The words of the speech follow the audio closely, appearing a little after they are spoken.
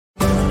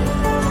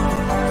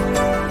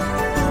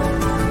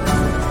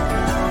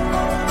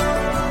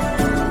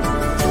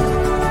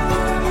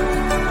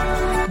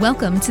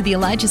Welcome to the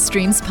Elijah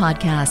Streams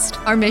podcast.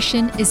 Our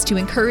mission is to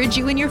encourage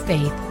you in your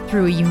faith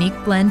through a unique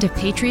blend of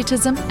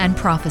patriotism and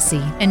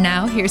prophecy. And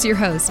now, here's your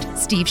host,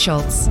 Steve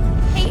Schultz.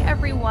 Hey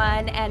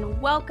everyone,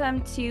 and welcome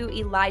to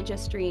Elijah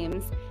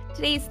Streams.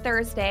 Today's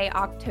Thursday,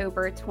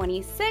 October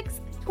 26th,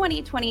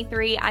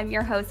 2023. I'm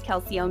your host,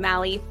 Kelsey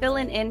O'Malley,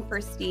 filling in for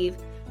Steve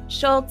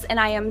Schultz, and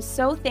I am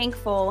so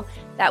thankful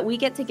that we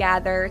get to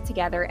gather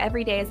together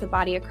every day as the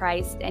body of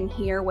Christ and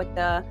hear what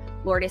the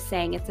Lord is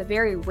saying. It's a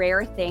very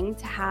rare thing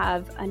to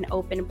have an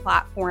open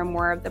platform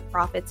where the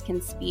prophets can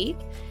speak.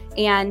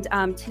 And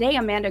today,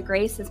 Amanda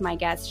Grace is my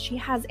guest. She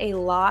has a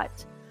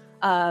lot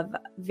of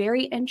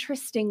very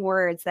interesting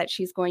words that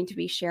she's going to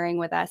be sharing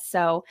with us.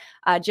 So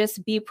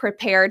just be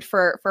prepared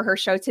for her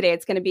show today.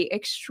 It's going to be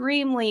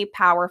extremely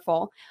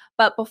powerful.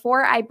 But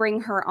before I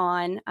bring her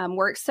on,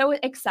 we're so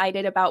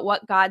excited about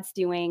what God's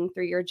doing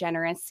through your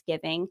generous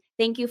giving.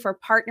 Thank you for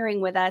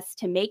partnering with us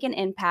to make an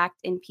impact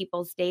in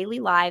people's daily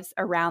lives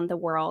around the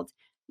world.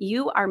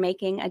 You are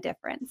making a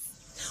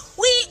difference.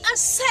 We are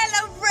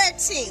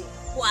celebrating.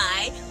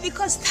 Why?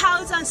 Because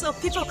thousands of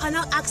people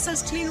cannot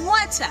access clean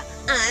water,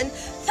 and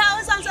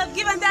thousands have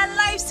given their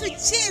lives to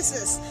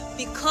Jesus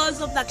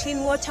because of the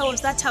clean water wells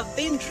that have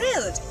been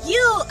drilled.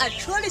 You are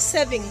truly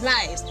saving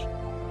lives.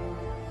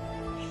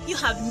 You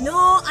have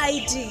no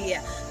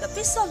idea the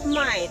peace of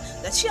mind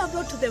that you have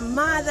brought to the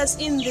mothers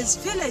in these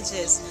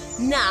villages.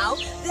 Now,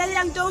 their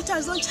young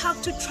daughters don't have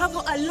to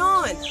travel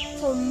alone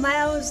for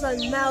miles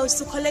and miles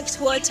to collect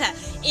water.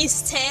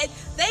 Instead,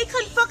 they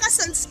can focus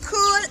on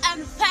school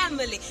and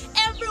family.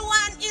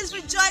 Everyone is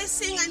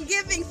rejoicing and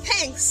giving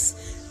thanks.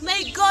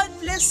 May God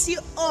bless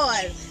you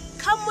all.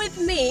 Come with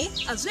me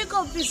as we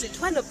go visit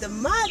one of the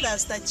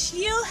mothers that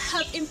you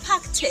have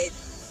impacted.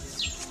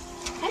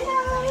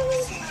 Hello.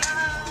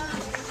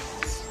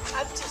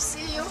 Happy to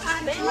see you,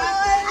 honey.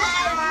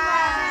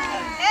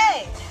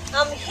 Hey,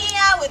 I'm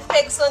here with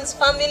Pegson's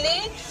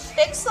family.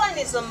 Pegson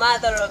is a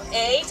mother of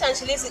 8 and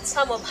she lives with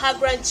some of her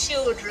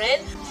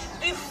grandchildren.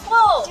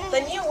 Before the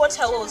new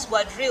water wells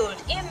were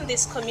drilled in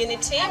this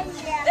community,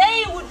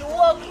 they would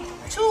walk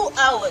 2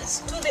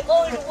 hours to the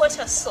old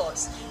water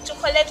source to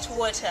collect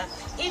water.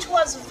 It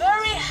was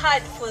very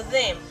hard for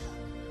them.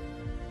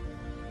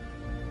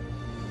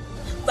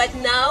 But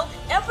now,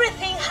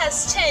 everything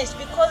has changed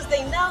because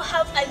they now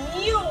have a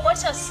new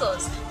water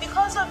source.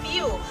 Because of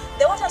you,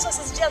 the water source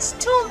is just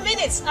 2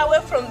 minutes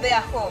away from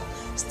their home.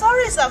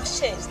 Stories have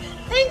changed.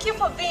 Thank you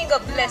for being a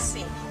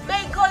blessing.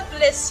 May God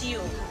bless you.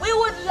 We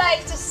would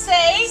like to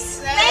say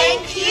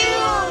thank you.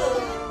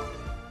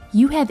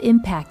 You have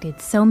impacted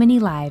so many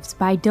lives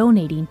by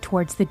donating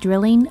towards the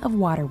drilling of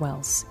water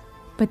wells.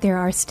 But there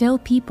are still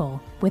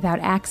people without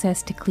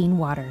access to clean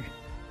water.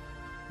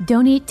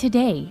 Donate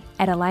today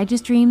at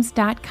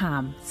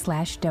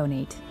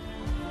ElijahStreams.com/donate.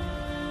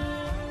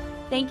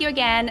 Thank you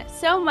again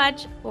so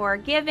much for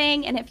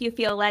giving. And if you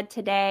feel led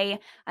today,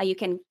 you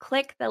can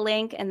click the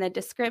link in the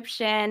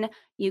description.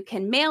 You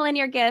can mail in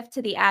your gift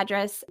to the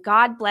address.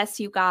 God bless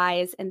you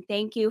guys. And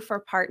thank you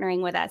for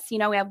partnering with us. You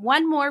know, we have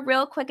one more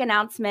real quick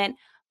announcement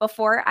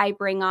before I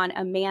bring on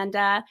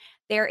Amanda.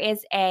 There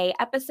is an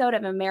episode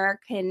of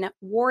American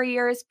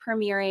Warriors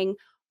premiering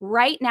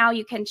right now.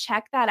 You can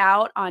check that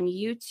out on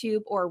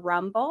YouTube or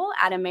Rumble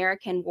at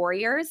American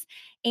Warriors.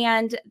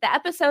 And the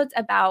episode's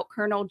about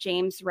Colonel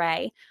James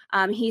Ray.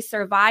 He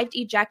survived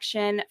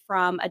ejection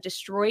from a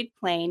destroyed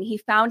plane. He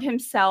found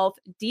himself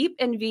deep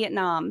in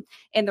Vietnam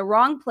in the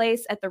wrong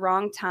place at the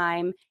wrong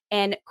time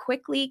and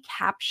quickly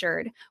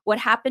captured. What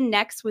happened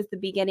next was the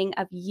beginning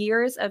of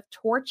years of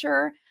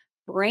torture,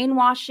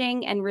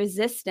 brainwashing, and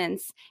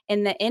resistance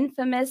in the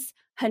infamous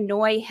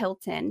Hanoi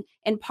Hilton.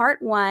 In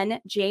part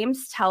 1,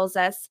 James tells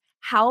us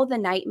how the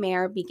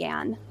nightmare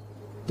began.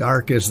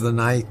 Dark is the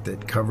night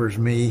that covers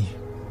me,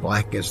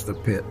 black is the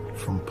pit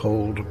from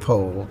pole to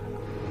pole.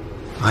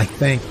 I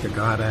thank the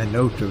God I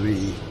know to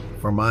be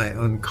for my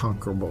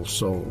unconquerable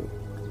soul.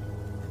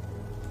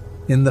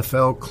 In the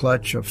fell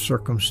clutch of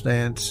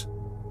circumstance,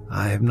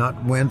 I have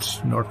not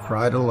winced nor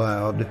cried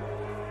aloud.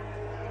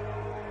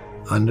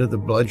 Under the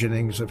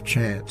bludgeonings of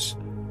chance,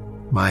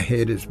 my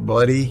head is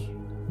bloody,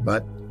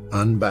 but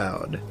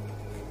unbowed.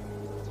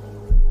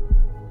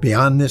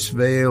 Beyond this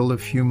veil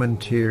of human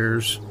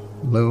tears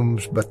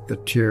looms but the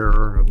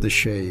terror of the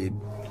shade,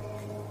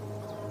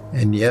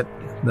 and yet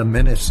the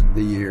menace of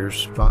the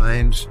years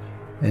finds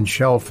and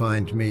shall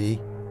find me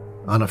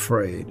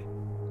unafraid.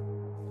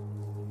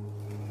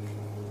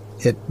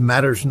 It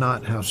matters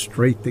not how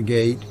strait the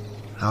gate,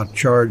 how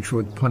charged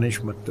with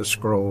punishment the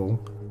scroll.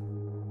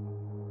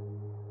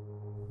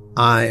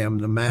 I am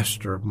the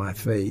master of my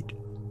fate.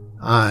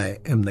 I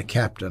am the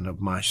captain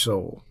of my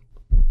soul.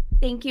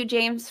 Thank you,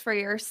 James, for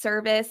your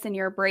service and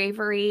your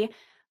bravery.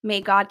 May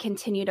God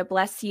continue to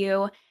bless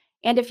you.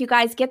 And if you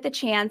guys get the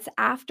chance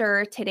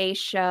after today's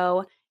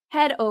show,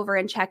 head over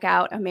and check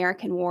out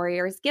American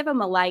Warriors. Give them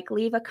a like,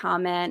 leave a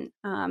comment,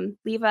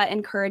 leave an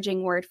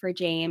encouraging word for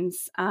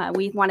James.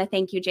 We want to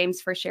thank you,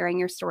 James, for sharing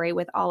your story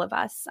with all of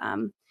us.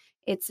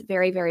 It's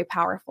very, very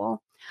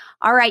powerful.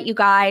 All right, you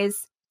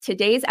guys.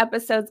 Today's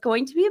episode is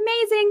going to be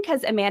amazing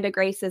because Amanda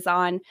Grace is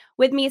on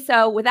with me.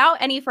 So without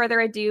any further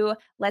ado,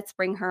 let's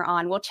bring her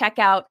on. We'll check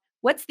out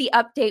what's the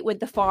update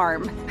with the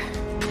farm.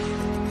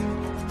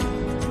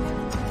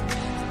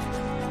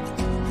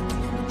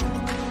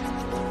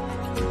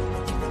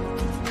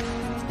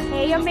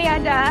 Hey,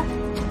 Amanda.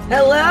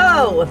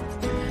 Hello.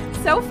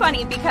 So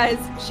funny because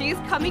she's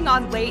coming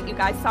on late, you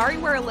guys. Sorry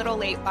we're a little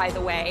late, by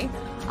the way.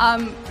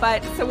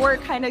 But so we're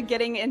kind of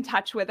getting in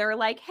touch with her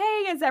like,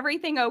 hey, is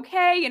everything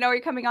okay? You know, are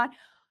you coming on?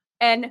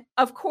 And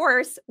of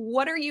course,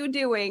 what are you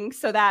doing?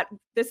 So that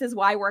this is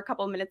why we're a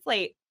couple of minutes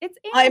late. It's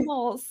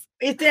animals.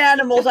 It's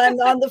animals. I'm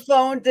on the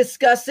phone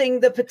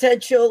discussing the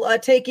potential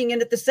taking in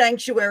at the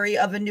sanctuary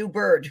of a new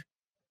bird.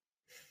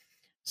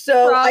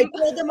 So I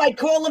told them I'd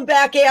call them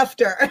back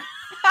after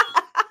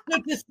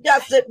to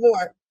discuss it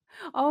more.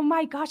 Oh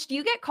my gosh. Do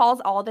you get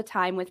calls all the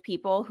time with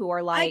people who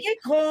are like... I get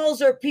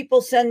calls or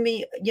people send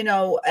me, you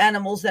know,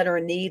 animals that are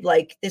in need,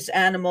 like this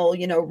animal,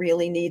 you know,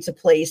 really needs a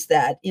place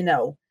that, you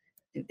know,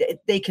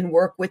 they can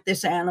work with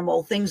this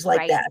animal, things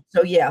like that.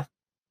 So, yeah.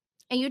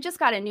 And you just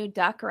got a new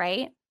duck,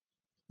 right?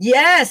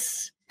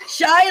 Yes.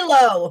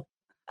 Shiloh.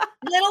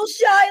 Little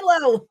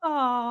Shiloh.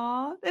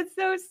 Aw, that's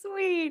so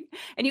sweet.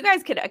 And you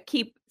guys could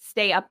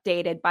stay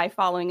updated by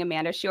following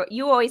Amanda.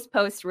 You always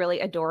post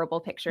really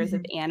adorable pictures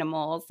of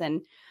animals,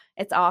 and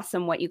it's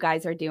awesome what you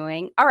guys are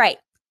doing. All right,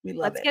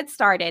 let's get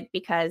started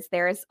because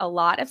there's a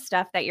lot of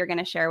stuff that you're going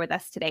to share with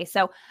us today.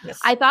 So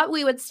I thought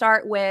we would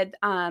start with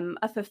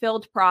a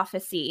fulfilled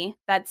prophecy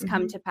that's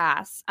come to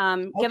pass.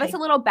 Give us a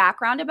little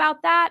background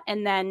about that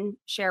and then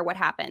share what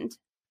happened.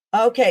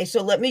 Okay,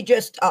 so let me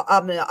just,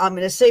 I'm going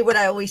to say what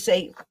I always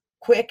say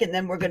quick, and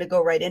then we're going to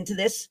go right into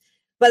this.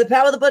 By the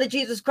power of the blood of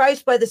Jesus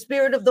Christ, by the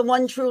Spirit of the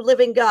one true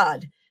living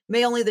God,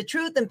 may only the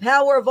truth and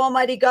power of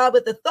Almighty God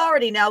with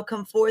authority now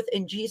come forth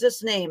in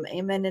Jesus' name.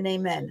 Amen and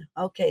amen.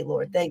 Okay,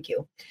 Lord, thank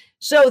you.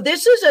 So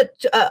this is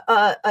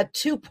a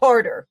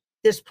two-parter,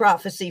 this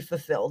prophecy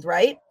fulfilled,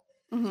 right?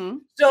 Mm-hmm.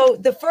 So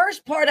the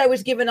first part I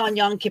was given on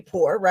Yom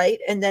Kippur, right?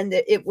 And then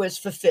it was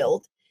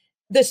fulfilled.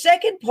 The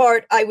second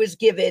part I was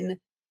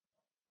given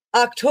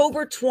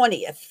October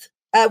 20th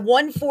at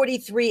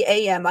 1:43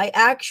 a.m. I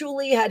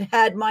actually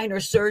had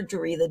minor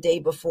surgery the day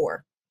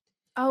before.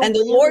 Oh, and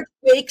the Lord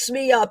wakes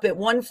me up at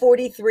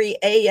 1:43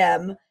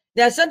 a.m.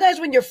 Now, sometimes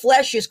when your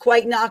flesh is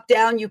quite knocked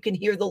down, you can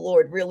hear the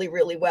Lord really,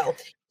 really well.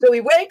 So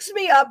he wakes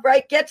me up,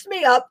 right? Gets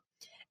me up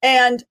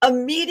and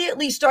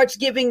immediately starts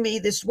giving me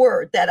this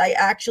word that I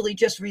actually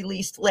just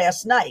released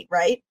last night,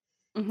 right?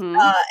 Mm-hmm.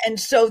 And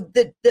so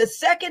the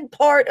second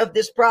part of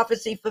this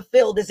prophecy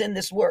fulfilled is in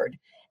this word,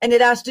 and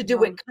it has to do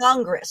with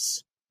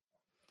Congress.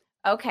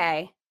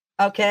 Okay.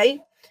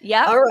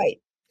 Yeah. All right.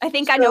 I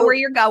think I know where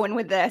you're going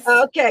with this.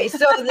 Okay.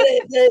 So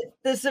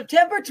the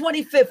September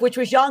 25th, which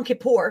was Yom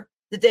Kippur,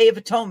 the Day of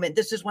Atonement,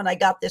 this is when I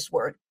got this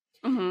word.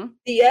 Mm-hmm.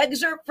 The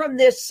excerpt from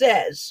this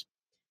says,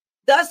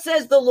 "Thus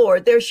says the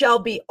Lord, there shall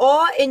be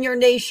awe in your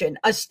nation.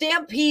 A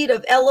stampede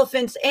of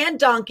elephants and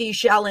donkeys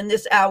shall in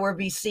this hour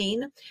be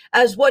seen,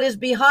 as what is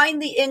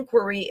behind the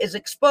inquiry is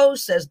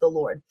exposed, says the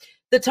Lord.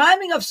 The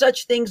timing of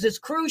such things is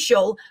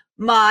crucial.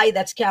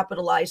 That's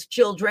capitalized,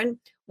 children.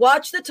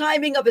 Watch the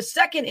timing of a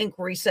second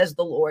inquiry, says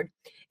the Lord.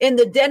 In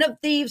the den of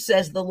thieves,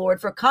 says the Lord,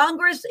 for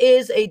Congress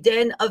is a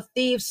den of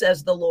thieves,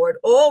 says the Lord,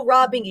 all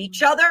robbing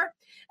each other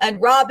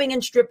and robbing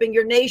and stripping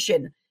your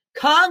nation.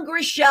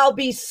 Congress shall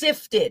be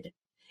sifted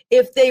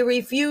if they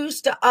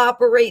refuse to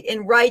operate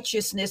in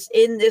righteousness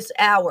in this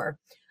hour.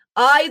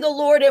 I, the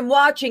Lord, am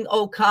watching,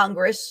 O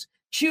Congress.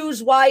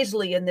 Choose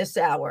wisely in this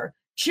hour.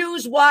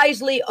 Choose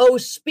wisely, O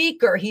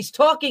Speaker." He's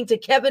talking to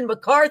Kevin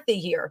McCarthy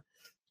here.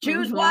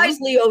 "Choose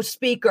wisely, O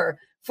Speaker,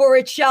 for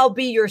it shall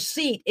be your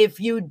seat if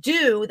you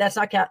do,"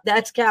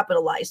 that's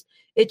capitalized.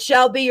 "It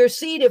shall be your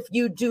seat if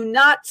you do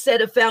not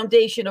set a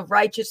foundation of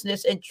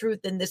righteousness and truth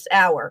in this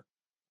hour.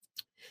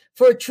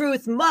 For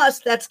truth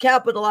must," that's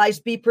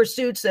capitalized, "be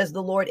pursued, says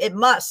the Lord. It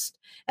must.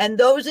 And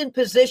those in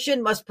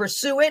position must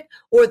pursue it,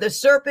 or the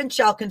serpent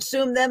shall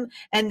consume them,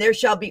 and there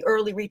shall be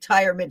early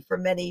retirement for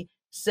many,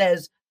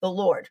 says the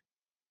Lord."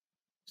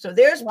 So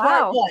there's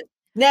part one.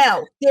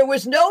 Now, there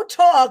was no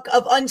talk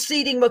of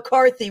unseating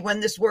McCarthy when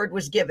this word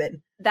was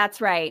given. That's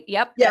right.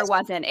 Yep, yes. There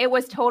wasn't. It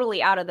was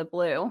totally out of the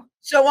blue.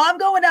 So I'm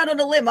going out on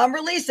a limb. I'm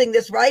releasing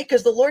this, right?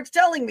 Because the Lord's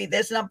telling me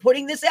this, and I'm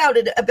putting this out.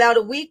 About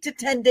a week to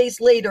 10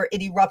 days later,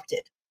 it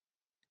erupted.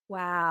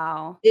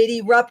 Wow. It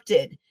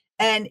erupted.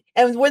 And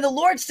when the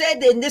Lord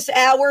said in this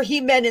hour,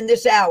 he meant in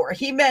this hour.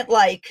 He meant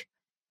like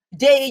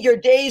you're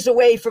days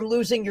away from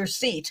losing your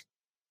seat.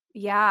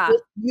 Yeah.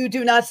 You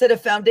do not set a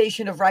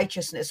foundation of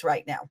righteousness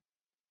right now.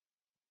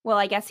 Well,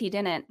 I guess he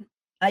didn't.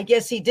 I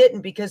guess he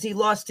didn't because he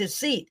lost his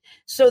seat.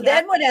 So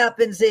then what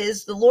happens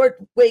is the Lord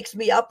wakes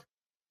me up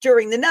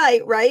during the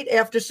night, right,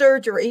 after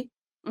surgery,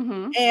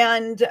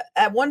 and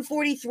at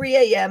 1:43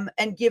 a.m.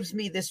 and gives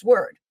me this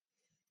word.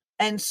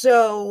 And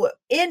so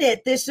in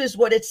it, this is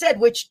what it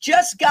said, which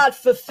just got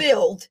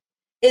fulfilled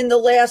in the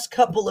last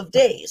couple of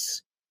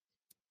days.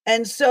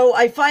 And so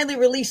I finally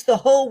released the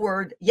whole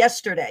word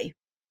yesterday.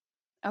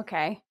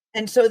 Okay.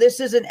 And so this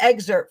is an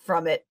excerpt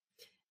from it.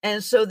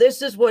 And so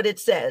this is what it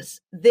says.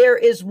 There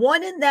is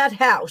one in that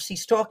house.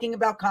 He's talking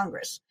about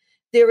Congress.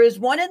 There is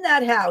one in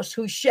that house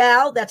who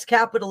shall, that's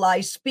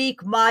capitalized,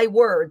 speak my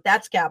word,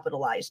 that's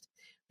capitalized.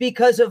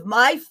 Because of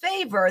my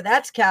favor,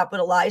 that's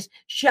capitalized,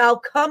 shall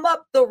come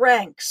up the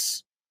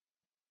ranks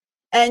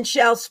and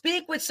shall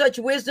speak with such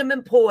wisdom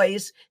and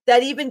poise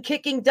that even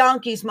kicking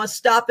donkeys must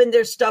stop in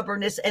their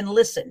stubbornness and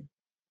listen.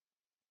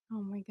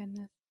 Oh my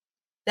goodness.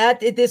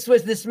 This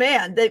was this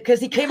man, because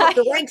he came up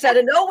the ranks out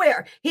of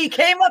nowhere. He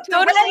came up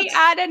totally the ranks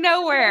out of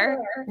nowhere.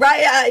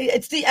 Right.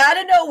 It's the out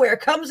of nowhere,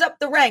 comes up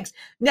the ranks.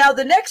 Now,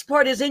 the next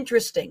part is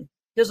interesting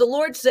because the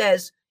Lord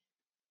says,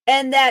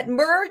 and that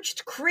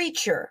merged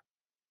creature,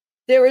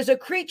 there is a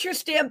creature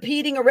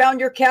stampeding around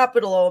your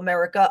capital, O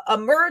America, a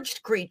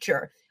merged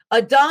creature,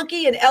 a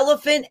donkey, an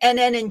elephant, and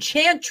an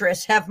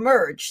enchantress have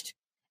merged.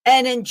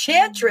 An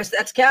enchantress,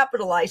 that's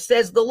capitalized,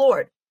 says the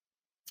Lord.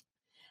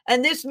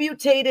 And this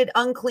mutated,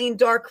 unclean,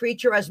 dark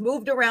creature has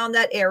moved around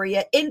that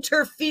area,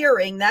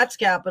 interfering, that's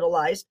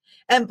capitalized,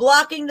 and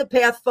blocking the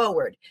path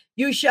forward.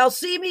 You shall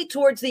see me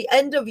towards the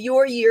end of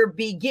your year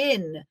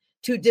begin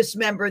to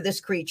dismember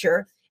this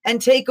creature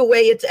and take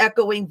away its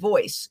echoing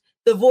voice,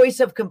 the voice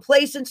of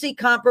complacency,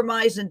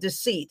 compromise, and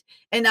deceit.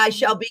 And I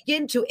shall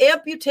begin to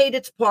amputate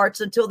its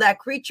parts until that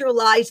creature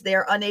lies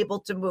there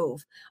unable to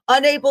move,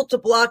 unable to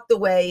block the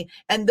way.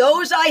 And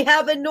those I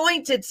have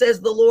anointed, says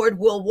the Lord,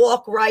 will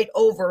walk right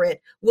over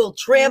it, will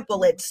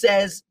trample it,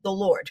 says the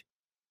Lord.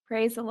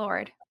 Praise the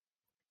Lord.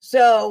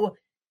 So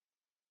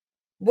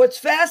what's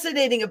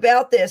fascinating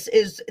about this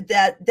is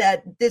that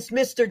this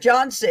Mr.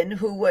 Johnson,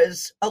 who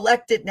was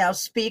elected now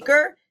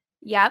speaker,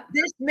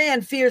 this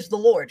man fears the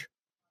Lord.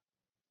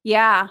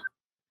 Yeah.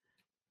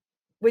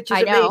 Which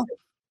is amazing.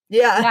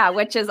 Yeah,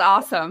 which is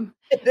awesome.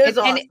 It is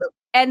awesome.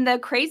 And the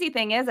crazy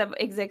thing is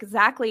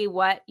exactly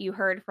what you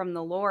heard from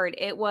the Lord.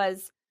 It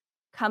was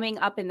coming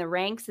up in the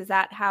ranks. Is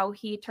that how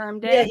he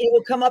termed it? Yeah, he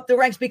will come up the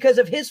ranks because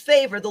of his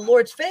favor, the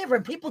Lord's favor.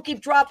 And people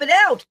keep dropping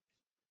out,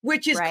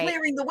 which is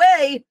clearing the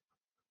way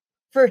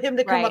for him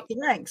to come up the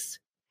ranks.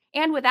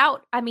 And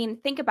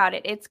think about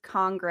it. It's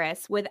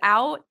Congress.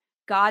 Without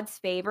God's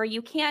favor,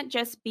 you can't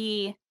just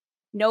be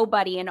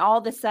nobody and all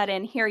of a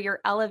sudden here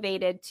you're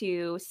elevated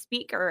to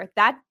speaker.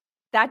 That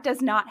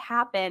does not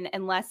happen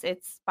unless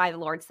it's by the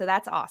Lord. So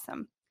that's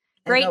awesome.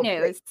 Great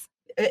news.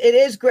 It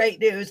is great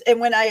news. And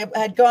when I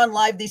had gone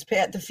live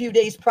the few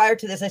days prior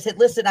to this, I said,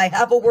 listen, I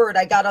have a word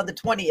I got on the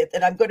 20th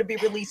and I'm going to be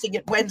releasing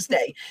it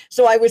Wednesday.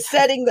 So I was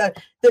setting the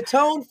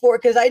tone for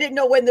it because I didn't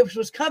know when this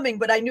was coming,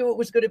 but I knew it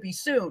was going to be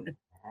soon.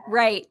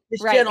 Right.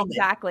 Gentleman.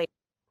 Exactly.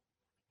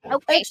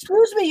 Okay.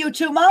 Excuse me, you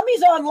two.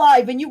 Mommy's on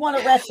live and you want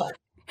to wrestle.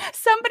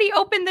 Somebody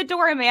open the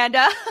door,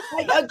 Amanda.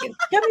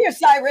 Come here,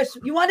 Cyrus.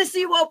 You want to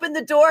see who opened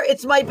the door?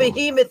 It's my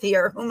behemoth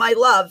here, whom I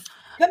love.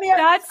 Come here.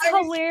 That's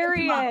Cyrus,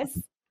 hilarious.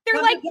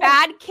 They're like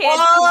bad kids.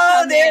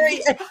 Oh, there he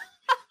is.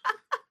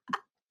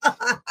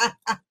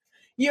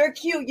 You're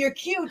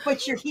cute,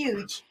 but you're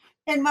huge.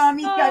 And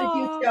Mommy's got to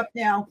do stuff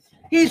now.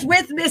 He's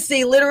with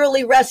Missy,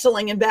 literally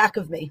wrestling in back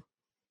of me.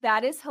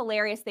 That is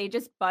hilarious. They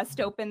just bust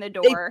open the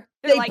door.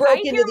 They like,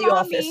 broke into the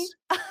office.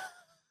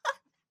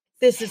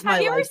 This is my life.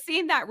 Have you ever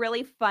seen that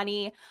really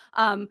funny?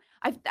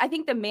 I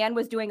think the man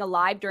was doing a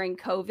live during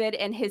COVID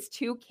and his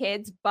two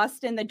kids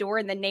bust in the door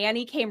and the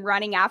nanny came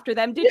running after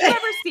them. Did you ever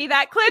see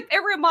that clip?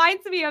 It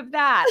reminds me of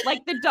that.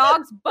 Like the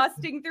dogs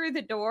busting through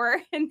the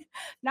door and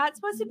not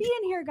supposed to be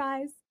in here,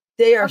 guys.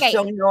 They are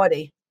so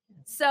naughty.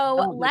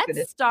 So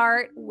let's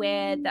start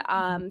with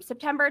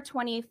September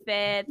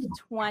 25th,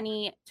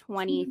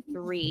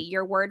 2023.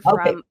 Your word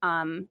from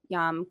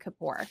Yom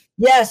Kippur.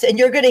 Yes, and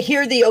you're going to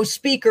hear the O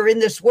speaker in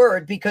this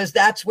word because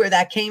that's where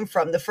that came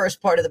from, the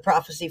first part of the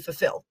prophecy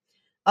fulfilled.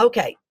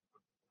 Okay.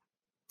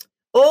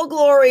 All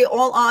glory,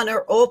 all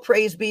honor, all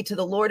praise be to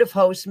the Lord of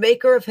hosts,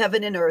 maker of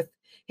heaven and earth.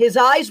 His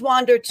eyes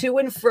wander to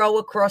and fro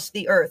across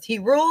the earth. He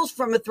rules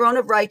from a throne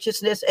of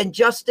righteousness and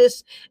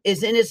justice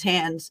is in his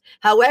hands.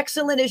 How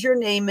excellent is your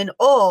name in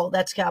all,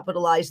 that's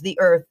capitalized, the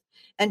earth.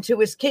 And to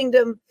his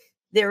kingdom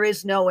there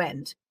is no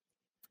end.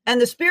 And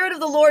the Spirit of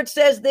the Lord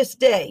says this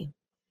day,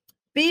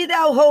 be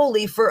thou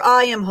holy, for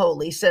I am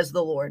holy, says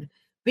the Lord.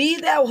 Be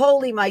thou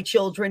holy, my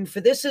children, for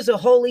this is a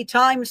holy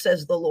time,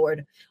 says the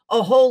Lord,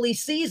 a holy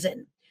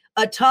season,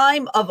 a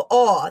time of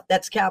awe,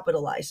 that's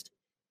capitalized.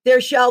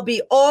 There shall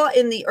be awe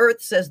in the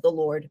earth, says the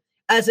Lord,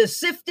 as a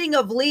sifting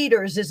of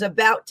leaders is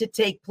about to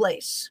take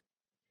place.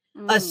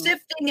 A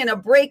sifting and a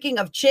breaking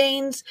of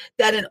chains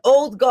that an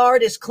old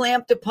guard is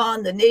clamped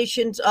upon the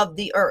nations of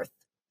the earth.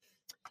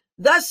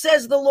 Thus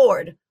says the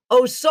Lord,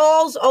 O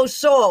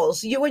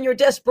Sauls, you in your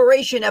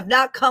desperation have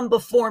not come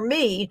before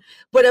me,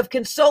 but have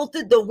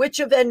consulted the witch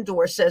of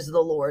Endor, says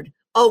the Lord.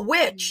 A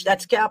witch,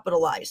 that's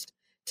capitalized,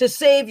 to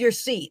save your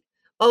seat.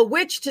 A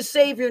witch to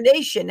save your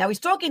nation. Now he's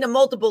talking to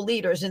multiple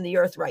leaders in the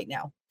earth right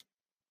now.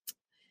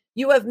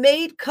 You have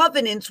made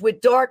covenants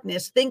with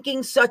darkness,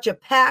 thinking such a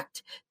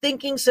pact,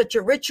 thinking such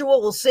a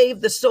ritual will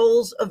save the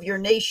souls of your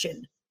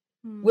nation,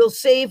 will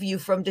save you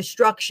from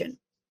destruction.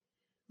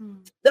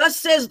 Thus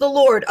says the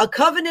Lord, a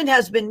covenant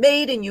has been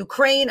made in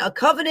Ukraine. A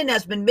covenant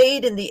has been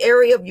made in the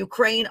area of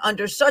Ukraine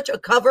under such a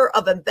cover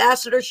of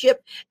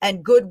ambassadorship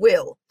and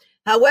goodwill.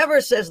 However,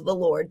 says the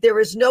Lord, there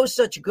is no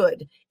such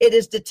good. It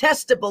is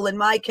detestable in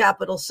my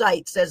capital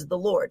sight, says the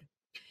Lord.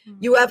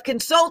 You have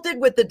consulted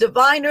with the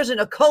diviners and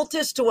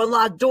occultists to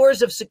unlock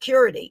doors of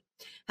security.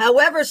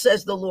 However,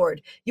 says the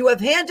Lord, you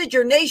have handed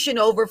your nation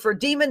over for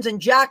demons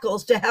and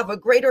jackals to have a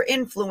greater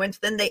influence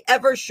than they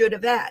ever should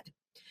have had,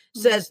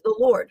 says the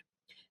Lord.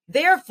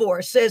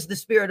 Therefore, says the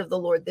Spirit of the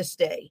Lord this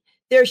day,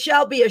 there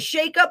shall be a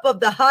shakeup of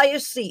the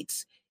highest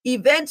seats.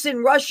 Events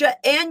in Russia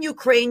and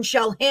Ukraine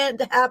shall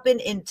happen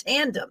in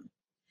tandem,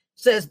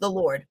 says the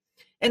Lord.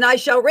 And I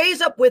shall raise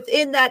up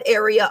within that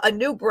area a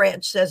new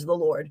branch, says the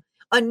Lord,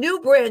 a new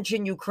branch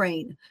in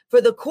Ukraine.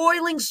 For the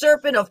coiling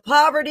serpent of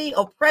poverty,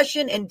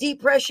 oppression, and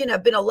depression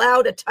have been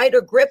allowed a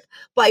tighter grip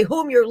by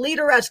whom your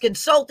leader has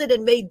consulted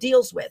and made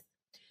deals with.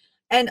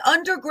 An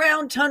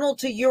underground tunnel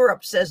to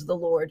Europe, says the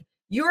Lord.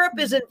 Europe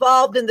is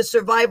involved in the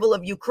survival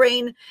of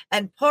Ukraine,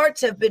 and parts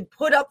have been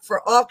put up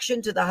for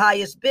auction to the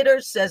highest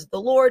bidders, says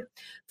the Lord.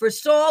 For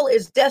Saul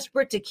is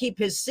desperate to keep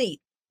his seat.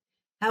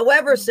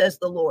 However, says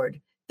the Lord,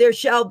 there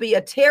shall be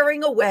a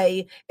tearing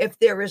away if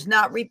there is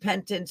not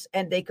repentance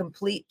and a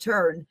complete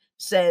turn,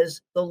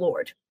 says the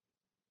Lord.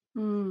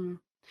 Well,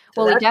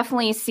 we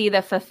definitely see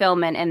the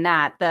fulfillment in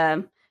that,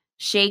 the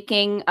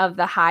shaking of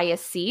the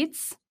highest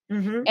seats.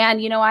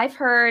 And, I've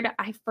heard,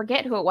 I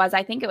forget who it was.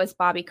 I think it was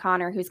Bobby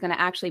Connor, who's going to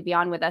actually be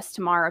on with us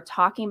tomorrow,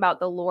 talking about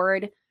the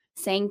Lord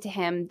saying to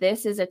him,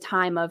 this is a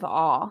time of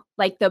awe.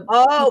 Like people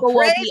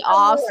will be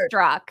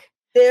awestruck.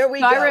 There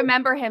we go. I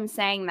remember him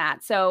saying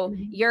that. So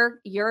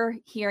you're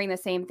hearing the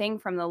same thing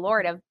from the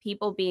Lord, of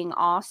people being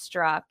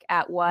awestruck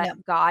at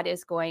what God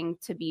is going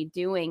to be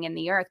doing in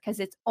the earth, because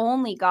it's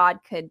only God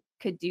could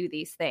do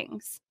these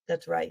things.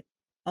 That's right.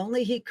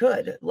 Only he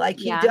could, like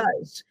he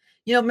does.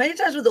 Many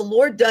times when the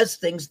Lord does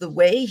things, the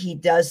way he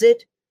does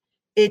it,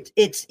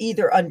 it's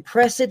either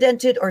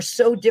unprecedented or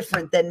so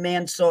different than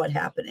man saw it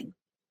happening.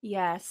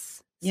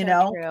 Yes.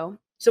 True.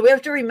 So we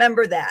have to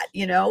remember that,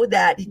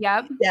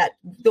 that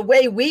the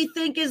way we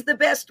think is the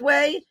best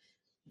way,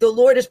 the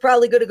Lord is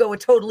probably going to go a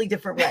totally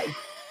different way.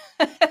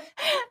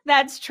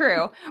 That's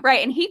true.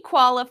 Right. And he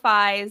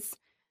qualifies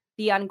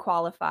the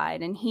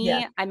unqualified. And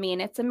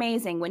it's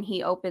amazing when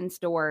he opens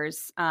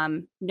doors.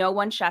 No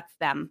one shuts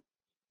them.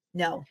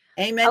 No.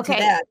 Amen to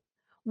that.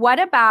 What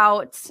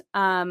about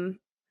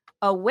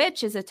a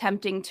witch is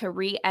attempting to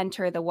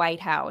re-enter the White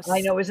House?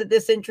 I know. Isn't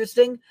this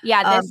interesting?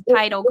 Yeah, this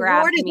title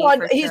grabbed me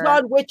for He's sure.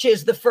 on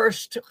witches the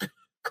first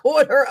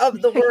quarter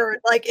of the word,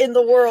 like in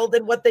the world,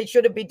 and what they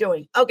shouldn't be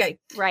doing. Okay.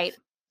 Right.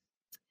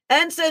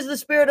 And says the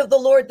Spirit of the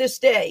Lord this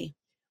day,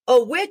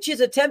 a witch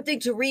is attempting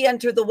to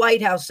re-enter the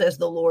White House, says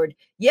the Lord.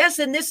 Yes,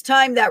 and this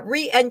time that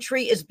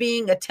re-entry is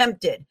being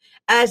attempted,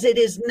 as it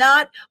is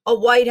not a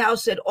White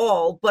House at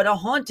all, but a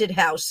haunted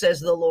house,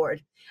 says the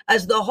Lord.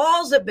 As the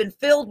halls have been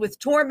filled with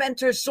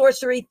tormentors,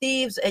 sorcery,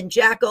 thieves, and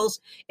jackals,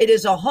 it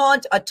is a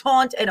haunt, a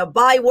taunt, and a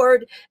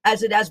byword,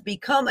 as it has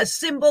become a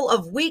symbol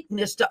of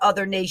weakness to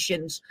other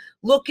nations,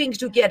 looking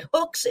to get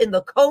hooks in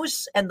the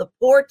coasts and the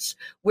ports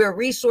where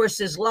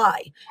resources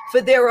lie.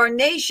 For there are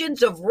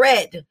nations of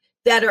red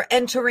that are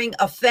entering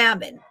a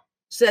famine,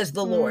 says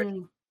the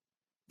Lord.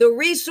 The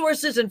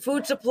resources and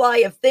food supply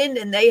have thinned,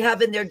 and they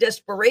have in their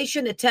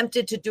desperation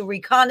attempted to do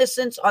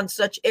reconnaissance on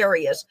such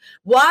areas.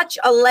 Watch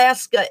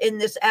Alaska in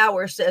this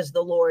hour, says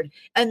the Lord,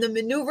 and the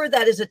maneuver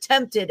that is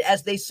attempted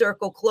as they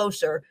circle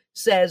closer,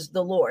 says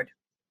the Lord.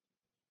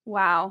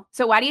 Wow.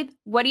 So what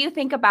do you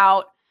think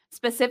about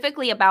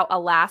specifically about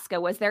Alaska?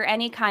 Was there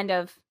any kind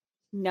of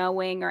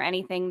knowing or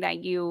anything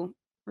that you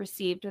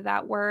received of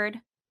that word?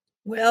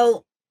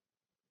 Well,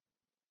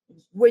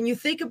 when you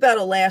think about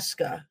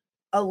Alaska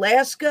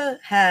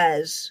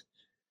has,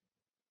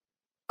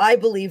 I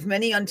believe,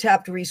 many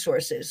untapped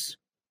resources,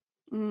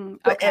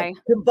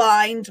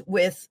 combined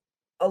with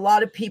a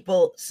lot of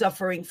people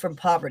suffering from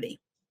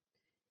poverty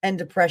and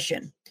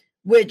depression,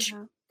 which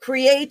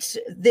creates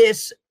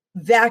this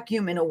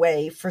vacuum in a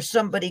way for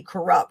somebody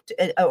corrupt,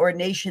 or a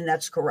nation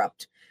that's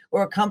corrupt,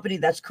 or a company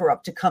that's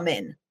corrupt to come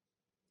in.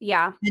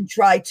 Yeah. And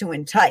try to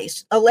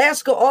entice.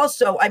 Alaska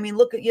also,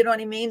 look at,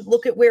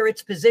 look at where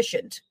it's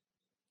positioned.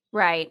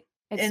 Right.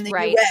 In the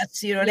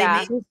U.S., you know what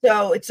I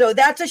mean? So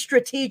that's a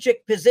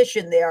strategic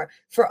position there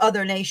for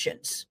other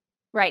nations.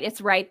 Right.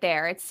 It's right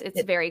there. It's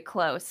very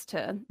close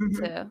to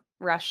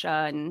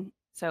Russia and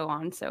so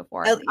on and so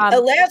forth.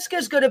 Alaska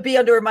is going to be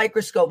under a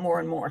microscope more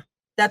and more.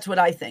 That's what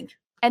I think.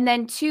 And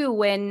then too,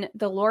 when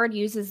the Lord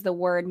uses the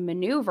word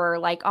maneuver,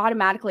 like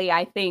automatically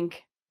I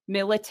think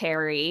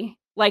military.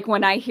 Like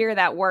when I hear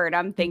that word,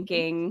 I'm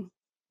thinking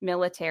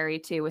military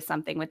too, with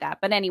something with that.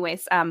 But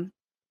anyways,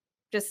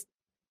 just,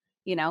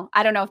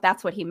 I don't know if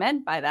that's what he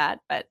meant by that,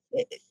 but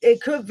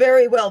it could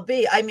very well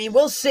be.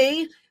 We'll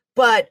see.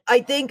 But I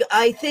think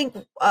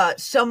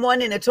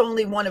someone, and it's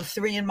only one of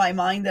three in my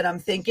mind that I'm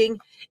thinking,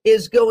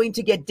 is going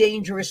to get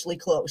dangerously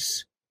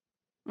close.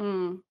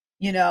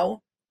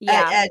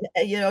 Yeah.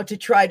 And to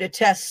try to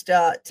test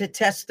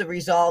the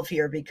resolve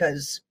here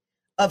because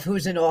of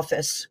who's in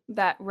office.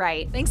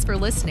 Right. Thanks for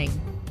listening.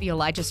 The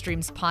Elijah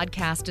Streams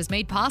podcast is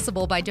made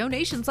possible by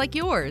donations like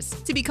yours.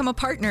 To become a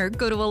partner,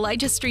 go to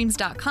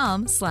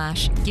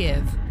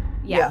ElijahStreams.com/give.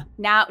 Yeah.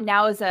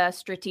 Now is a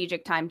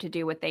strategic time to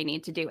do what they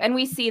need to do. And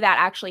we see that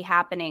actually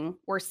happening.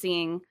 We're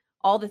seeing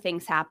all the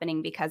things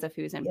happening because of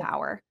who's in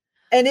power.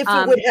 And if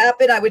it would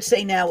happen, I would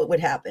say now it would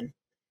happen.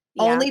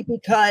 Yeah. Only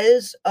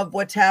because of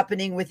what's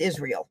happening with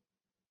Israel.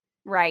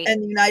 Right.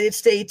 And the United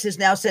States is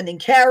now sending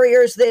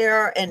carriers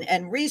there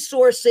and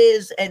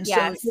resources. And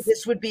so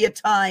this would be a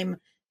time,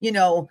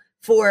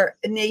 for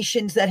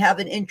nations that have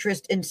an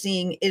interest in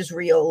seeing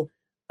Israel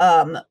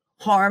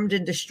harmed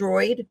and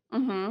destroyed,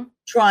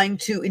 trying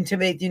to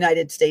intimidate the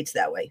United States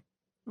that way.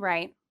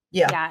 Right.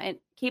 Yeah. Yeah. And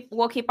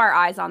we'll keep our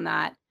eyes on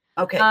that.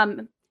 Okay.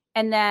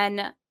 And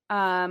then,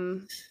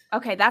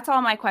 okay, that's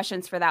all my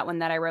questions for that one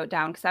that I wrote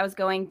down, because I was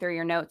going through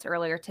your notes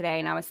earlier today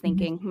and I was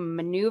thinking,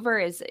 maneuver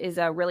is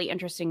a really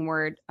interesting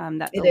word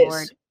that the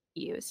Lord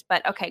used.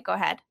 But okay, go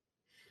ahead.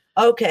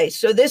 Okay,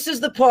 so this is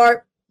the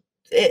part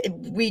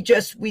we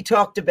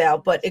talked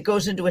about, but it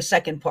goes into a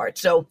second part.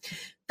 So,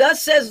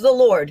 thus says the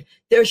Lord,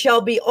 there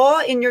shall be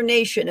awe in your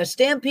nation, a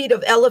stampede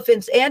of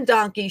elephants and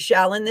donkeys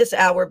shall in this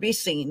hour be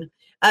seen.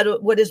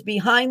 What is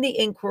behind the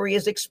inquiry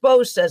is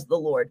exposed, says the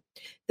Lord.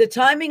 The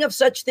timing of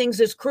such things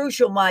is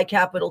crucial, my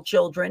capital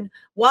children.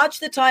 Watch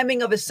the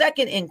timing of a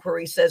second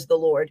inquiry, says the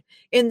Lord.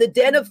 In the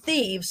den of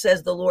thieves,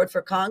 says the Lord,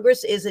 for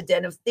Congress is a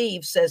den of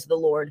thieves, says the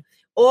Lord,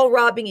 all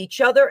robbing each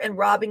other and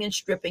robbing and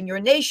stripping your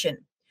nation.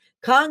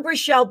 Congress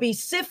shall be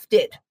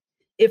sifted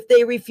if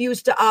they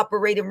refuse to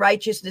operate in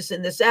righteousness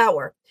in this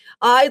hour.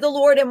 I, the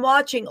Lord, am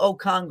watching, O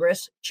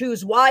Congress.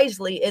 Choose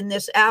wisely in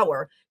this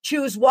hour.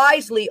 Choose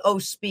wisely, O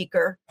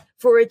Speaker,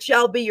 for it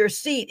shall be your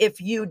seat.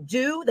 If you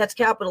do, that's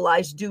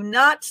capitalized, do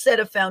not set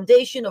a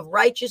foundation of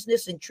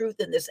righteousness and truth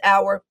in this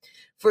hour.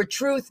 For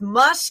truth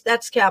must,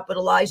 that's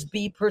capitalized,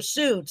 be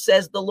pursued,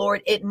 says the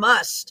Lord, it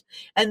must.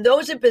 And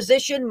those in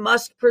position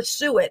must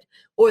pursue it,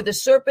 or the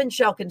serpent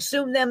shall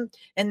consume them,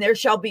 and there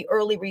shall be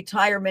early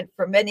retirement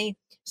for many,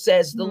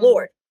 says the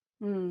Lord.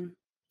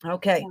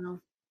 Okay. Wow.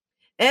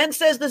 And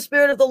says the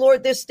Spirit of the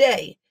Lord this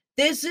day,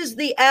 this is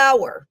the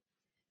hour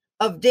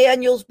of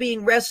Daniel's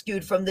being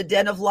rescued from the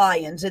den of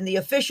lions and the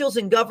officials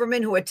in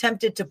government who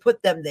attempted to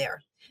put them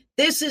there.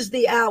 This is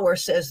the hour,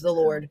 says the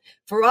Lord.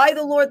 For I,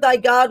 the Lord thy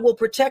God, will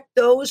protect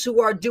those who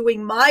are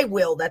doing my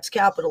will. That's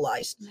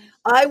capitalized.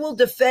 I will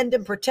defend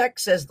and protect,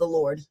 says the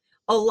Lord.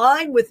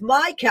 Align with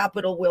my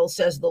capital will,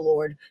 says the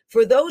Lord.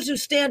 For those who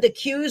stand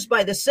accused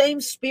by the same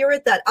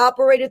spirit that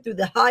operated through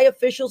the high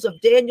officials of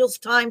Daniel's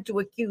time to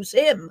accuse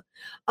him,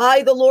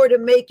 I, the Lord,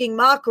 am making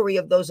mockery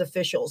of those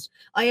officials.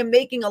 I am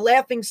making a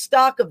laughing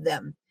stock of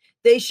them.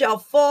 They shall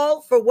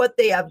fall for what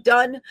they have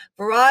done.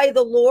 For I,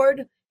 the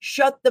Lord,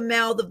 shut the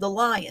mouth of the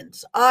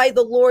lions. I,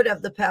 the Lord,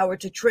 have the power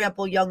to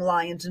trample young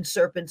lions and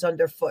serpents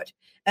underfoot.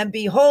 And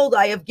behold,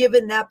 I have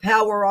given that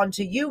power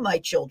unto you, my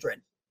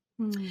children.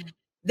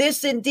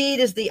 This indeed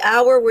is the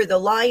hour where the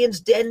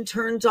lion's den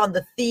turns on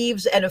the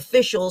thieves and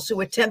officials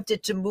who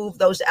attempted to move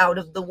those out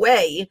of the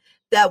way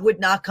that would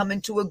not come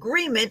into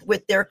agreement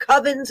with their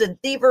covens and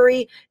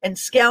thievery and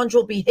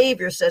scoundrel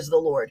behavior, says the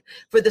Lord.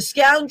 For the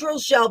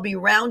scoundrels shall be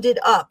rounded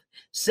up,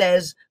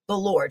 says the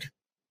Lord.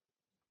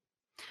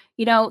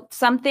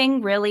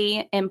 Something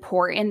really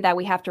important that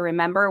we have to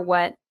remember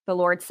what the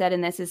Lord said in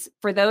this is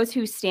for those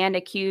who stand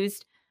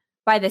accused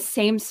by the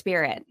same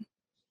spirit.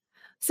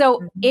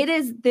 So it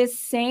is this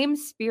same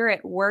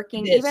spirit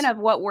working, even of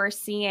what we're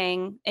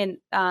seeing in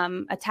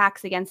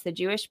attacks against the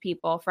Jewish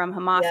people from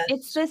Hamas. Yes.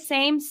 It's the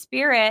same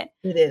spirit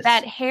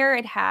that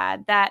Herod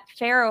had, that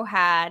Pharaoh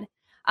had.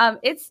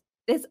 It's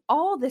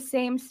all the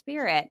same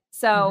spirit.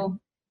 So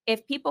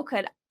if people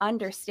could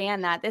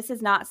understand that, this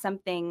is not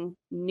something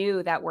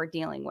new that we're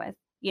dealing with,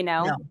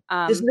 No.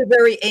 This is a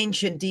very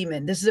ancient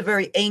demon. This is a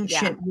very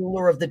ancient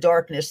ruler of the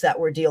darkness that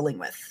we're dealing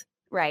with.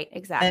 Right,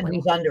 exactly. And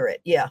who's under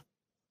it,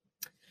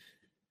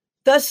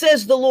 Thus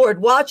says the Lord,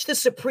 watch the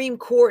Supreme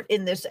Court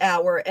in this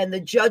hour and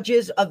the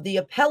judges of the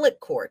appellate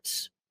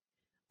courts.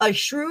 A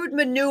shrewd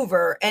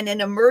maneuver and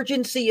an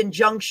emergency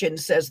injunction,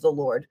 says the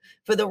Lord.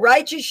 For the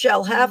righteous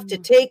shall have to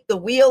take the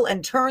wheel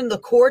and turn the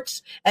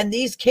courts and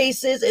these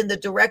cases in the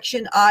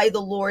direction I, the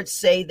Lord,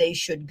 say they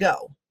should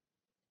go.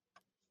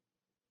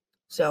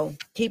 So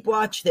keep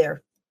watch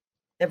there,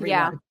 everyone.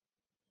 Yeah,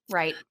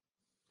 right.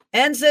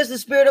 And says the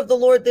Spirit of the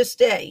Lord this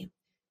day,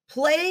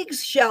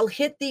 plagues shall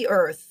hit the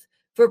earth.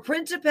 For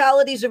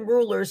principalities and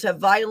rulers have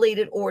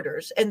violated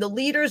orders, and the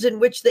leaders in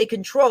which they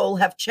control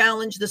have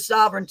challenged the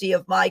sovereignty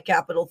of my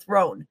capital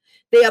throne.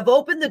 They have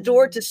opened the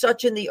door to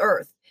such in the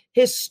earth.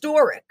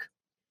 Historic.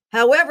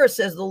 However,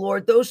 says the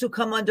Lord, those who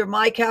come under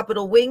my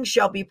capital wing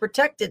shall be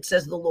protected,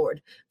 says the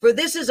Lord. For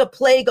this is a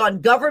plague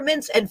on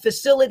governments and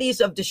facilities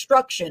of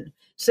destruction,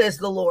 says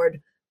the Lord.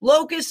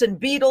 Locusts and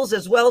beetles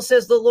as well,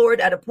 says the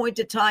Lord, at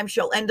appointed time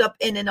shall end up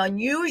in an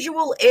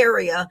unusual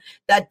area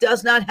that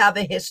does not have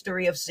a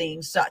history of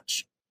seeing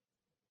such.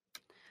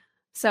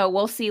 So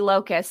we'll see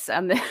locusts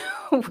on the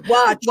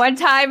Watch. one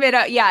time in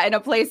a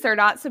place they're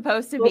not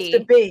supposed to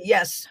be.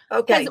 Yes.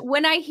 Okay. Because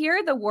when I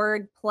hear the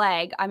word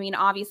plague, I mean,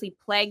 obviously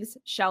plagues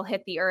shall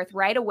hit the earth.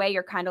 Right away,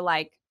 you're kind of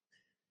like,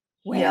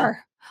 where? Yeah.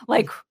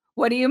 Like,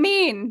 what do you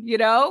mean?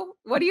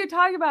 What are you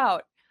talking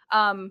about?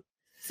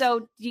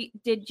 So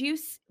did you,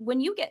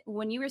 when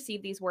you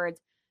receive these words,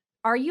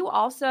 are you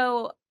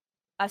also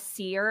a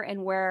seer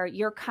and where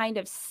you're kind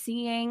of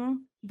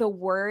seeing the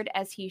word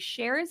as he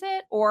shares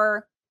it,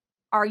 or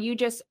are you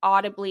just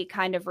audibly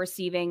kind of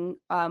receiving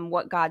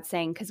what God's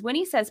saying? Because when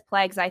he says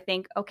plagues, I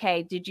think,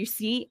 okay, did you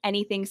see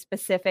anything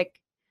specific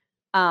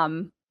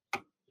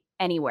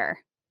anywhere?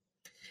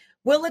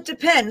 Well, it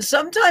depends.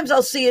 Sometimes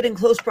I'll see it in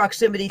close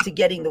proximity to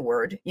getting the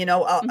word.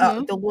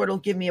 The Lord will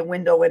give me a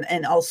window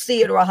and I'll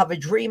see it, or I'll have a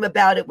dream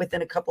about it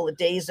within a couple of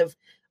days of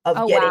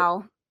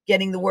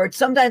getting the word.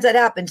 Sometimes that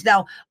happens.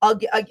 Now,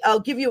 I'll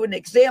give you an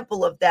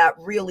example of that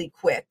really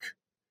quick.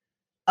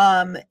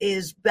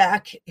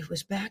 It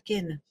was back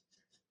in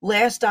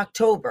last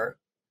October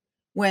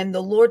when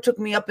the Lord took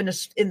me up in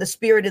the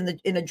spirit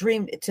in a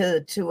dream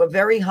to a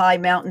very high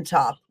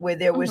mountaintop where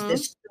there was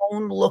this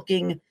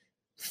stone-looking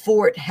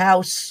fort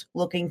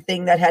house-looking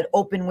thing that had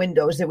open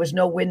windows. There was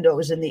no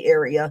windows in the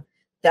area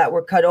that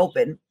were cut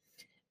open.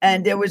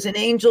 And there was an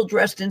angel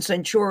dressed in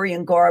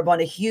centurion garb on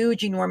a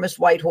huge, enormous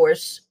white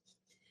horse.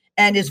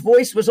 And his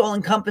voice was all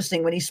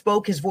encompassing. When he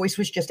spoke, his voice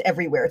was just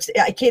everywhere.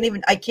 I can't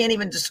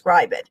even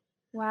describe it.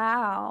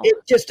 Wow.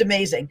 It's just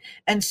amazing.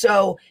 And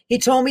so he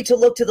told me to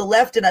look to the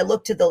left, and I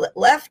looked to the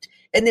left,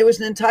 and there was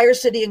an entire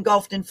city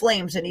engulfed in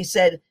flames. And he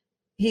said,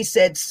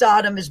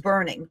 Sodom is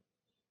burning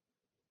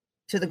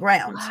to the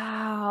ground.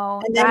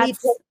 Wow. And then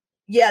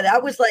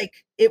that was like,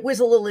 it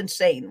was a little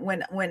insane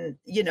when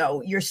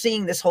you're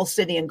seeing this whole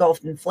city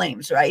engulfed in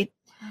flames, right?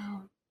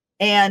 Wow.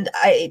 And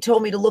I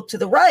told me to look to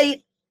the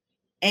right,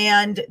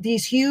 and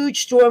these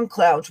huge storm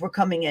clouds were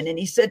coming in. And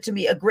he said to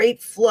me, a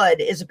great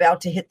flood is about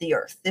to hit the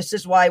earth. This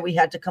is why we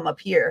had to come up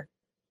here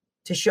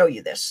to show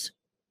you this.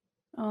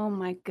 Oh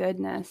my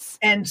goodness.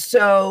 And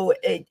so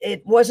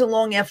it wasn't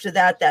long after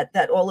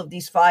that all of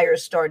these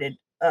fires started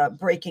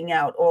breaking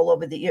out all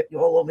over the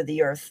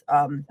earth,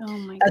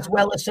 as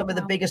well as some of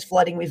the biggest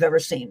flooding we've ever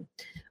seen.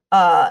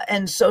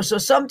 And so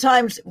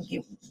sometimes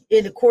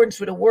in accordance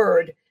with a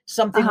word,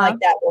 something like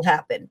that will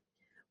happen.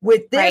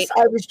 With this,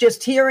 I was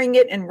just hearing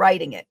it and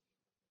writing it.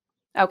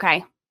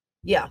 Okay.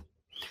 Yeah.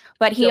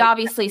 But he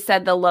obviously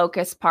said the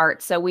locust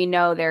part, so we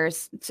know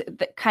there's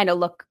kind of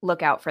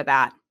look out for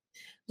that.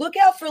 Look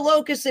out for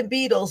locusts and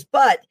beetles.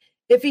 But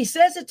if he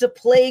says it's a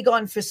plague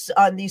on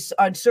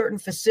certain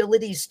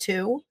facilities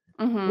too,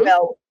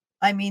 well,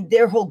 I mean,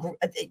 their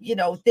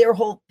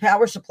whole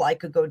power supply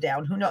could go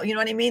down. Who knows? You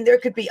know what I mean? There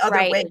could be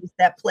other ways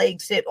that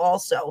plagues hit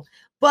also.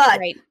 But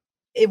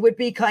it would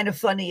be kind of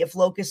funny if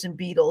locusts and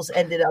beetles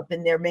ended up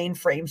in their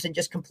mainframes and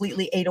just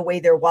completely ate away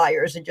their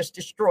wires and just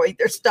destroyed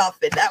their stuff.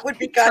 And that would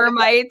be kind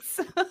termites.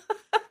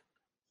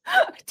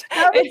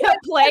 It's a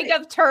plague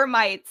of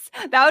termites.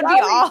 That would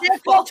be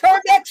awful.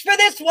 Termites for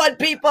this one,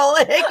 people.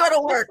 It ain't going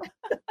to work.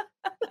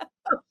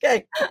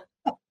 Okay.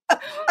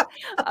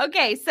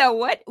 Okay. So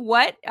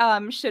what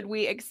should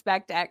we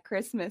expect at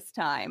Christmas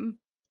time?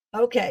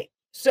 Okay.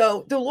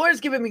 So the Lord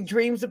has given me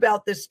dreams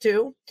about this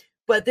too,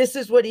 but this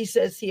is what he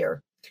says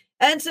here.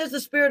 And says the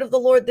Spirit of the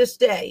Lord this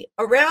day,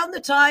 around the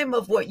time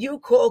of what you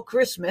call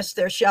Christmas,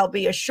 there shall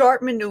be a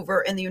sharp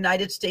maneuver in the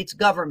United States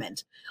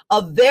government.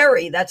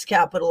 That's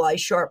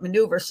capitalized, sharp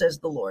maneuver, says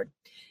the Lord.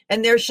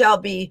 And there shall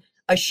be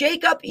a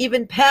shakeup,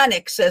 even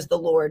panic, says the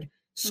Lord.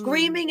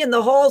 Screaming in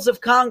the halls of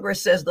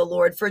Congress, says the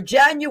Lord. For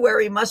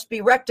January must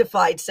be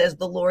rectified, says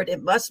the Lord.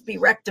 It must be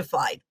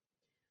rectified.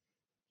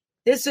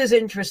 This is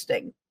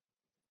interesting.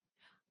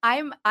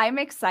 I'm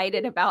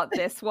excited about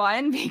this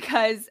one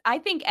because I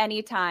think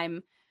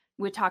anytime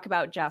we talk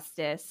about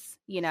justice,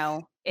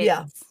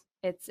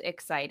 it's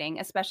exciting,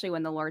 especially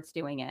when the Lord's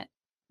doing it.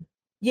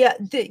 Yeah.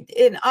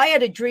 And I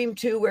had a dream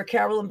too, where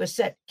Carolyn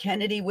Bessette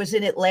Kennedy was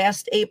in it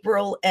last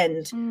April.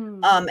 And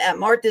at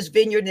Martha's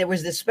Vineyard, there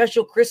was this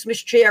special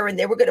Christmas chair, and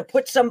they were going to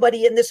put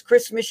somebody in this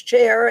Christmas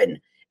chair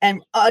and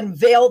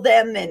unveil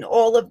them and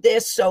all of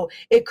this. So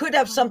it could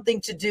have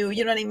something to do.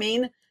 You know what I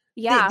mean?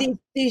 Yeah.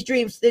 These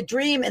dreams, the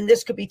dream and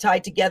this could be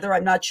tied together.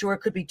 I'm not sure. It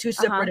could be two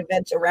separate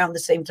events around the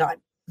same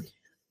time.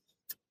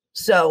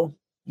 So,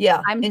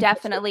 yeah. I'm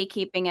definitely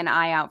keeping an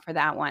eye out for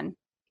that one.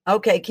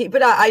 Okay, keep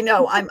it. I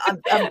know. I'm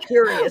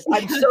curious.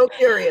 I'm so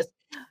curious.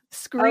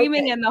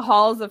 Screaming in the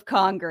halls of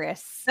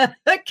Congress. What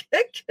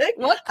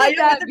could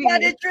that be?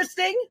 That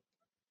interesting?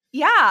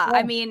 Yeah.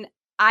 I mean,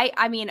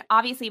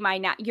 obviously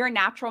your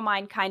natural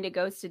mind kind of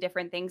goes to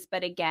different things,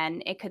 but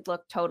again, it could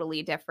look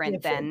totally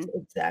different than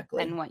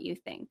what you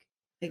think.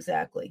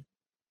 Exactly.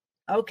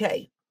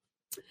 Okay.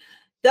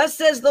 Thus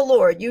says the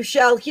Lord, you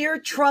shall hear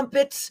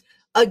trumpets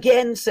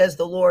again, says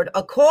the Lord.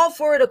 A call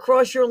for it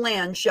across your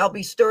land shall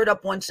be stirred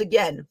up once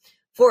again.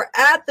 For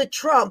at the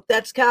trump,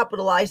 that's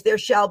capitalized, there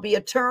shall be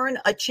a turn,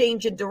 a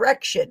change in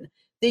direction.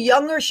 The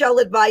younger shall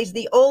advise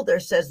the older,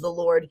 says the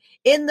Lord.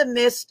 In the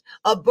midst,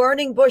 a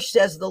burning bush,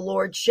 says the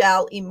Lord,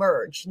 shall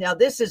emerge. Now,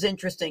 this is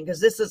interesting because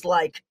this is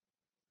like.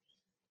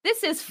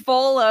 This is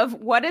full of,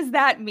 what does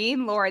that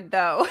mean, Lord,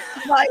 though?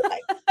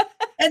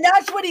 And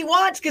that's what he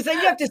wants, because then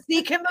you have to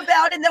seek him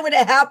about it. And then when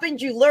it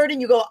happens, you learn and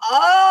you go,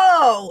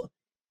 oh,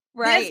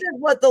 right. This is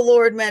what the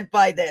Lord meant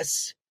by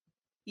this.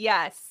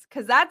 Yes,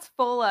 because that's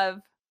full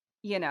of,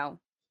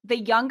 the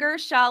younger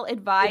shall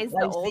advise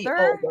the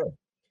older.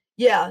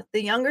 Yeah,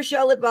 the younger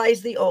shall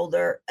advise the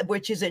older,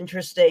 which is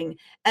interesting.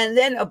 And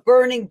then a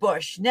burning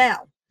bush.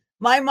 Now,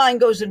 my mind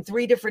goes in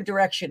 3 different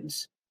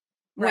directions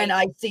when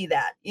I see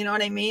that. You know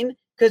what I mean?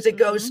 Because it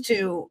goes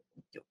to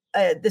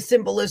the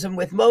symbolism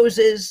with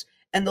Moses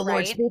and the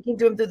Lord speaking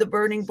to him through the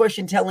burning bush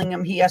and telling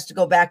him he has to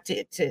go back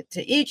to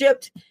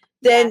Egypt.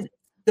 Then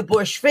the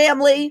Bush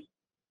family,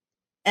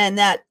 and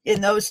that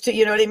in those 2,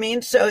 you know what I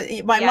mean? So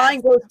my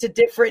mind goes to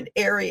different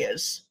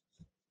areas.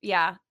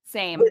 Yeah,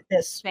 same. With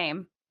this.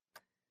 Same.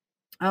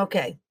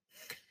 Okay.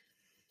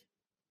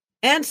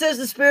 And says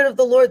the Spirit of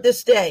the Lord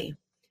this day,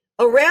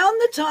 around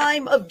the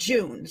time of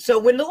June. So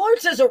when the Lord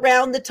says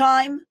around the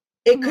time,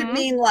 it could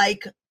mean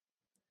like,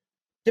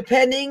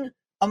 depending,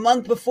 a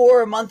month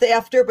before, a month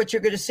after, but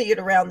you're going to see it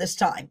around this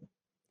time.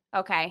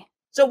 Okay.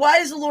 So why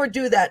does the Lord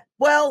do that?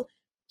 Well,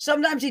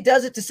 sometimes he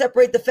does it to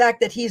separate the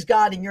fact that he's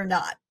God and you're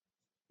not.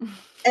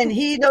 And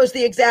he knows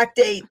the exact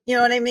date. You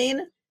know what I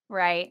mean?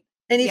 Right.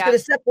 And he's going to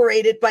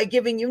separate it by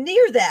giving you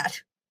near that.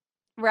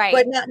 Right.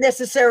 But not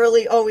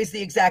necessarily always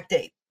the exact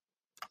date.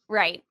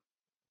 Right.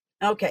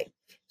 Okay.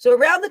 So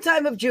around the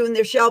time of June,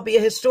 there shall be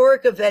a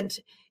historic event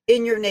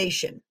in your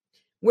nation,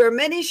 where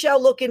many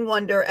shall look in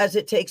wonder as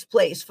it takes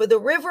place. For the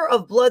river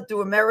of blood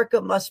through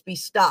America must be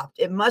stopped.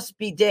 It must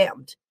be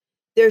dammed.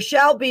 There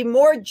shall be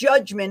more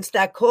judgments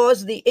that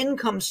cause the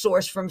income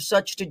source from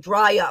such to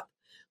dry up.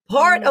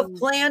 Part of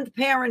Planned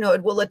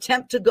Parenthood will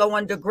attempt to go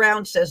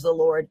underground, says the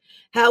Lord.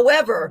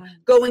 However,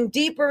 going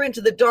deeper into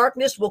the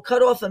darkness will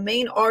cut off a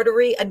main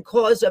artery and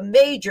cause a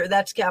major,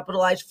 that's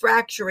capitalized,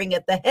 fracturing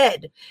at the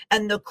head.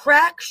 And the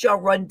crack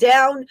shall run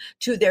down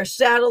to their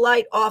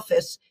satellite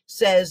office,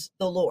 says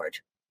the Lord.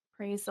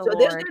 Praise the Lord. So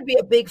there's going to be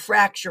a big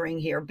fracturing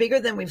here, bigger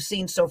than we've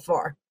seen so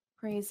far.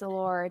 Praise the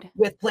Lord.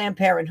 With Planned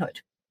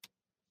Parenthood.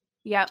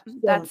 Yep,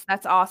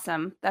 that's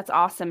awesome. That's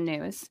awesome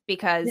news,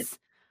 because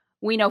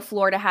we know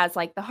Florida has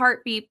like the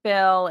heartbeat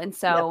bill. And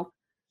so,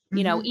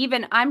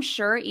 even I'm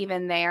sure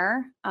even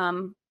there,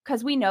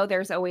 because we know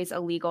there's always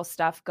illegal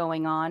stuff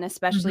going on,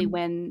 especially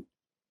when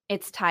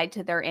it's tied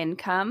to their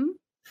income.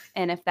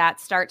 And if that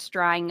starts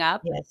drying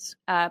up,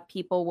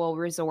 people will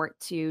resort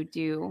to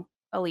do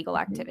illegal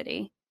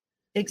activity.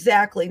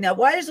 Exactly. Now,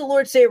 why does the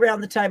Lord say around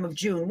the time of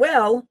June?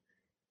 Well,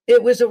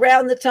 it was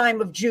around the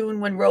time of June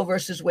when Roe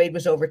versus Wade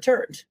was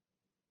overturned.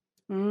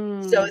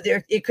 So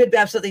it could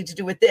have something to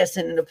do with this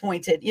and an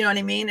appointed, you know what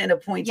I mean? An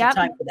appointed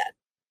time for that.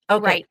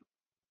 Okay. Right.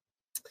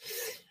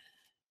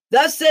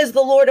 Thus says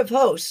the Lord of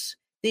hosts,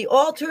 the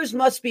altars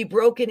must be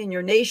broken in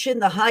your nation,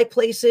 the high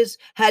places.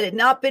 Had it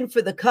not been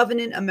for the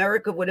covenant,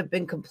 America would have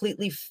been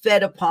completely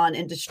fed upon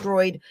and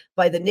destroyed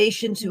by the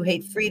nations who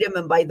hate freedom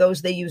and by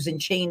those they use in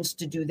chains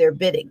to do their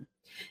bidding.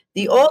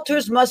 The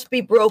altars must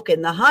be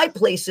broken. The high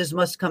places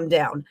must come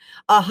down.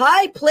 A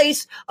high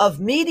place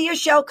of media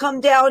shall come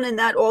down and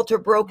that altar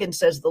broken,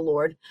 says the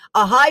Lord.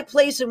 A high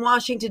place in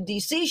Washington,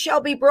 D.C. shall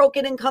be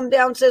broken and come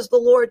down, says the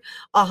Lord.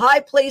 A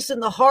high place in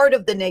the heart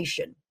of the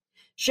nation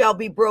shall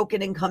be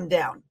broken and come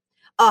down.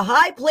 A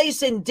high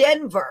place in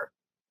Denver,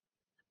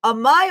 a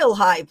mile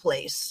high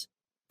place,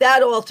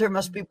 that altar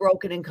must be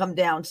broken and come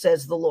down,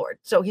 says the Lord.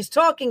 So he's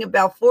talking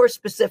about 4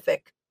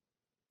 specific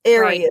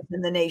areas in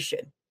the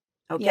nation.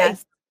 Okay.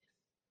 Yes.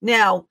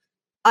 Now,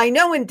 I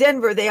know in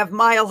Denver, they have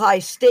Mile High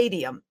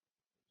Stadium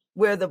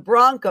where the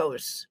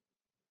Broncos,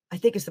 I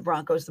think it's the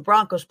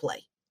Broncos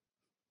play.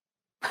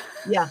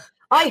 Yeah.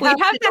 One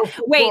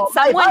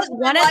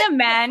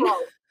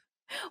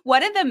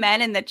of the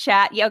men in the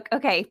chat.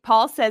 Okay.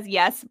 Paul says,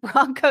 yes,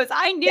 Broncos.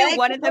 I knew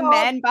one of the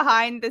men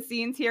behind the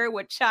scenes here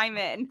would chime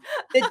in.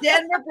 The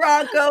Denver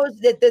Broncos,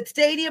 the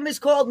stadium is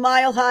called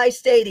Mile High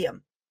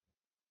Stadium.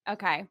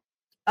 Okay.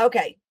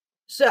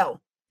 So,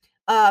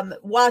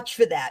 watch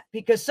for that,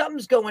 because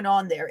something's going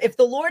on there. If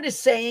the Lord is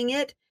saying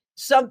it,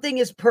 something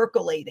is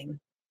percolating.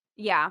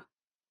 Yeah.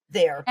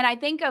 There. And I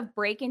think of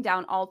breaking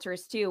down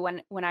altars too.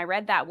 When I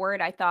read that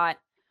word, I thought,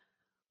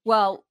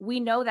 well, we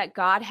know that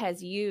God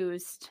has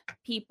used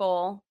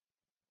people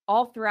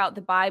all throughout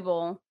the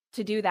Bible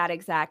to do that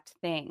exact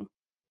thing.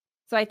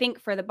 So I think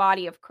for the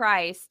body of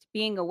Christ,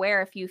 being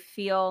aware, if you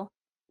feel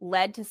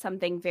led to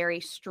something very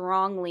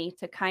strongly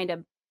to kind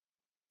of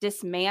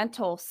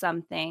dismantle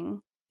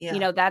something,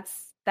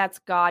 that's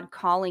God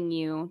calling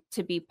you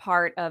to be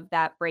part of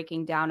that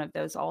breaking down of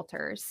those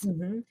altars.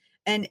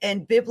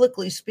 And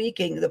biblically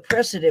speaking, the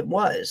precedent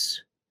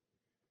was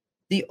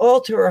the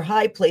altar or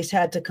high place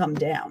had to come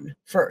down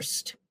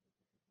first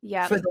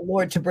for the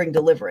Lord to bring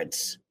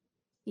deliverance.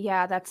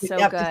 Yeah, that's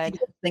so good.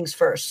 Things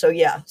first. So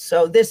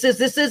so this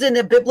is in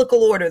a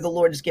biblical order. The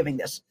Lord is giving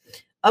this.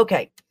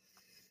 Okay.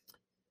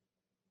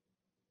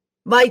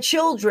 My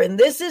children,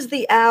 this is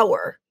the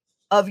hour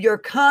of your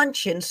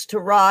conscience to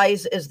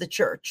rise as the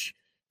church,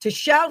 to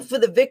shout for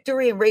the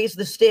victory and raise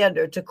the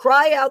standard, to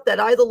cry out that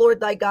I, the Lord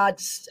thy God,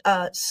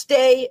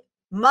 stay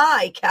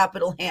my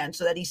capital hand,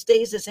 so that he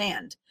stays his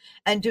hand,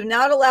 and do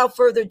not allow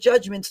further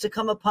judgments to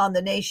come upon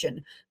the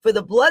nation. For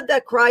the blood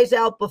that cries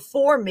out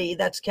before me,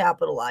 that's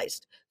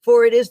capitalized.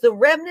 For it is the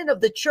remnant of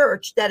the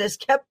church that has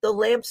kept the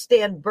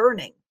lampstand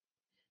burning,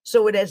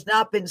 so it has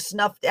not been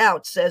snuffed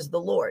out, says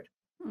the Lord.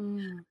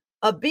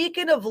 A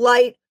beacon of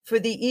light for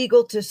the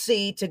eagle to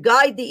see, to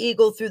guide the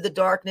eagle through the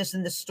darkness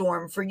and the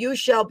storm, for you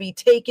shall be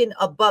taken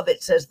above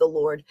it, says the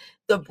Lord.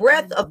 The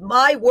breath of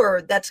my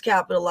word, that's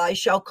capitalized,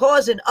 shall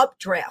cause an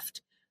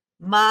updraft.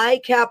 My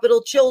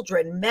capital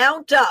children,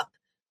 mount up,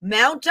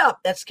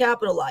 that's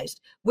capitalized,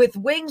 with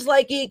wings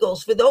like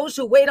eagles. For those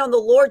who wait on the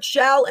Lord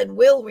shall and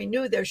will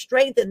renew their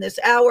strength in this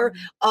hour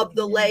of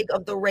the leg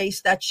of the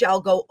race that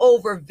shall go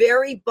over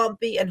very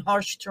bumpy and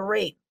harsh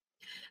terrain.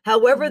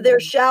 However,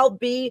 there shall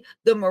be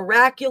the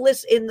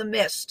miraculous in the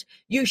midst.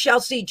 You shall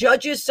see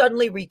judges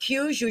suddenly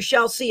recused. You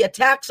shall see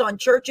attacks on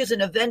churches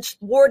and events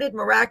thwarted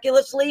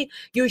miraculously.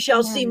 You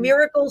shall see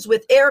miracles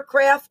with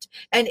aircraft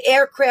and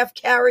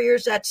aircraft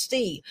carriers at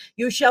sea.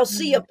 You shall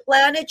see a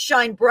planet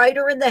shine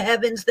brighter in the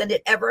heavens than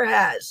it ever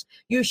has.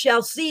 You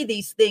shall see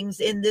these things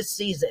in this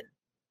season.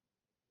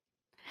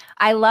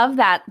 I love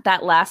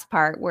that last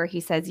part where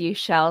he says, you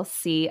shall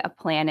see a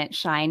planet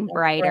shine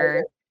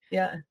brighter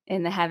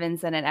in the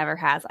heavens than it ever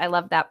has. I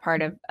love that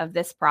part of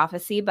this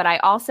prophecy. But I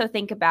also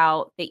think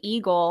about the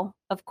eagle,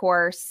 of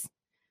course,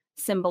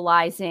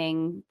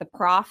 symbolizing the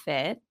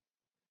prophet.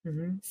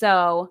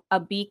 So a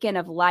beacon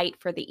of light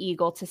for the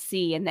eagle to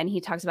see. And then he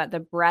talks about the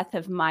breath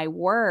of my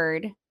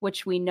word,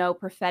 which we know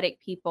prophetic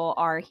people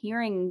are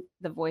hearing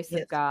the voice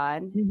of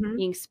God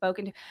being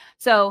spoken to.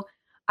 So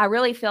I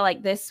really feel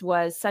like this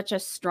was such a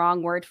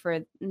strong word for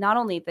not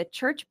only the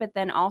church, but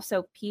then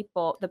also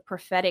people, the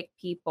prophetic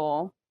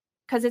people,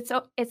 because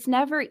it's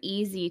never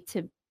easy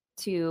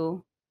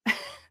to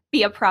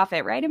be a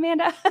prophet, right,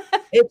 Amanda?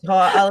 It's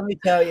hard. Let me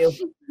tell you.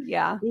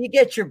 Yeah. You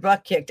get your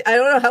butt kicked. I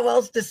don't know how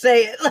else to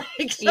say it.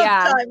 Like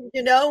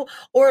sometimes,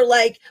 or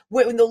like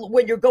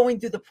when you're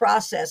going through the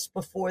process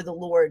before the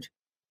Lord,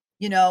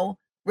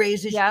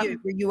 raises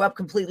you up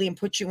completely and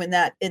puts you in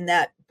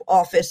that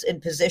office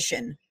and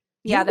position.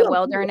 Yeah, the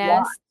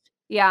wilderness.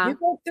 Yeah. You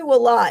go through a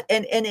lot,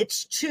 and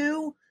it's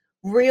to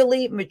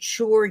really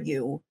mature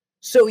you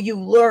so you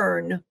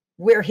learn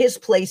where his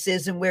place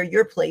is and where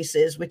your place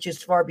is, which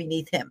is far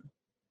beneath him.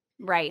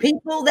 Right.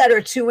 People that are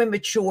too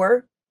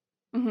immature,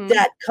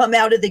 that come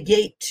out of the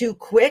gate too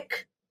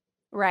quick.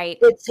 Right.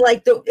 It's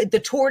like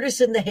the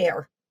tortoise and the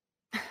hare.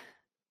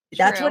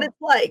 That's what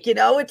it's like,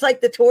 it's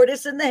like the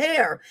tortoise and the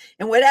hare.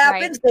 And what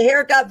happens? The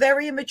hare got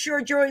very immature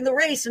during the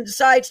race and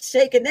decides to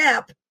take a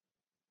nap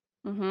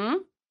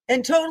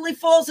and totally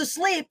falls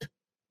asleep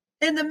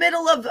in the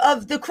middle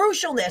of the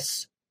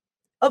crucialness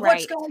of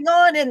what's going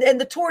on. And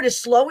the tortoise,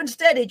 slow and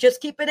steady,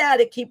 just keep it at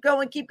it, keep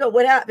going.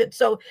 What happened?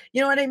 So,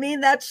 you know what I mean?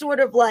 That's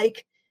sort of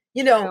like,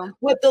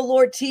 what the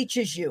Lord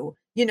teaches you,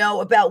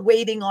 about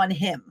waiting on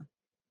him.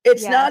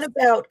 It's not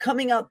about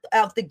coming out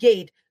the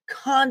gate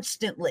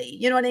constantly.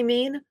 You know what I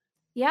mean?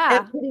 Yeah.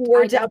 And putting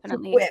words out too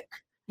quick.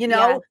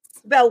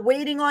 It's about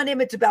waiting on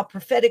him. It's about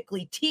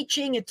prophetically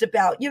teaching. It's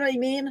about, you know what I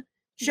mean?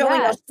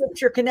 Showing how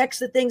scripture connects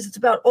the things. It's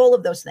about all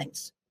of those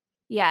things.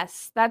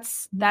 Yes,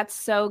 that's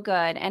so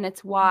good. And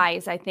it's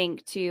wise, I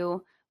think,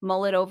 to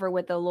mull it over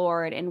with the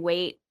Lord and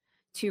wait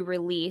to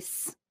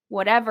release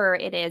whatever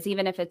it is,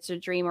 even if it's a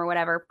dream or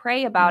whatever.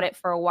 Pray about it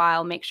for a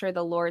while. Make sure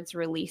the Lord's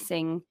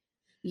releasing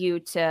you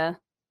to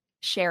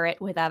share it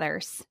with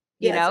others,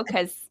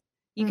 because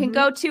you can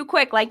go too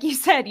quick. Like you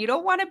said, you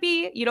don't want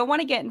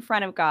to get in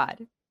front of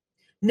God.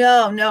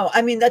 No.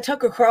 I mean, that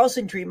Tucker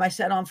Carlson dream I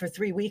sat on for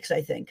 3 weeks,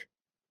 I think.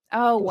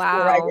 Oh, wow.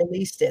 Before I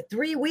released it.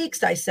 3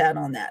 weeks I sat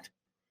on that.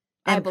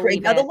 And I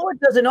believe now, the Lord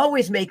doesn't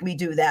always make me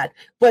do that,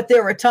 but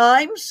there are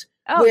times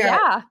where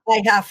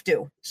I have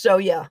to. So,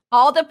 yeah.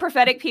 All the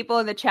prophetic people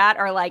in the chat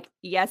are like,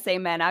 yes,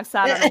 amen. I've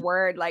sat on a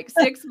word like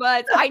 6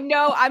 months. I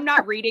know I'm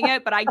not reading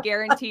it, but I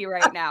guarantee you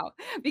right now,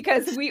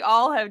 because we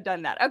all have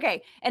done that.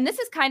 Okay. And this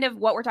is kind of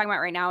what we're talking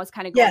about right now, is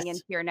kind of going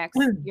into your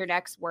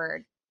next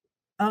word.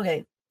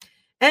 Okay.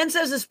 And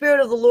says the Spirit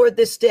of the Lord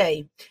this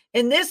day,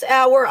 in this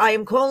hour, I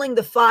am calling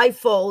the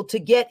fivefold to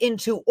get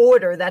into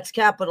order, that's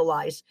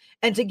capitalized,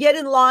 and to get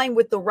in line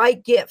with the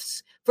right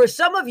gifts. For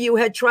some of you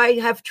have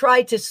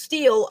tried to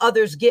steal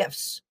others'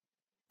 gifts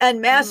and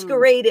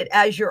masquerade it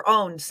as your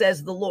own,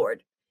 says the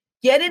Lord.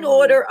 Get in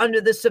order under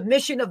the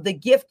submission of the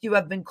gift you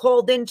have been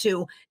called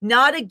into,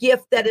 not a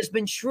gift that has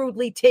been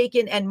shrewdly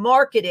taken and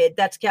marketed,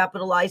 that's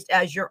capitalized,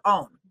 as your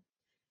own.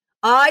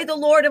 I, the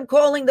Lord, am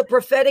calling the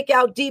prophetic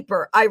out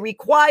deeper. I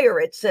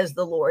require it, says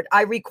the Lord.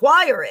 I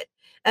require it.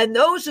 And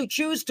those who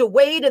choose to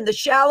wade in the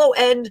shallow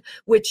end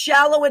with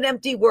shallow and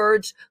empty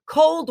words,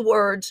 cold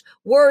words,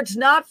 words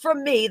not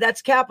from me,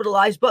 that's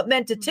capitalized, but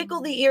meant to tickle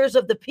the ears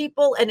of the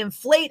people and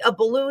inflate a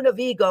balloon of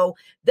ego,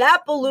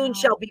 that balloon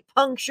shall be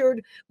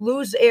punctured,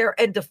 lose air,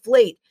 and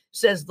deflate,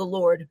 says the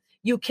Lord.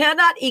 You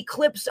cannot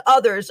eclipse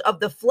others of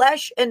the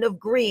flesh and of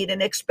greed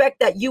and expect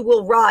that you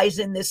will rise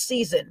in this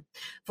season.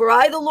 For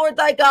I, the Lord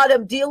thy God,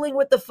 am dealing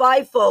with the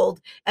fivefold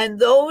and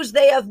those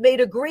they have made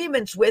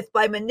agreements with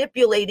by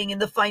manipulating in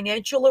the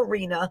financial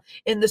arena,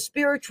 in the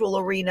spiritual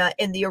arena,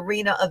 in the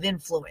arena of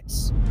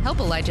influence. Help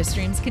Elijah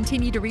Streams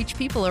continue to reach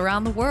people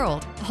around the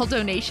world. All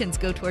donations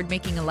go toward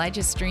making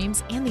Elijah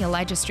Streams and the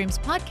Elijah Streams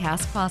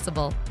podcast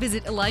possible.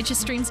 Visit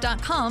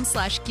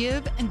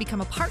ElijahStreams.com/give and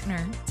become a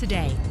partner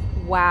today.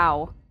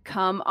 Wow.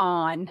 Come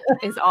on,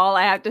 is all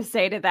I have to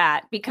say to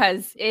that,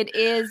 because it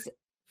is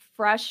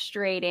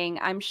frustrating,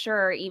 I'm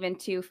sure, even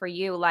too, for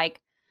you. Like,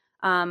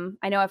 I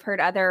know I've heard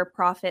other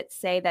prophets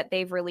say that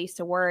they've released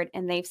a word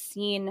and they've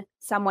seen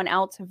someone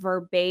else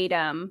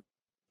verbatim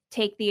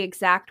take the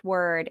exact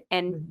word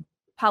and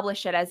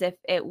publish it as if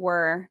it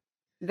were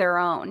their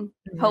own,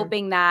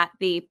 hoping that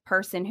the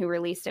person who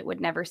released it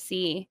would never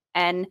see.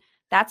 And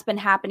that's been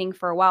happening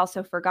for a while.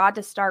 So for God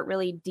to start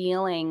really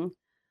dealing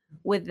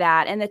with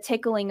that and the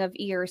tickling of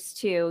ears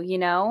too,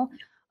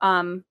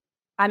 I'm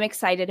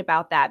excited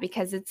about that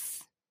because it's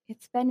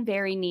been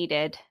very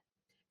needed.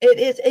 It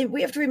is, and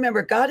we have to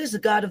remember God is the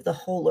God of the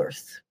whole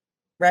earth,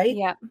 right?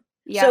 Yeah.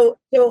 So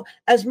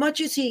as much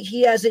as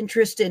he has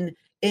interest in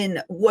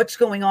what's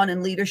going on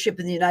in leadership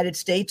in the United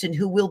States and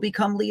who will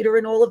become leader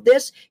in all of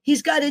this,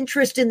 he's got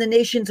interest in the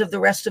nations of the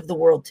rest of the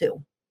world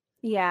too.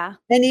 Yeah.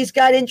 And he's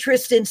got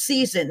interest in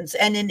seasons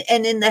and in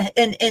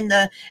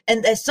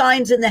the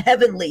signs in the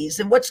heavenlies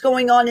and what's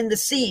going on in the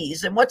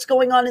seas and what's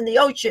going on in the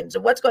oceans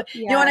and what's going,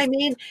 you know what I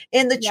mean?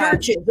 In the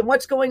churches and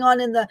what's going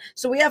on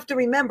so we have to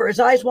remember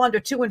his eyes wander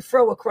to and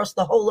fro across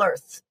the whole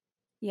earth.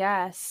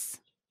 Yes.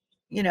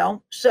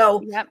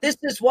 So this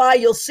is why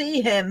you'll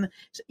see him,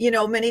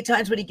 many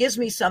times when he gives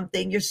me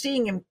something, you're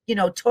seeing him,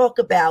 talk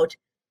about,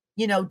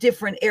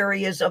 different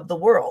areas of the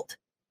world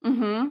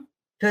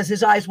because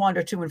his eyes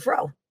wander to and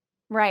fro.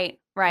 Right.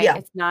 Yeah.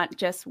 It's not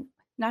just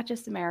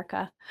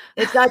America.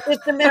 It's not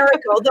just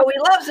America, although he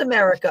loves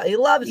America. He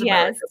loves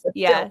America.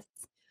 Yes.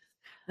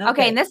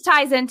 Okay. And this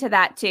ties into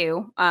that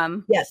too.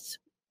 Yes.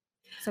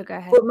 So go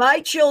ahead. For my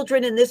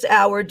children in this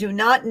hour do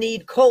not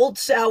need cold,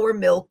 sour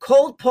milk,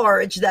 cold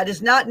porridge that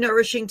is not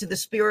nourishing to the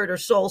spirit or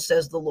soul,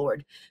 says the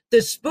Lord.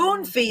 The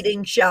spoon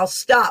feeding shall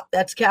stop.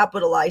 That's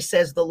capitalized,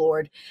 says the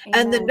Lord.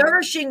 Amen. And the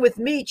nourishing with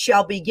meat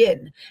shall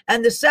begin.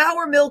 And the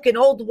sour milk and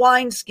old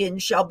wineskin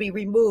shall be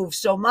removed.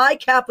 So my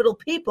capital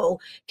people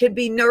can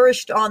be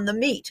nourished on the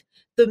meat.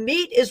 The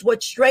meat is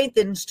what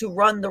strengthens to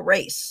run the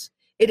race.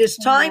 It is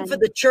time for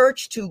the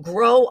church to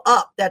grow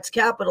up. That's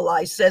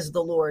capitalized, says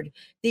the Lord.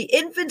 The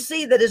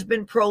infancy that has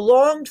been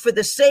prolonged for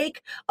the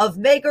sake of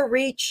mega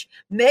reach,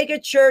 mega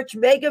church,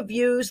 mega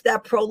views,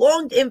 that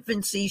prolonged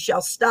infancy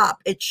shall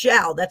stop. It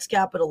shall, that's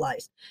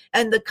capitalized.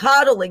 And the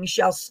coddling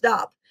shall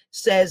stop,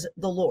 says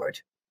the Lord.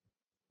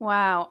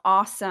 Wow.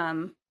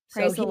 Awesome.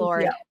 Praise the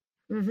Lord.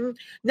 Yeah.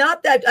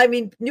 Not that,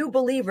 new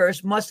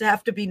believers must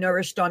have to be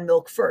nourished on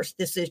milk first.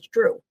 This is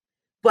true.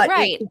 But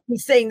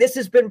he's saying this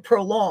has been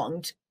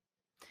prolonged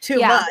too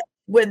much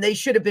when they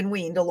should have been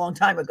weaned a long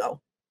time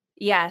ago.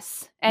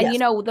 Yes. And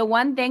the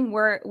one thing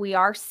we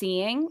are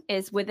seeing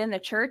is within the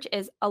church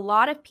is a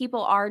lot of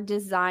people are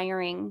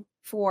desiring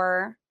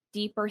for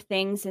deeper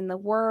things in the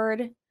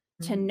word,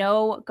 to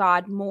know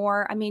God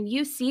more.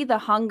 You see the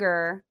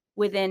hunger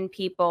within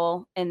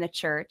people in the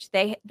church.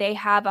 They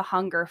have a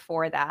hunger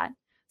for that.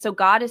 So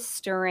God is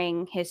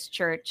stirring his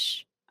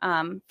church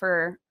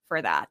for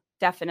that.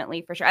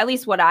 Definitely, for sure. At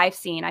least what I've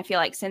seen. I feel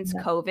like since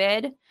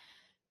COVID,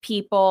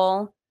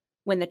 people,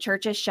 when the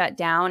churches shut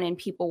down and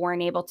people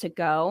weren't able to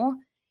go,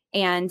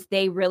 and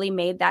they really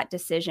made that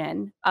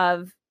decision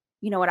of,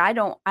 I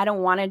don't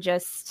want to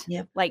just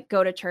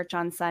go to church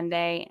on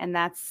Sunday. And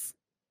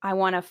I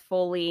want to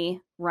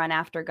fully run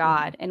after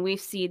God. And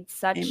we've seen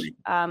such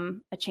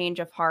a change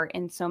of heart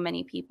in so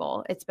many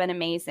people. It's been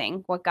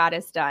amazing what God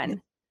has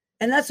done.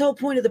 And that's the whole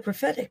point of the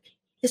prophetic,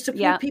 is to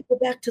point people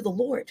back to the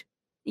Lord.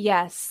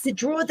 Yes. To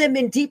draw them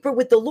in deeper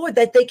with the Lord,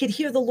 that they could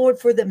hear the Lord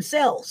for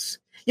themselves.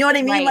 You know what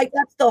I mean? Right. Like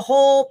that's the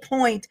whole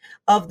point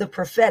of the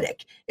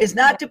prophetic, is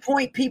not to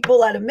point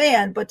people at a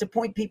man, but to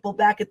point people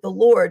back at the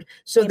Lord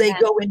so they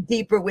go in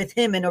deeper with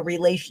him in a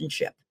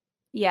relationship.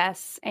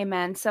 Yes.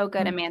 Amen. So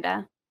good,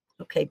 Amanda.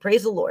 Okay.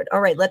 Praise the Lord.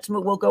 All right, let's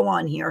move. We'll go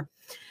on here.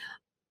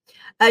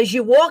 As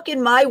you walk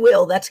in my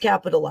will, that's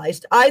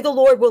capitalized, I, the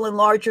Lord, will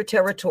enlarge your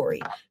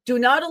territory. Do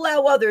not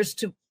allow others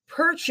to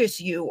purchase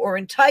you or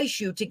entice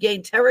you to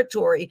gain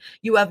territory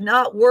you have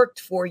not worked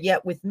for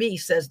yet with me,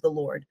 says the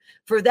Lord.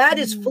 For that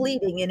is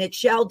fleeting and it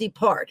shall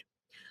depart.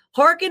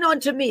 Hearken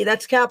unto me,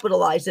 that's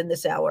capitalized in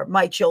this hour,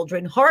 my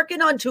children.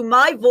 Hearken unto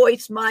my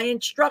voice, my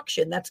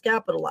instruction, that's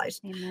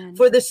capitalized. Amen.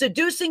 For the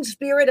seducing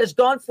spirit has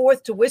gone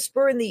forth to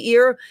whisper in the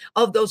ear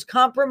of those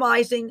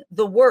compromising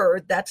the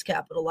word, that's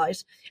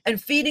capitalized,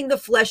 and feeding the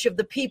flesh of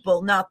the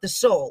people, not the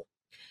soul.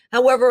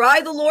 However,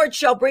 I, the Lord,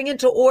 shall bring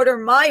into order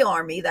my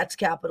army, that's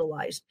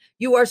capitalized.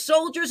 You are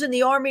soldiers in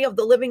the army of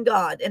the living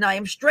God, and I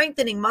am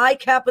strengthening my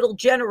capital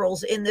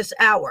generals in this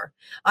hour.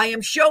 I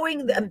am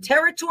showing them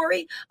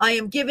territory. I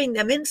am giving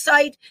them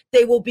insight.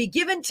 They will be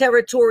given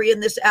territory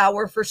in this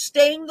hour for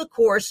staying the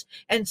course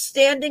and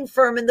standing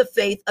firm in the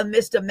faith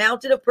amidst a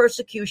mountain of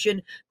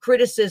persecution,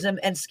 criticism,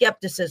 and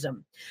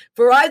skepticism.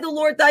 For I, the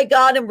Lord thy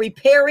God, am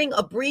repairing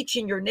a breach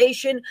in your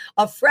nation,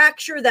 a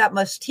fracture that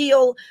must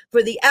heal,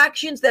 for the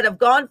actions that have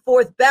gone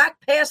forth back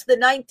past the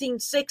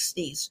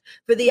 1960s,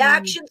 for the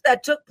actions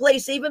that took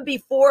place even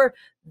before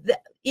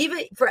that,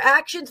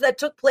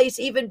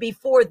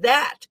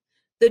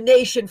 the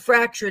nation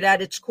fractured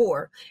at its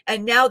core,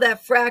 and now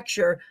that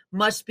fracture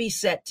must be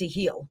set to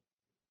heal.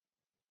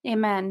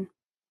 Amen.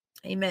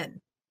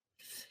 Amen.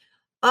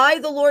 I,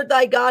 the Lord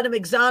thy God, am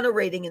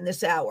exonerating in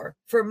this hour,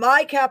 for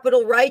my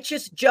capital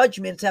righteous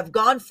judgments have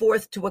gone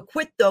forth to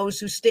acquit those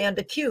who stand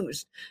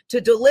accused,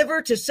 to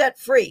deliver, to set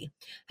free.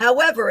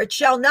 However, it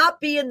shall not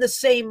be in the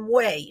same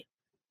way,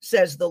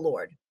 says the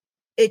Lord.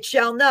 It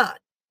shall not,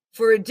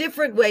 for a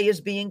different way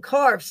is being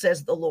carved,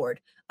 says the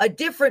Lord. A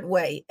different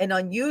way, an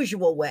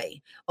unusual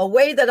way, a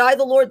way that I,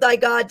 the Lord thy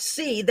God,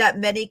 see that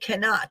many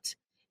cannot.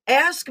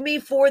 Ask me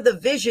for the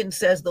vision,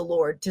 says the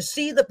Lord, to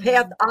see the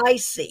path I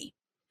see.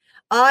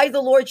 I,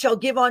 the Lord, shall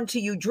give unto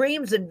you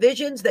dreams and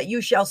visions that you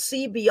shall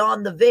see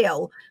beyond the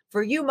veil,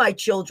 for you, my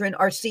children,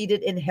 are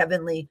seated in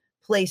heavenly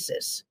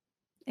places.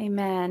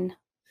 Amen.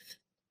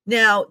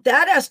 Now,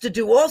 that has to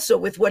do also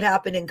with what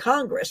happened in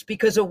Congress,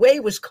 because a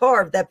way was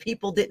carved that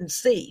people didn't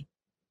see.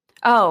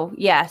 Oh,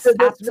 yes, So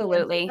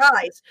absolutely.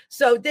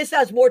 So this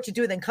has more to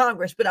do than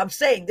Congress, but I'm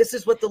saying this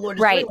is what the Lord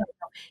is doing.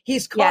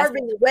 He's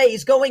carving a way.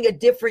 He's going a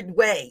different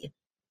way.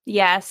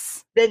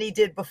 Yes. Than he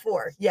did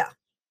before. Yeah.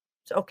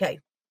 Okay.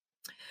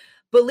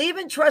 Believe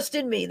and trust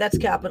in me, that's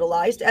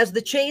capitalized, as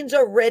the chains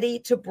are ready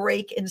to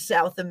break in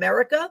South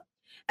America,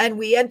 and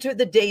we enter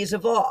the days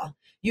of awe.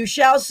 You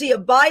shall see a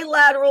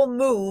bilateral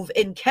move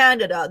in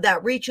Canada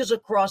that reaches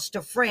across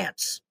to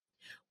France.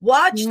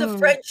 Watch the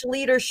French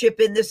leadership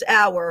in this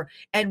hour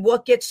and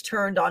what gets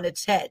turned on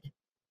its head.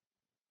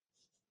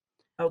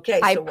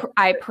 Okay,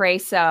 I pray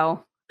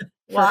so.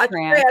 Watch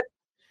France.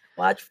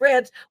 Watch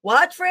France.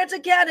 Watch France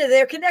and Canada.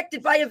 They're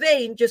connected by a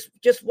vein.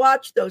 Just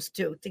watch those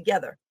two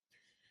together.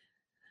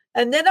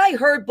 And then I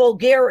heard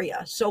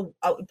Bulgaria. So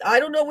I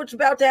don't know what's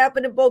about to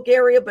happen in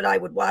Bulgaria, but I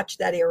would watch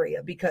that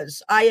area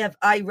because I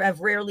have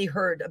rarely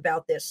heard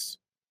about this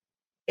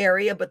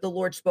area, but the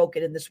Lord spoke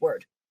it in this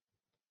word.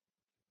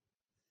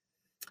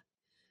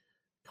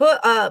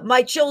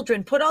 My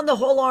children, put on the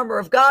whole armor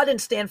of God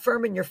and stand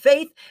firm in your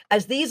faith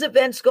as these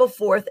events go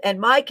forth, and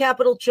my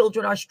capital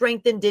children are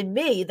strengthened in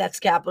me, that's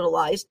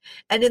capitalized,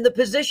 and in the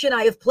position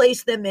I have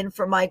placed them in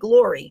for my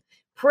glory.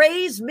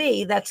 Praise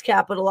me, that's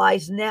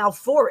capitalized, now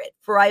for it,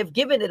 for I have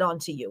given it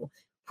unto you.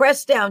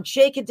 Pressed down,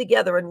 shaken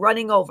together, and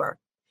running over.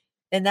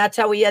 And that's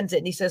how he ends it.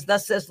 And he says,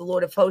 thus says the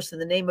Lord of hosts, in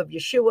the name of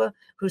Yeshua,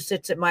 who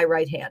sits at my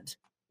right hand.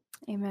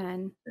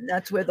 Amen. And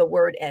that's where the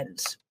word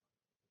ends.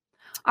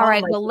 All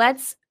right. Well,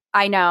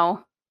 I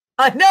know.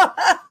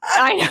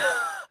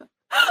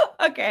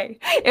 Okay.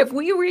 If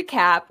we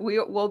recap,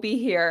 we'll be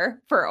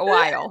here for a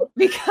while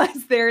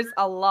because there's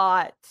a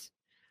lot.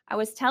 I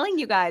was telling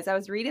you guys, I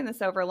was reading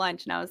this over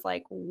lunch and I was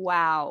like,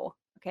 wow.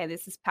 Okay,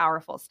 this is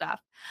powerful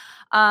stuff.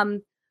 All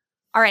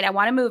right. I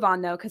want to move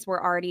on though, because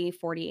we're already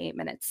 48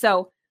 minutes.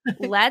 So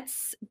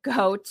let's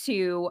go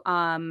to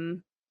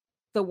the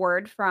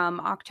word from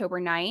October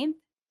 9th.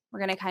 We're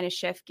going to kind of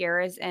shift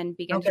gears and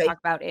begin to talk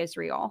about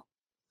Israel.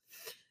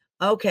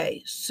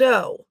 Okay,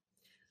 so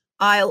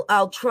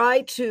I'll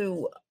try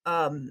to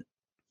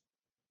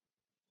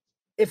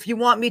if you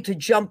want me to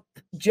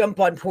jump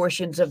on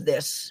portions of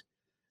this,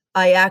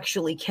 I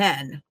actually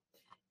can.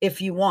 If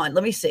you want,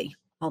 let me see.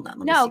 Hold on.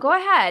 No, go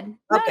ahead.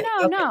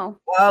 No.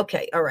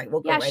 Okay, all right.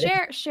 We'll go right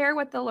ahead. Share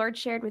what the Lord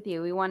shared with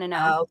you. We want to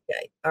know.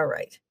 Okay, all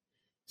right.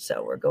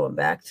 So we're going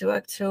back to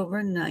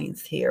October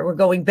 9th here. We're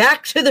going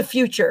back to the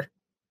future.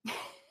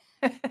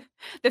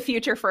 The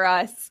future for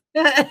us.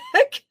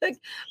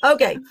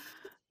 Okay.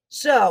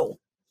 So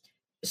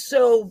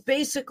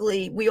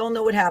basically, we all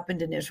know what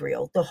happened in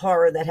Israel, the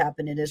horror that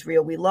happened in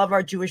Israel. We love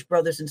our Jewish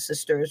brothers and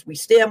sisters. We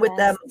stand with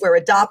them. We're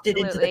adopted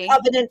into the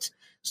covenant.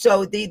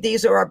 So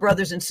these are our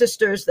brothers and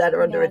sisters that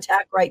are under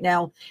attack right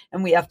now,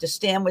 and we have to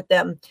stand with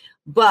them.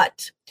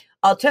 But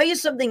I'll tell you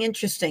something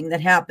interesting that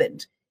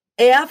happened.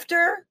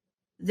 After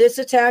this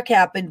attack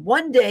happened,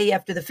 one day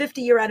after the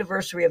 50-year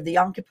anniversary of the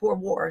Yom Kippur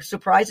War,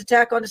 surprise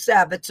attack on a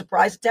Sabbath,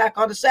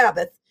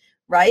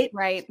 right?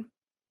 Right.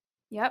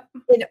 Yep.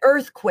 An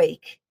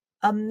earthquake,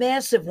 a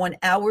massive one,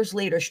 hours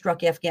later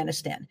struck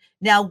Afghanistan.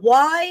 Now,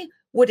 why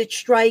would it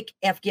strike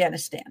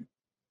Afghanistan?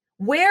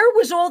 Where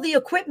was all the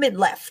equipment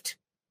left?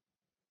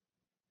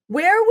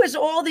 Where was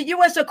all the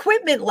U.S.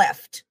 equipment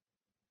left?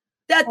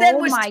 That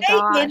then was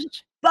taken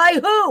by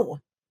who?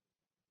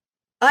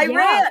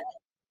 Iran.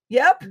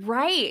 Yep.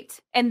 Right.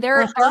 And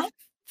they're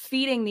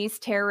feeding these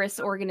terrorist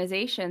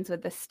organizations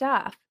with the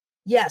stuff.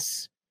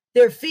 Yes.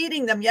 They're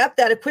feeding them. Yep,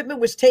 that equipment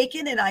was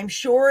taken, and I'm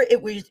sure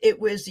it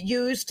was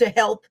used to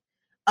help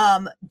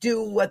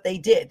do what they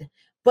did.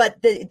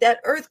 But that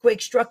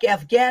earthquake struck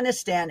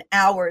Afghanistan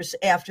hours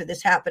after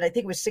this happened. I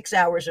think it was 6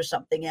 hours or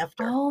something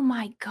after. Oh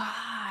my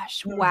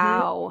gosh.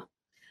 Wow.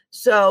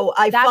 So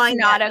That's find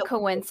not a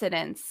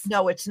coincidence.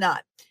 No, it's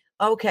not.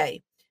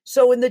 Okay.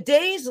 So in the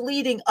days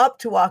leading up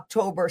to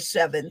October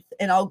 7th,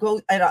 and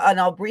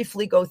I'll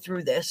briefly go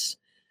through this.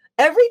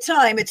 Every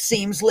time it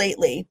seems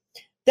lately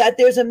that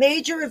there's a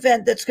major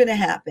event that's going to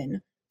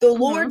happen, the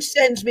Lord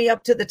sends me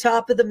up to the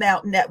top of the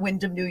mountain at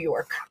Windham, New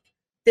York.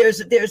 There's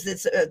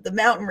this the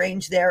mountain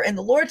range there, and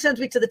the Lord sends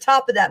me to the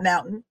top of that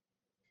mountain.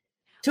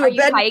 Are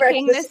you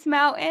hiking this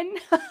mountain?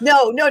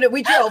 No.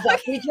 We drove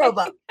up. We drove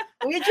up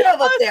there. I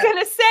was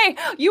gonna say,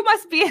 you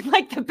must be in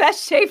like the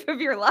best shape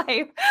of your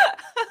life.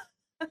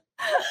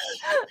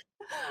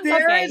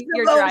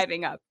 You're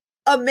driving up.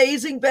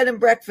 Amazing bed and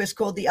breakfast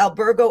called the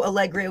Albergo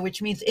Allegria,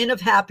 which means inn of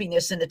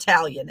happiness in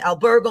Italian.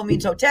 Albergo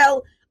means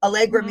hotel.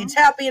 Allegra means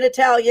happy in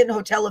Italian.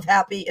 Hotel of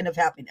happy, inn of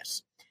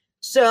happiness.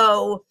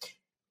 So,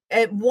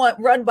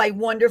 run by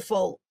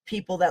wonderful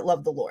people that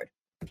love the Lord.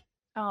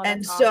 Oh,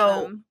 and awesome.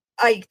 So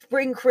I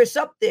bring Chris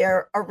up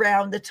there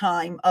around the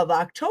time of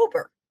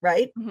October,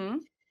 right?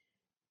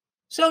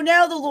 So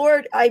now the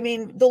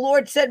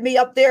Lord sent me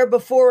up there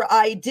before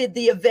I did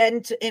the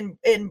event in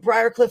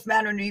Briarcliff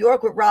Manor, New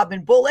York with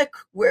Robin Bullock,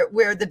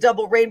 where the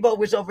double rainbow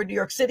was over New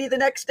York City the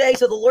next day.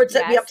 So the Lord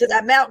sent me up to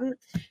that mountain.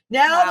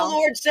 Now the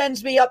Lord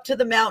sends me up to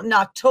the mountain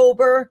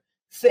October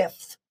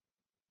 5th.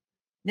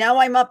 Now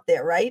I'm up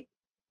there, right?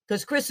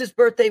 Because Chris's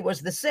birthday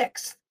was the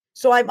 6th.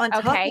 So I'm on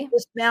top of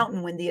this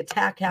mountain when the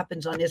attack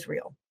happens on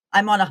Israel.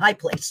 I'm on a high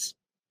place.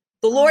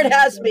 The Lord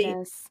has me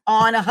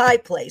on a high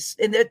place.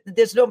 And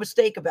there's no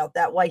mistake about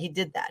that, why he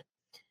did that.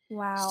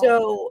 Wow.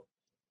 So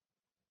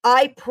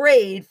I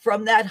prayed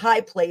from that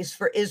high place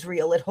for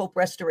Israel at Hope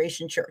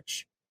Restoration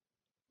Church.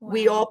 Wow.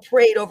 We all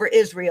prayed over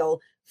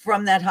Israel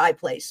from that high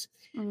place.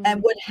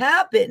 And what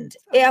happened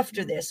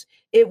after this,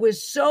 it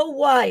was so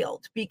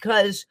wild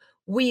because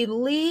we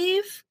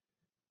leave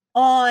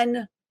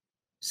on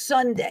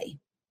Sunday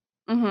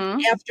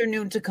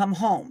afternoon to come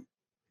home.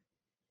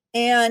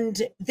 And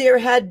there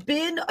had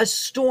been a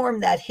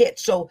storm that hit.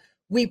 So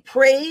we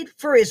prayed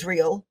for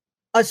Israel.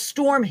 A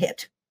storm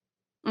hit.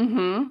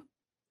 And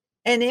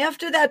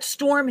after that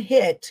storm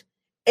hit,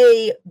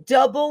 a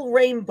double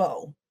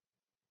rainbow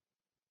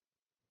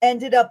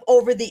ended up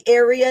over the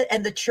area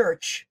and the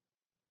church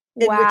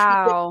in which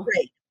we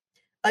prayed.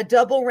 A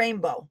double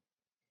rainbow.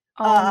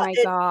 Oh my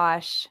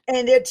gosh.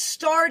 And it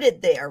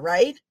started there,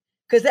 right?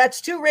 Because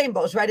that's 2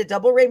 rainbows, right? A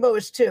double rainbow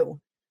is 2.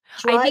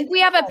 I think we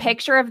have a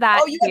picture of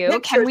that too.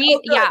 Can we?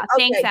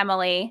 Thanks,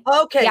 Emily.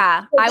 Okay.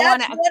 Yeah, so I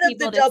want one of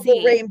the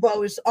double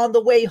rainbows on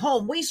the way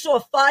home. We saw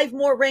 5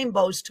 more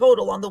rainbows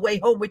total on the way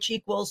home, which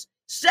equals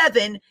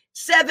 7.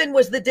 7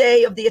 was the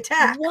day of the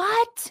attack.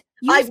 What?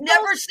 I've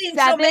never seen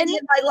so many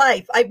in my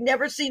life. I've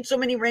never seen so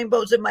many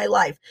rainbows in my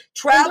life.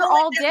 They're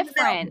all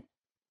different.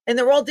 And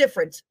they're all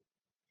different.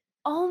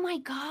 Oh my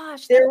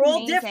gosh. They're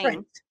all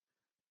different.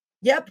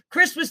 Yep.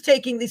 Chris was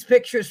taking these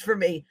pictures for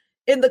me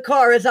in the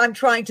car as I'm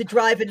trying to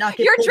drive and not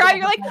get You're driving,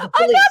 you're like,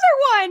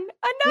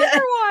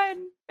 another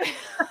one.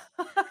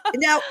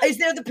 Now, is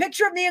there the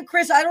picture of me and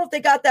Chris? I don't know if they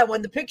got that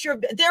one. The picture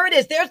of, there it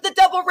is. There's the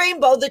double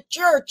rainbow. The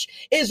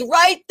church is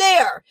right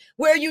there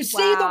where you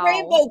see the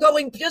rainbow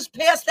going just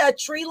past that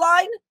tree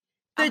line.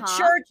 The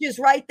church is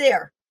right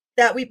there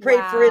that we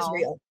prayed for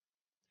Israel.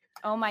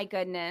 Oh my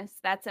goodness.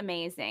 That's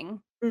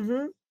amazing.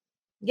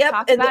 Yep.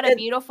 Talk about a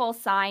beautiful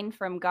sign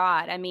from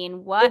God. I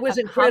mean, what it was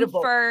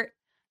incredible. Comfort.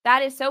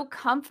 That is so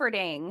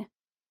comforting.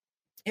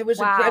 It was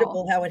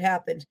incredible how it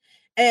happened.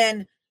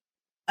 And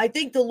I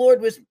think the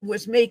Lord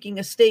was making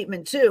a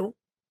statement too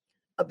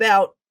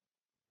about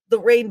the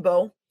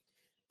rainbow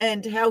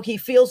and how he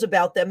feels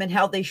about them and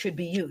how they should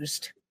be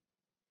used.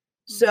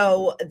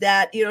 So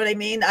that, you know what I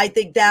mean? I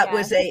think that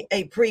was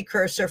a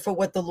precursor for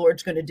what the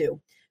Lord's going to do.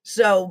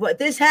 So, but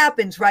this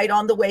happens right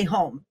on the way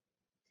home.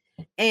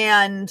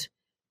 And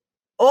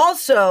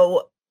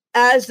also,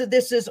 as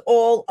this is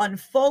all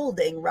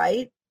unfolding,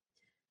 right,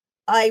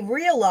 I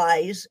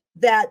realize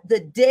that the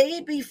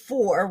day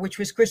before, which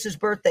was Chris's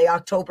birthday,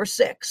 October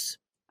 6th,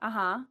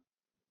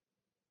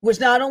 was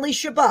not only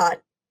Shabbat,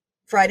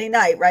 Friday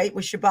night, right?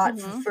 Was Shabbat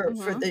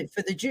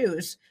for the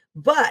Jews,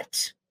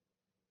 but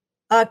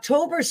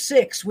October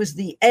 6th was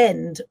the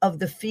end of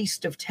the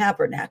Feast of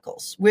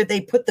Tabernacles, where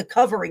they put the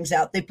coverings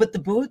out. They put the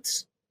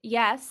booths.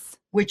 Yes.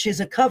 Which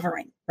is a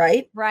covering,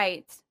 right?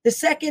 Right. The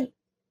second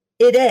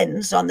it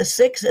ends on the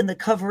 6th and the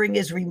covering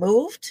is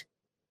removed,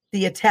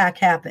 the attack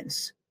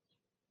happens.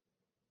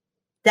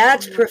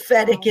 That's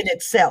prophetic in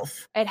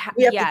itself.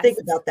 We have to think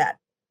about that.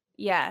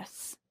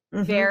 Yes.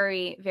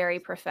 Very, very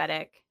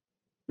prophetic.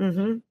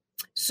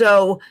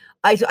 So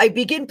I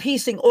begin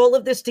piecing all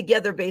of this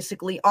together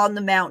basically on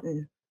the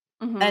mountain.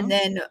 And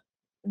then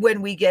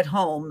when we get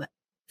home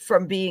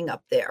from being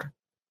up there.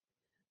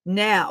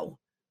 Now,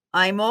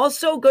 I'm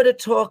also going to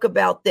talk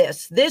about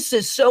this. This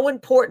is so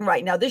important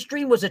right now. This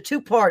dream was a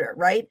two-parter,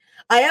 right?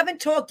 I haven't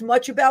talked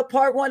much about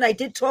part one. I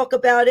did talk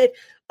about it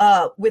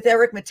with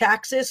Eric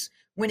Metaxas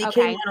when he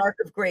came on Ark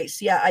of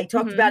Grace. Yeah, I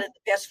talked about it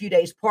the past few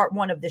days, part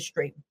one of this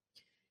dream.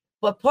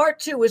 But part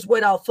two is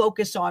what I'll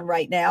focus on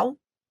right now.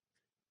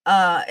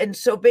 And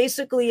so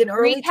basically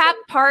recap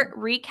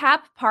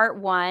part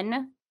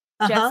one.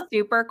 Just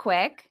super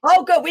quick.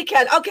 Oh, good. We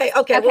can. Okay.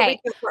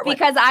 We'll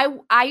because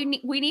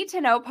we need to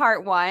know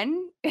part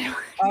one.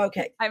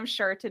 Okay. I'm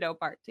sure to know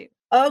part two.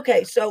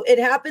 Okay. So it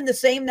happened the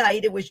same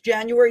night. It was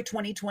January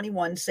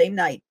 2021, same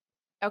night.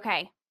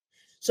 Okay.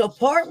 So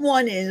part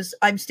one is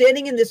I'm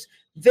standing in this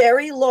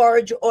very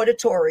large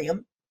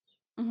auditorium.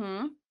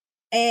 Mm-hmm.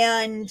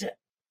 And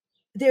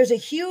there's a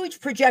huge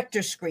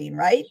projector screen,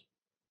 right?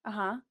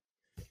 Uh-huh.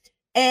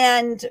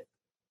 And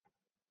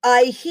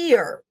I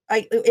hear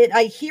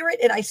it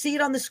and I see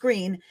it on the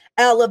screen.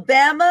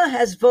 Alabama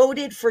has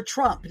voted for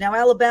Trump. Now,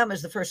 Alabama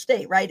is the first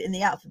state, right, in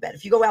the alphabet.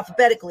 If you go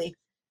alphabetically,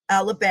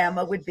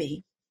 Alabama would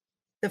be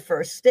the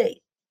first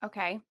state.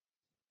 Okay.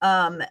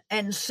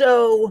 And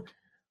so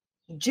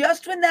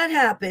just when that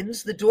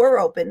happens, the door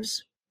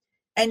opens,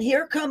 and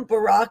here come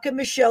Barack and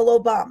Michelle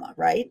Obama,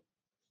 right,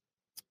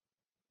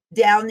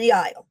 down the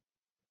aisle.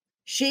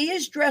 She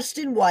is dressed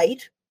in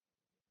white.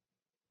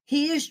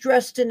 He is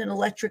dressed in an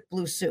electric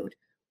blue suit.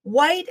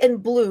 White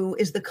and blue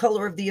is the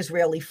color of the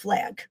Israeli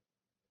flag.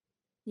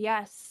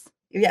 Yes.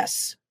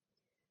 Yes.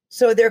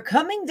 So they're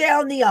coming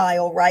down the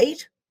aisle,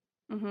 right?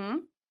 Mm-hmm.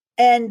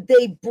 And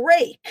they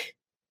break.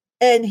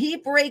 And he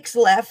breaks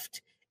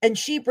left and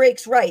she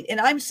breaks right.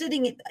 And I'm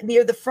sitting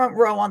near the front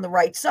row on the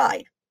right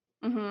side.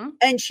 Mm-hmm.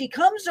 And she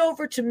comes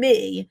over to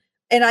me.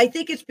 And I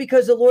think it's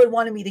because the Lord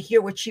wanted me to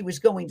hear what she was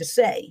going to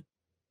say.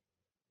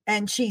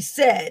 And she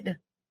said,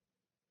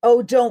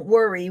 "Oh, don't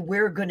worry,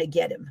 we're going to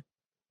get him."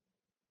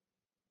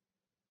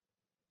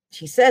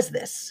 She says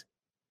this,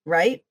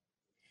 right?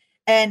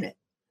 And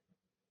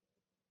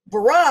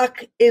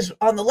Barack is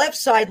on the left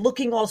side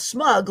looking all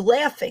smug,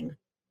 laughing,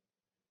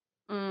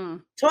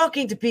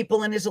 talking to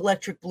people in his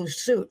electric blue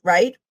suit,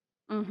 right?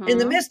 Mm-hmm. In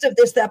the midst of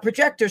this, that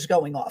projector's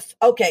going off.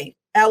 Okay,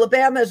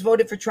 Alabama has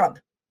voted for Trump.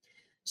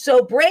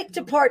 So break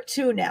to part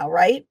two now,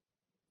 right?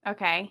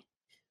 Okay.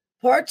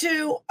 Part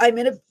two, I'm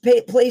in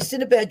a place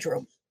in a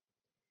bedroom.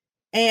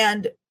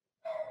 And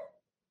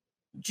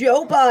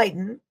Joe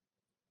Biden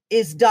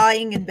is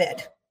dying in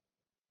bed.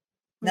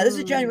 Now, this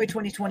is January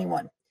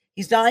 2021.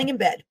 He's dying in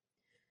bed.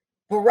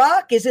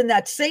 Barack is in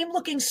that same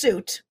looking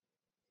suit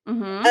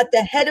at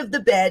the head of the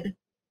bed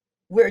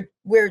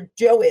where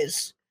Joe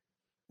is,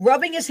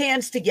 rubbing his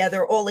hands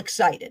together, all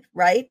excited,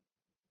 right?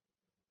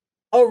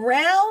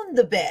 Around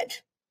the bed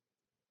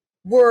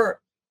were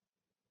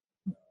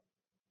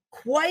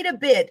quite a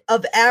bit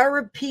of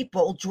Arab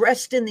people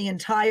dressed in the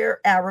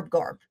entire Arab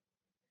garb.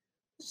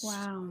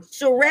 Wow.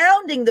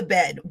 Surrounding the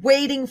bed,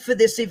 waiting for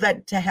this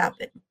event to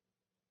happen.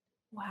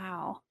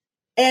 Wow.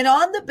 And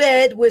on the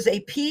bed was a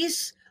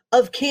piece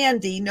of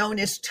candy known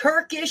as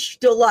Turkish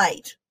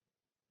Delight.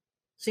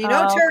 So you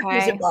know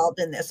Turkey's involved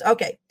in this.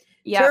 Okay.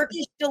 Yep.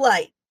 Turkish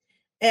Delight.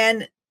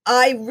 And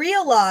I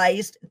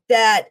realized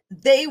that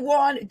they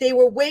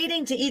were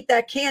waiting to eat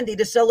that candy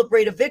to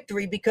celebrate a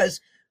victory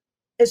because,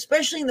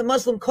 especially in the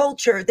Muslim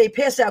culture, they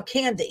pass out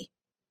candy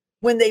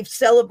when they've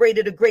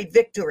celebrated a great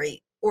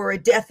victory or a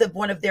death of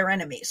one of their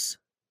enemies.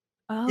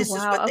 Oh, this wow.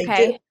 is what they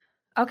do.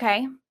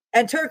 Okay.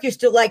 And Turkish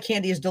Delight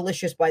candy is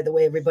delicious, by the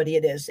way, everybody.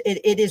 It is.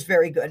 It is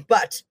very good.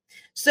 But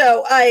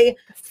so I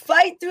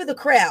fight through the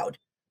crowd,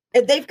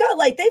 and they've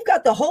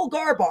got the whole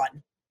garb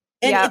on.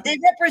 And they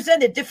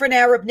represented different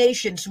Arab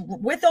nations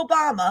with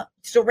Obama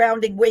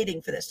surrounding,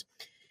 waiting for this.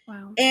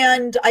 Wow.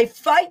 And I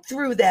fight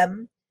through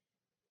them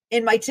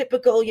in my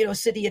typical,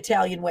 city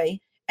Italian way.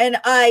 And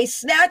I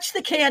snatch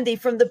the candy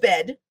from the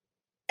bed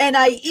and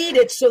I eat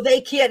it so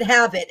they can't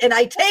have it. And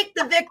I take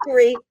the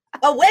victory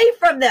away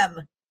from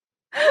them.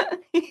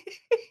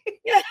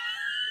 Yeah.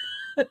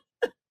 I'm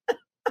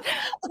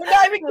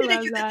not even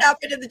kidding you. This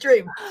happened in the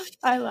dream.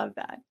 I love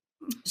that.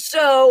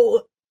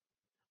 So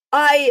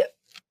I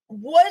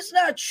was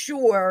not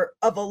sure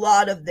of a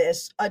lot of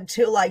this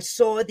until I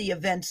saw the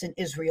events in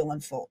Israel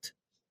unfold.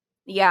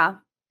 Yeah.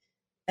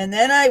 And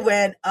then I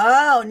went,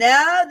 oh,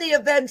 now the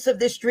events of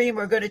this dream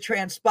are going to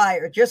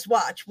transpire. Just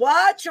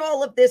watch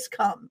all of this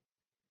come.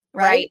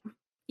 Right?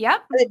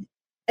 Yep.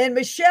 And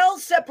Michelle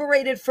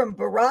separated from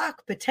Barack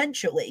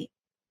potentially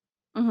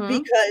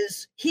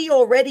because he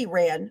already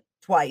ran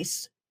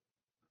twice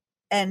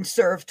and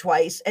served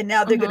twice. And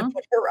now they're going to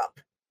put her up.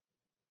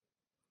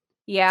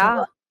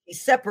 Yeah. He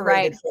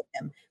separated from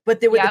him. But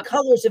there were the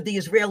colors of the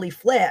Israeli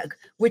flag,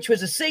 which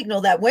was a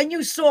signal that when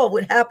you saw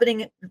what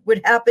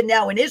would happen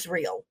now in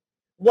Israel,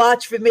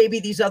 watch for maybe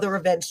these other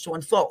events to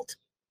unfold.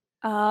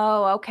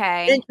 Oh,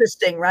 okay.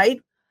 Interesting,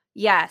 right?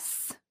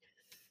 Yes.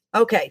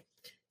 Okay.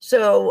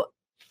 So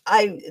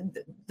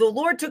the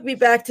Lord took me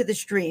back to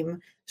this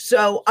dream.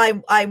 So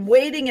I'm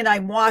waiting and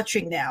I'm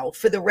watching now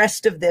for the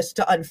rest of this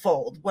to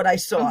unfold, what I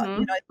saw, Mm-hmm.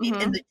 you know what I mean,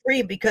 Mm-hmm. in the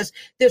dream, because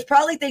there's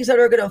probably things that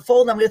are going to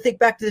unfold. I'm going to think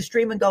back to this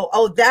dream and go,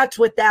 oh, that's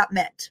what that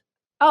meant.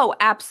 Oh,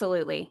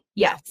 absolutely.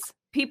 Yeah. Yes.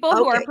 People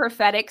who are Okay.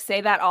 prophetic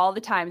say that all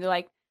the time. They're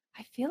like,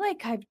 I feel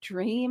like I've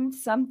dreamed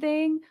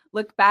something.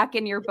 Look back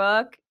in your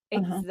book.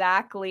 Uh-huh.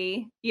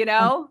 Exactly. You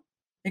know?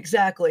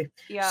 Exactly.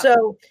 Yeah.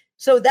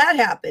 So that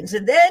happens.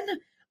 And then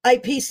I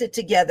piece it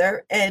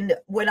together. And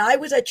when I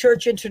was at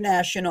Church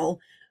International,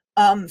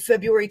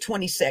 February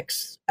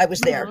 26th, I was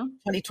there, Mhm.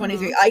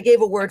 2023. Mhm. I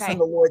gave a word Okay. from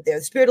the Lord there.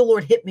 The Spirit of the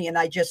Lord hit me and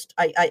I just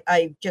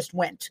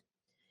went.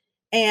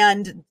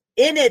 And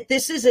in it,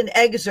 this is an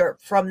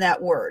excerpt from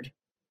that word.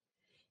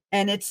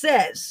 And it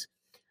says,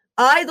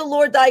 I, the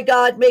Lord thy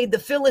God, made the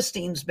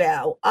Philistines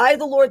bow. I,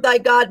 the Lord thy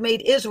God,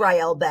 made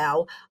Israel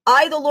bow.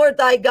 I, the Lord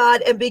thy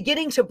God, am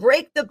beginning to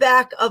break the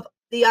back of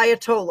the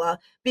Ayatollah,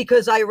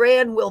 because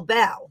Iran will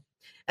bow.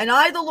 And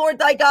I, the Lord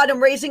thy God,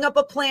 am raising up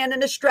a plan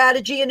and a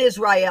strategy in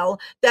Israel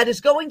that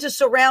is going to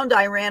surround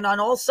Iran on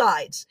all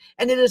sides.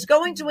 And it is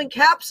going to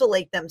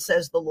encapsulate them,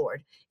 says the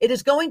Lord. It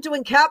is going to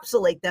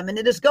encapsulate them, and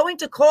it is going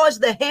to cause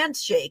the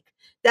handshake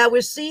that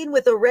was seen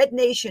with a red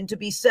nation to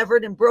be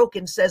severed and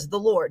broken, says the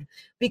Lord.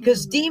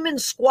 Because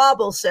demons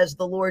squabble, says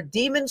the Lord,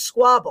 demons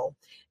squabble.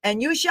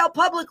 And you shall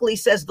publicly,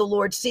 says the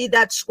Lord, see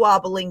that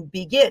squabbling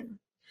begin.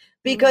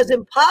 Because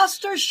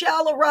impostors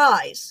shall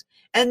arise,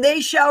 and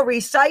they shall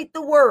recite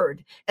the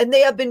word, and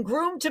they have been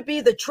groomed to be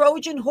the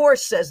Trojan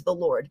horse, says the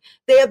Lord.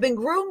 They have been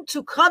groomed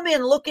to come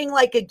in looking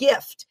like a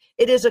gift.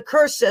 It is a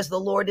curse, says the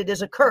Lord. It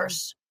is a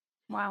curse.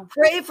 Wow.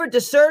 Pray for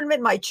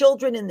discernment, my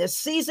children, in this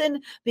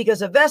season,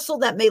 because a vessel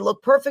that may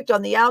look perfect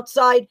on the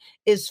outside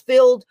is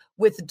filled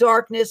with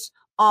darkness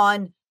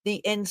on the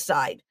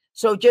inside.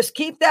 So just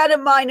keep that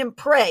in mind and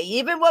pray.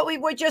 Even what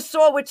we just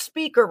saw with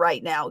Speaker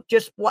right now,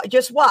 just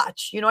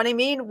watch. You know what I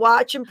mean?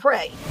 Watch and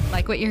pray.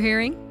 Like what you're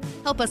hearing?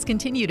 Help us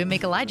continue to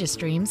make Elijah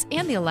Streams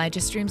and the Elijah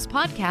Streams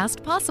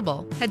podcast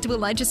possible. Head to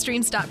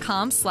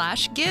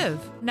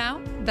ElijahStreams.com/give. Now,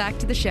 back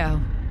to the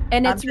show.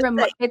 And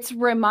it's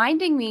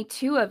reminding me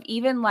too of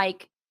even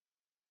like,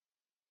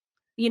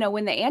 you know,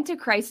 when the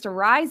Antichrist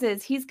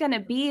arises, he's going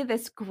to be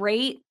this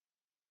great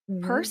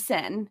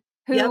person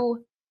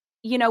who,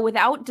 you know,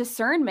 without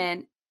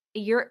discernment,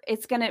 you're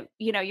going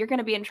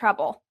to be in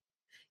trouble.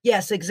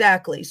 Yes,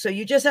 exactly. So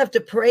you just have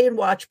to pray and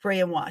watch,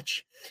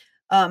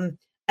 and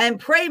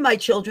pray, my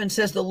children,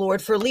 says the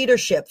Lord, for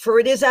leadership, for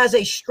it is as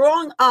a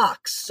strong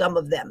ox, some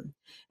of them.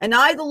 And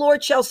I, the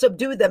Lord, shall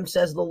subdue them,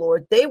 says the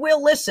Lord. They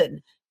will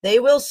listen. They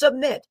will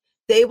submit.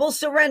 They will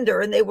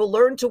surrender, and they will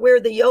learn to wear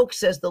the yoke,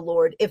 says the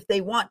Lord, if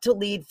they want to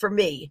lead for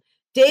me.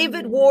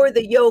 David wore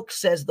the yoke,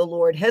 says the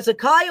Lord.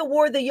 Hezekiah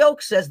wore the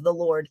yoke, says the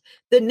Lord.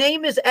 The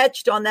name is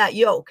etched on that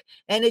yoke,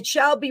 and it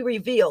shall be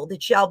revealed.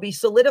 It shall be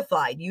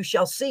solidified. You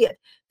shall see it.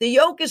 The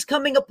yoke is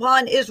coming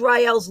upon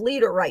Israel's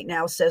leader right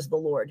now, says the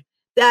Lord.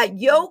 That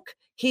yoke,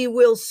 he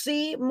will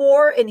see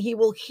more and he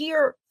will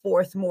hear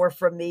forth more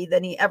from me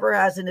than he ever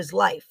has in his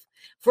life.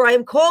 For I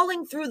am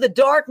calling through the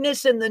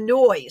darkness and the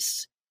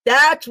noise.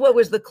 That's what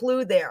was the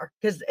clue there.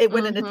 Because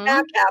when an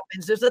attack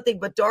happens, there's nothing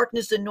but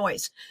darkness and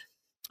noise.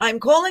 I'm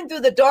calling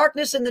through the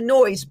darkness and the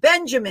noise.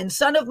 Benjamin,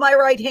 son of my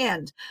right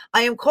hand,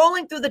 I am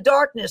calling through the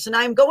darkness, and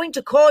I am going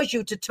to cause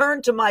you to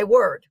turn to my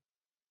word.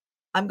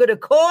 I'm going to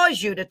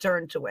cause you to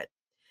turn to it,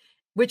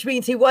 which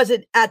means he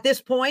wasn't at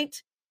this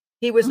point.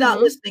 He was not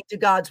listening to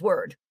God's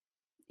word.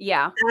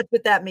 Yeah. That's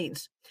what that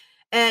means.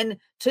 And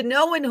to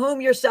know in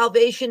whom your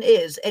salvation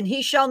is, and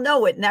he shall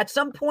know it. And at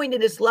some point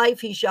in his life,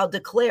 he shall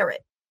declare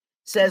it,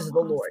 says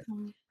the Lord.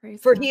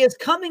 For he is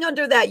coming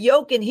under that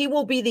yoke, and he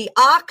will be the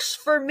ox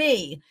for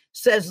me,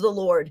 says the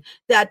Lord,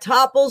 that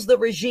topples the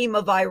regime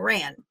of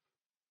Iran.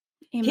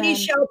 Amen. He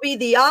shall be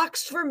the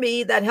ox for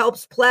me that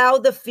helps plow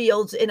the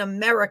fields in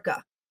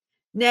America.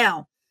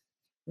 Now,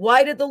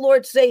 why did the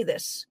Lord say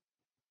this?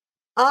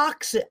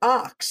 Ox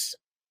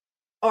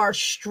are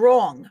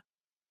strong.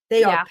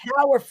 They are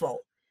powerful.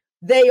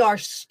 They are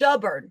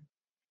stubborn.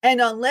 And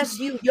unless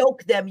you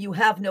yoke them, you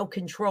have no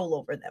control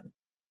over them.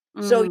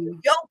 So you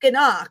yoke an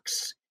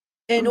ox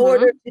in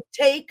order to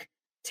take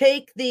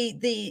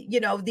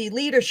the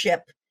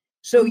leadership.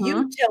 So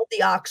you tell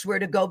the ox where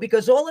to go,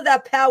 because all of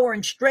that power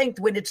and strength,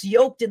 when it's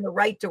yoked in the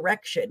right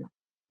direction,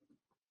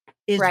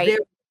 is very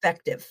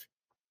effective.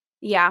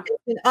 Yeah.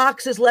 If an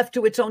ox is left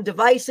to its own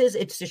devices,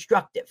 it's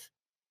destructive.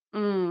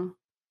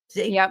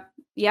 See?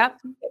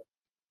 Yep.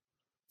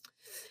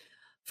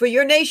 For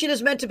your nation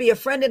is meant to be a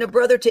friend and a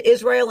brother to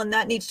Israel, and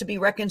that needs to be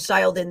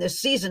reconciled in this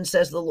season,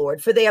 says the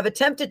Lord. For they have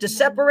attempted to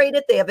separate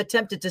it. They have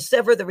attempted to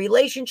sever the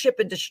relationship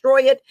and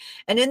destroy it.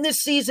 And in this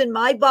season,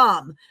 my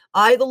balm,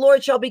 I, the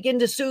Lord, shall begin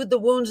to soothe the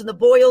wounds and the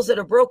boils that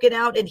are broken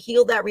out and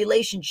heal that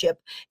relationship.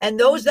 And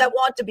those that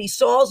want to be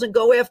Sauls and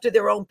go after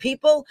their own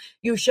people,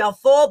 you shall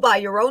fall by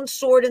your own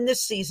sword in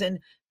this season.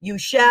 You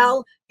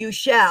shall,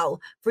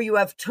 for you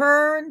have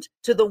turned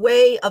to the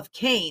way of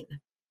Cain.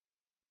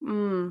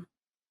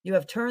 You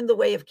have turned the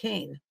way of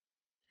Cain.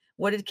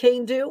 What did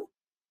Cain do?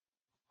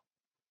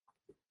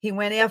 He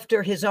went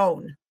after his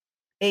own,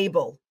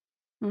 Abel.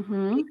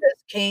 because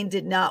Cain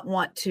did not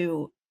want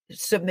to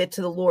submit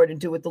to the Lord and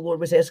do what the Lord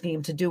was asking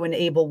him to do, and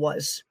Abel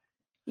was.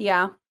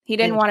 Yeah. He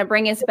didn't want to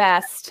bring his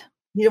best.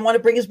 He didn't want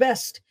to bring his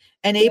best.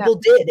 And Abel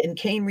did, and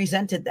Cain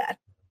resented that.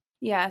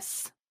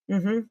 Yes.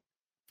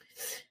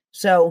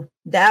 So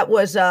that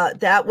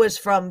was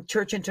from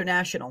Church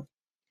International.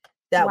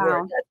 That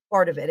word, that's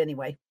part of it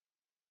anyway.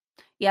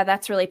 Yeah,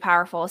 that's really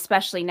powerful,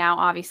 especially now,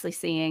 obviously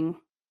seeing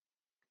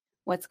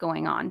what's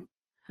going on.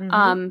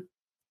 And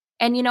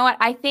you know what?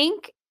 I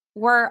think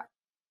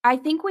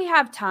we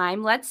have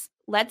time.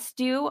 Let's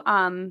do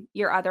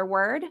your other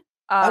word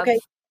of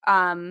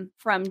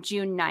from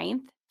June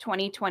 9th,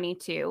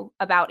 2022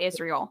 about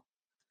Israel.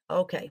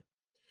 Okay.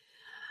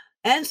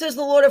 And says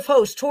the Lord of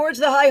hosts, towards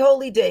the high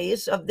holy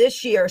days of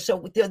this year.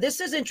 So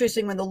this is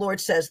interesting when the Lord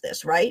says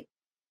this, right?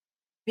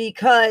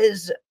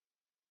 Because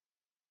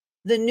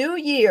the new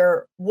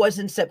year was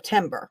in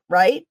September,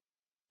 right?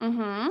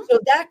 So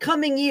that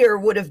coming year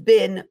would have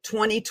been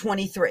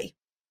 2023.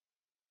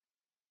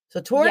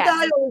 So toward the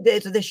high holy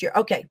days of this year.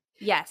 Okay.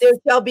 Yes. There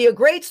shall be a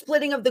great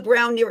splitting of the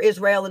ground near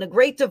Israel, and a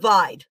great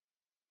divide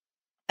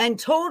and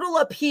total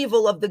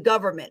upheaval of the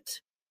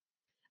government,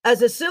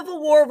 as a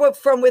civil war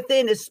from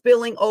within is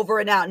spilling over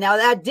and out. Now,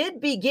 that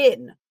did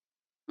begin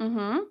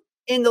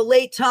in the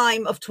late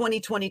time of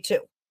 2022.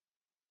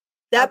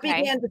 That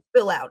began to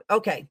spill out.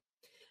 Okay.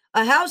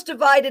 A house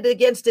divided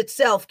against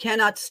itself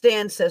cannot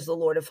stand, says the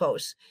Lord of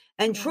hosts.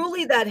 And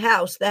truly that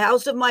house, the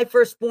house of my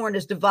firstborn,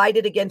 is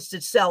divided against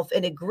itself,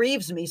 and it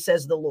grieves me,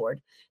 says the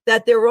Lord,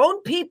 that their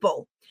own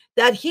people,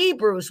 that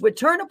Hebrews would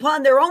turn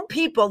upon their own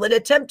people and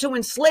attempt to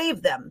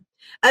enslave them,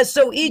 as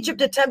so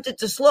Egypt attempted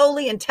to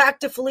slowly and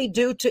tactfully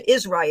do to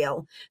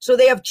Israel. So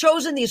they have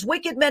chosen these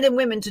wicked men and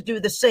women to do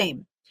the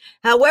same.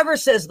 However,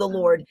 says the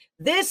Lord,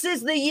 this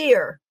is the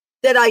year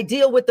that I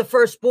deal with the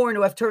firstborn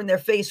who have turned their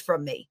face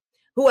from me,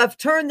 who have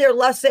turned their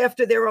lusts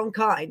after their own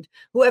kind,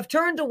 who have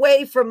turned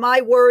away from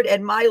my word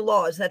and my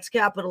laws. That's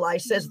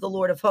capitalized, says the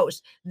Lord of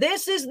hosts.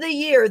 This is the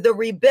year the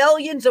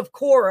rebellions of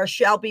Korah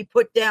shall be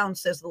put down,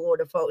 says the Lord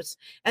of hosts,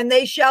 and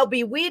they shall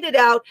be weeded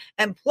out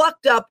and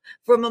plucked up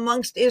from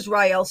amongst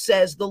Israel,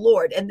 says the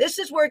Lord. And this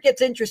is where it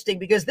gets interesting,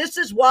 because this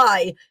is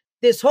why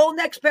this whole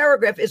next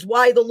paragraph is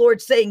why the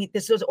Lord's saying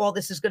this is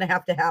going to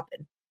have to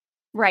happen.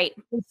 Right.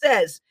 It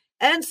says,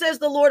 and says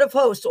the Lord of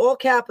hosts, all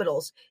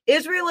capitals,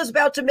 Israel is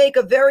about to make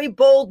a very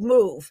bold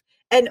move,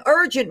 an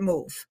urgent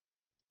move,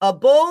 a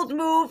bold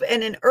move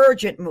and an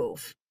urgent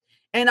move.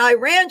 And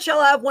Iran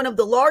shall have one of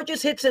the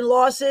largest hits and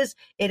losses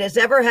it has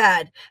ever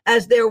had,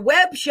 as their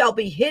web shall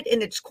be hit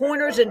in its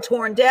corners and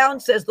torn down,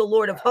 says the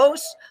Lord of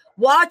hosts.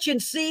 Watch and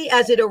see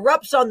as it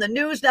erupts on the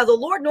news. Now, the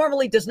Lord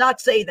normally does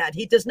not say that.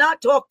 He does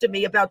not talk to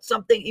me about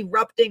something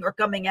erupting or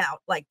coming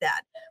out like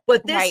that.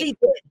 But this he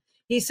did.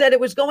 He said it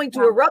was going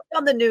to erupt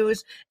on the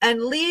news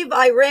and leave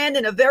Iran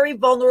in a very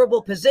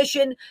vulnerable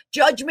position.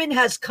 Judgment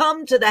has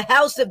come to the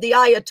house of the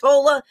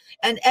Ayatollah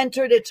and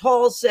entered its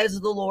halls,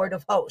 says the Lord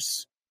of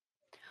hosts.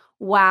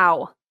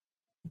 Wow.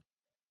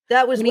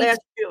 That was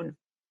last June.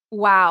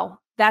 Wow.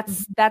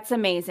 That's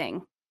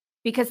amazing.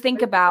 Because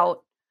think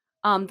about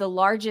the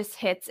largest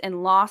hits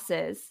and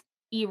losses,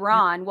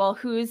 Iran. Well,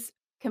 who's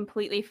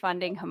completely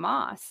funding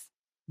Hamas?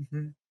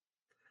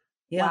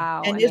 Yeah.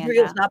 Wow, and Amanda,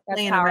 Israel's not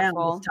playing around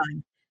this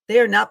time. They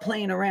are not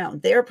playing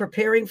around. They are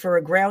preparing for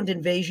a ground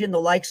invasion,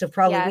 the likes of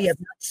probably we have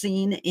not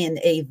seen in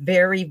a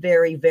very,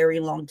 very, very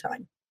long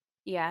time.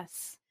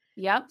 Yes.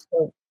 Yep.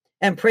 So,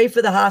 and pray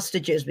for the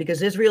hostages,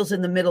 because Israel's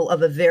in the middle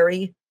of a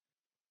very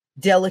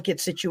delicate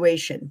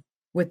situation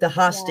with the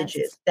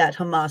hostages that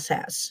Hamas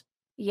has.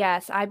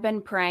 Yes, I've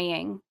been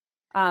praying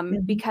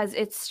because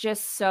it's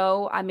just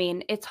so, I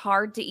mean, it's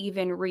hard to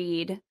even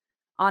read.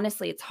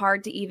 Honestly, it's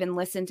hard to even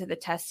listen to the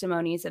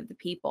testimonies of the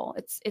people.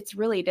 It's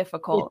really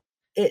difficult.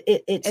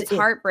 It's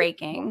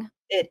heartbreaking.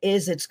 It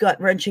is. It's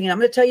gut-wrenching. And I'm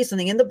going to tell you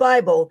something. In the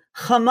Bible,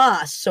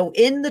 Hamas, so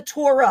in the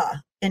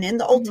Torah and in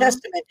the Old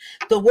Testament,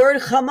 the word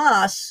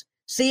Hamas,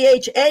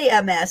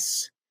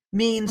 Chams,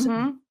 means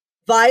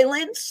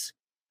violence,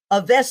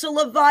 a vessel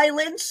of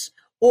violence,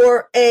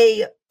 or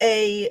a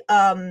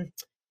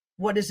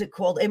what is it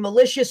called? A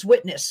malicious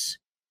witness.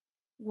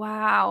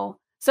 Wow.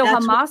 So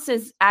that's Hamas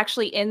is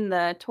actually in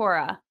the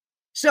Torah.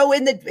 So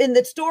in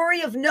the story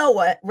of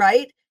Noah,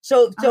 right?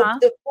 So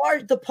the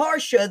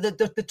Parsha,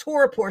 the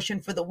Torah portion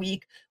for the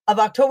week of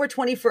October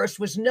 21st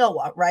was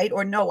Noah, right?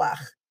 Or Noach.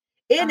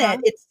 In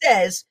it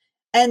says,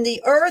 and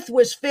the earth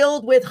was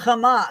filled with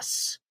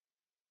Hamas.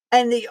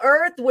 And the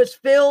earth was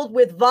filled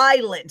with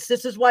violence.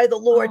 This is why the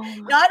Lord,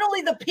 not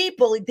only the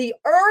people, the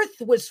earth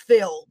was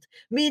filled,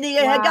 meaning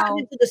it had gotten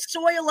into the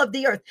soil of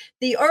the earth.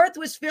 The earth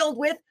was filled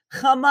with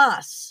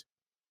Hamas.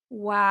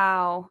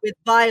 Wow. With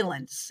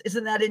violence.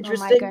 Isn't that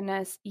interesting? Oh my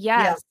goodness.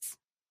 Yes.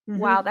 Yeah.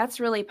 Wow,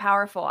 that's really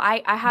powerful.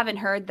 I haven't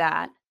heard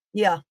that.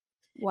 Yeah.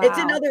 Wow. It's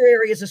in other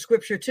areas of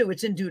scripture too.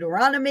 It's in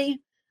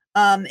Deuteronomy.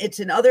 It's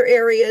in other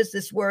areas,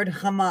 this word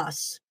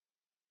Hamas.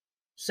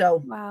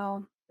 So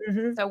wow.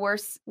 So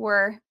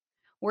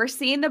we're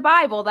seeing the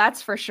Bible,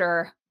 that's for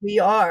sure. We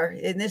are.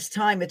 In this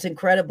time, it's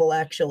incredible,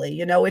 actually.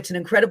 You know, it's an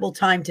incredible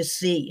time to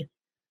see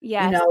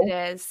Yes, it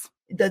is.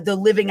 The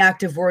living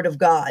active word of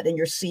God, and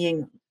you're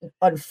seeing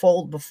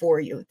unfold before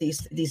you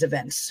these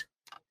events.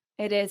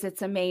 It is.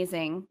 It's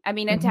amazing. I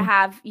mean, and Mm-hmm.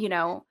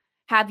 to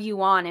have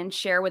you on and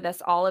share with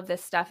us all of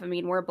this stuff. I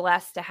mean, we're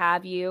blessed to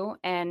have you,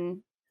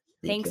 and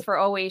thanks for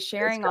always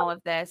sharing all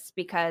of this,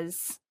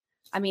 because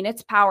I mean,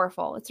 it's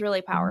powerful. It's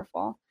really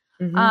powerful.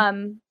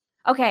 Mm-hmm.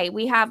 Okay,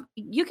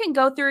 you can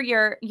go through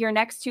your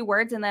next 2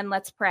 words and then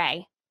let's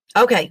pray.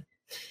 Okay.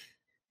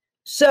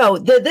 So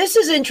this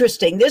is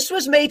interesting. This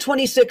was May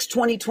 26,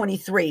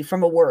 2023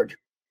 from a word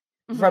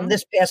from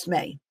this past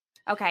May.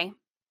 Okay.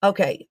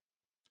 Okay.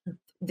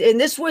 And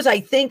this was, I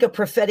think, a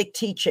prophetic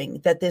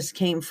teaching that this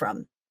came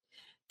from.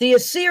 The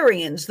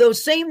Assyrians,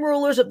 those same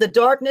rulers of the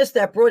darkness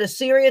that brought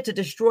Assyria to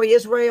destroy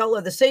Israel,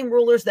 are the same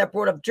rulers that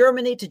brought up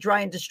Germany to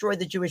try and destroy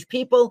the Jewish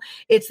people.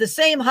 It's the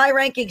same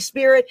high-ranking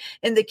spirit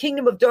in the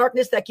kingdom of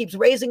darkness that keeps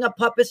raising up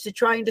puppets to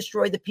try and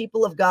destroy the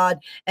people of God,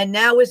 and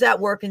now is at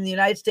work in the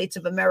United States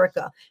of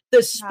America.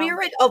 The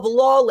spirit of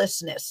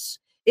lawlessness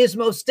is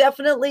most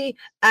definitely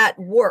at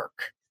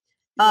work.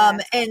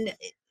 Yes. And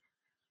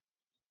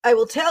I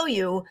will tell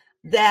you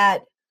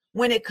that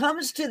when it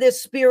comes to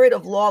this spirit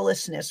of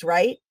lawlessness,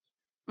 right?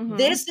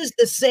 This is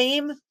the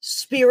same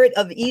spirit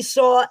of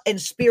Esau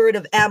and spirit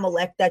of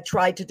Amalek that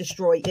tried to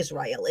destroy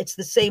Israel. It's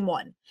the same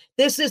one.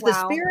 This is the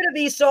spirit of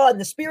Esau and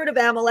the spirit of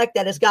Amalek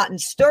that has gotten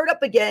stirred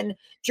up again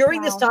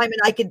during this time.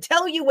 And I can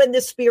tell you when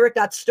this spirit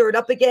got stirred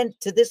up again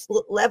to this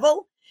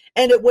level,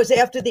 and it was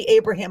after the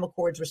Abraham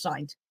Accords were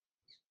signed.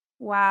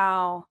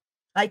 Wow.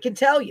 I can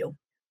tell you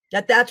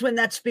that's when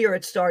that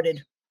spirit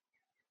started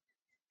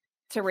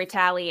to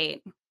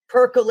retaliate.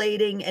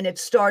 Percolating, and it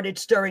started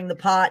stirring the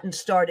pot and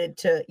started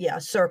to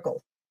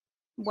circle.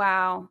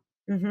 Wow.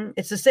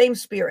 It's the same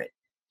spirit.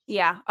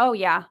 Yeah. Oh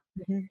yeah.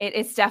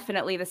 It's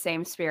definitely the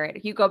same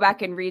spirit. You go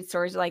back and read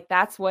stories, like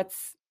that's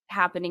what's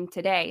happening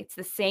today. It's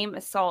the same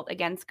assault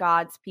against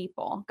God's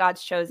people,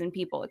 God's chosen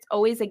people. It's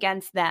always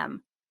against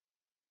them.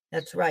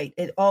 That's right.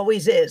 It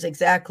always is,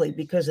 exactly,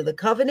 because of the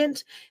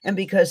covenant and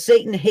because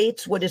Satan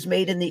hates what is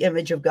made in the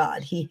image of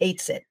God. He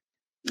hates it.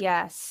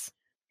 Yes.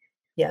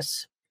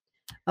 Yes.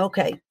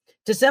 Okay.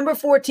 December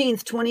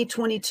 14th,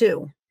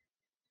 2022.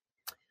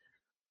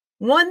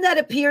 One that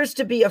appears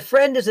to be a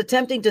friend is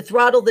attempting to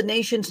throttle the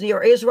nations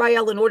near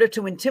Israel in order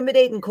to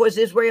intimidate and cause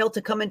Israel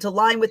to come into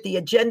line with the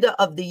agenda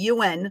of the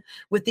UN,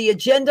 with the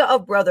agenda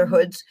of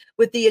brotherhoods,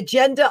 with the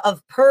agenda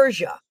of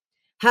Persia.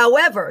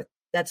 However,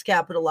 that's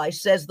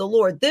capitalized, says the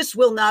Lord, this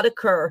will not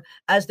occur,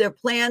 as their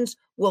plans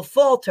will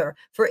falter,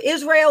 for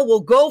Israel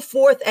will go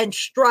forth and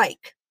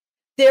strike.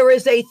 There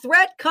is a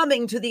threat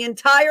coming to the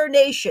entire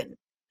nation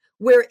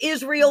where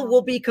Israel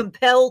will be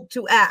compelled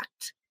to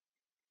act.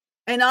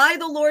 And I,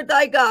 the Lord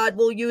thy God,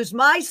 will use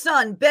my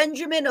son,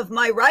 Benjamin, of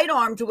my right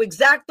arm to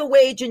exact the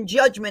wage and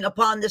judgment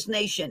upon this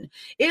nation.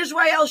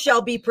 Israel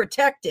shall be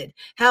protected.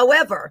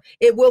 However,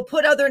 it will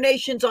put other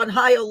nations on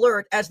high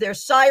alert as their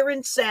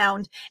sirens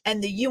sound,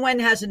 and the UN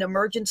has an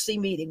emergency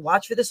meeting.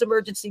 Watch for this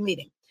emergency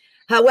meeting.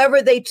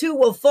 However, they too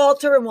will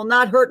falter and will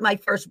not hurt my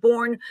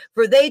firstborn,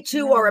 for they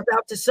too are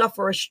about to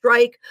suffer a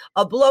strike,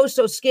 a blow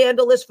so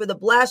scandalous for the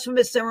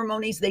blasphemous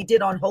ceremonies they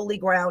did on holy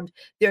ground.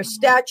 Their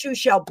statue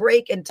shall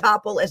break and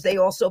topple as they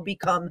also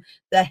become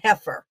the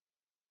heifer.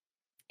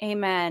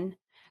 Amen.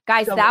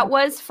 Guys, that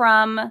was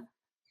from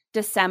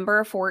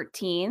December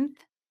 14th,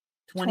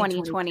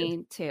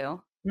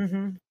 2022.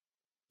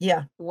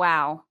 Yeah.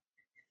 Wow.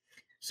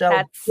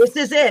 So this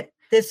is it.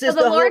 This is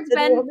so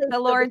the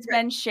Lord's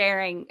been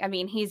sharing. I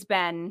mean, he's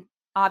been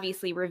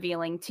obviously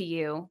revealing to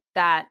you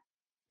that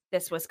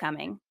this was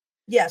coming.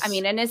 Yes. I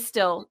mean, and is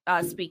still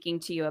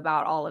speaking to you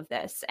about all of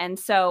this. And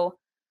so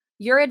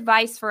your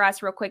advice for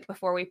us real quick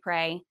before we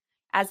pray,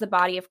 as the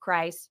body of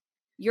Christ,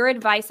 your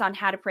advice on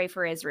how to pray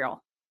for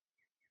Israel.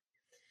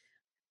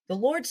 The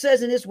Lord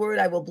says in his word,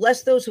 I will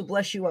bless those who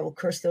bless you. I will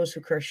curse those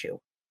who curse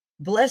you.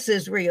 Bless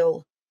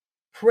Israel.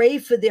 Pray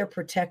for their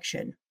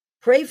protection.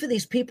 Pray for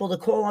these people to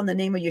call on the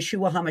name of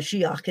Yeshua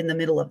HaMashiach in the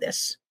middle of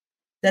this,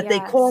 that they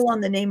call on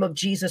the name of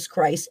Jesus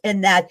Christ,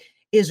 and that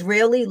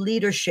Israeli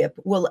leadership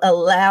will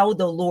allow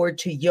the Lord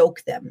to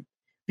yoke them,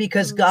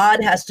 because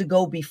God has to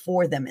go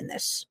before them in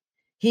this.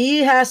 He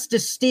has to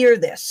steer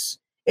this.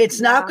 It's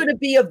not going to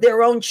be of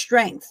their own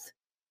strength.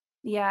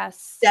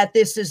 Yes. That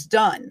this is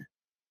done.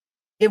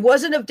 It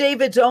wasn't of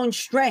David's own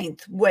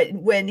strength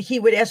when he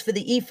would ask for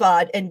the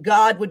ephod and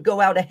God would go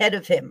out ahead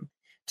of him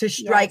to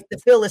strike the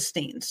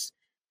Philistines.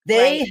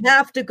 They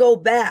have to go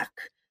back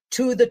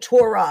to the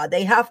Torah.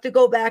 They have to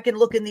go back and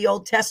look in the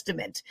Old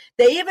Testament.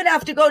 They even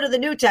have to go to the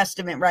New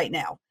Testament right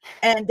now.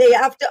 And they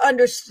have to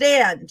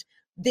understand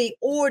the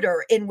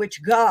order in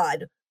which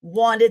God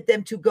wanted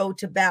them to go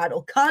to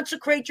battle.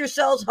 Consecrate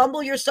yourselves,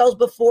 humble yourselves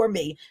before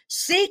me.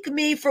 Seek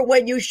me for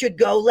when you should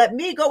go. Let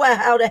me go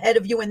out ahead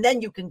of you, and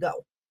then you can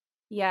go.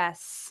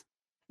 Yes.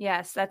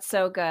 Yes, that's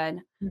so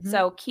good.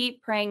 So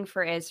keep praying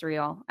for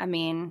Israel. I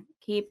mean,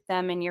 keep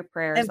them in your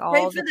prayers and all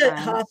pray the for the time.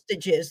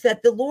 hostages,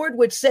 that the Lord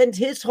would send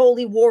his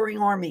holy warring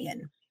army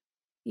in.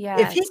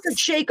 Yes. If he could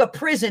shake a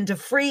prison to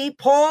free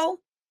Paul,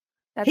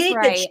 He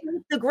right. could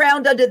shake the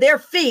ground under their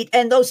feet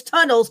and those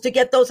tunnels to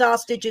get those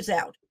hostages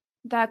out.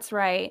 That's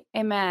right.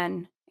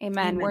 Amen.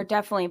 Amen. We're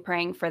definitely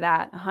praying for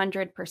that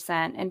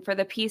 100% and for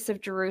the peace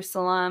of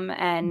Jerusalem.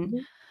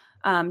 And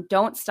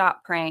don't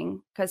stop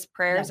praying, because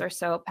prayers are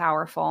so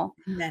powerful.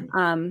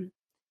 Amen.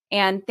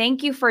 And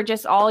thank you for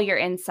just all your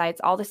insights,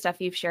 all the stuff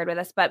you've shared with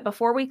us. But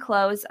before we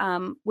close,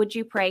 would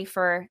you pray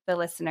for the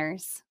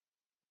listeners?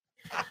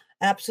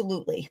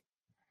 Absolutely.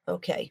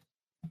 Okay.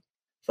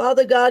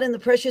 Father God, in the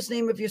precious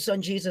name of your Son,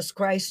 Jesus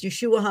Christ,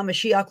 Yeshua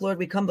HaMashiach, Lord,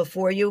 we come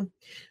before you.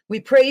 We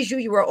praise you.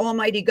 You are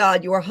Almighty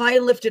God. You are high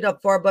and lifted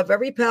up far above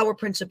every power,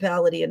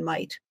 principality, and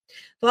might.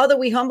 Father,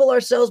 we humble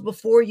ourselves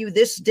before you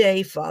this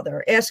day,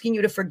 Father, asking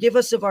you to forgive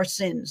us of our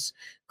sins.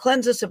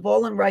 Cleanse us of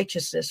all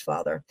unrighteousness,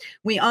 Father.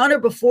 We honor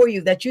before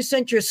you that you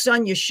sent your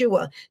Son,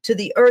 Yeshua, to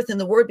the earth, and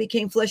the Word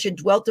became flesh and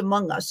dwelt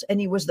among us.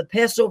 And he was the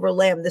Passover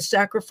lamb, the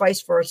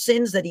sacrifice for our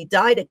sins, that he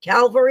died at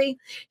Calvary.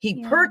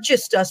 He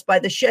purchased us by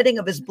the shedding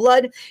of his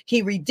blood.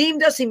 He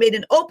redeemed us. He made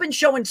an open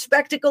show and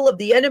spectacle of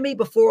the enemy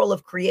before all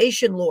of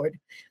creation, Lord.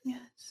 Yes.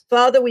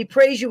 Father, we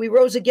praise you. He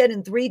rose again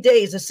in 3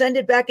 days,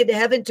 ascended back into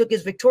heaven, took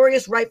his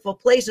victorious rightful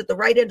place at the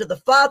right hand of the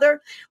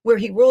Father, where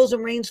he rules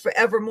and reigns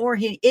forevermore.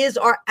 He is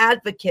our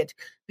advocate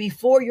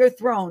before your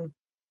throne,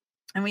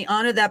 and we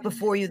honor that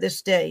before you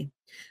this day.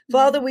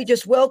 Father, we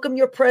just welcome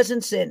your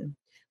presence in,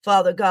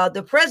 Father God,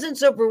 the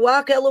presence of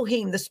Ruach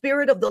Elohim, the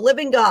Spirit of the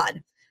living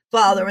God,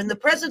 Father, in the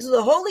presence of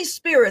the Holy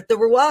Spirit, the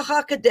Ruach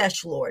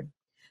HaKodesh, Lord,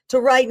 to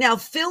right now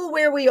fill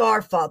where we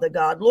are, Father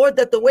God. Lord,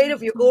 that the weight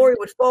of your glory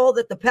would fall,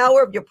 that the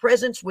power of your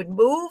presence would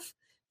move,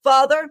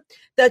 Father,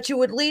 that you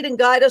would lead and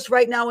guide us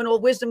right now in all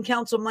wisdom,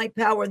 counsel, might,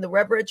 power, and the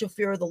reverential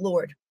fear of the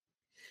Lord.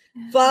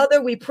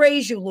 Father, we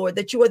praise you, Lord,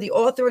 that you are the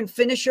author and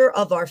finisher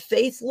of our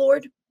faith,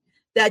 Lord,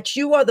 that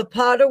you are the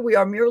potter, we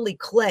are merely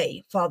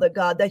clay, Father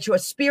God, that your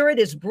spirit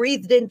is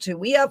breathed into.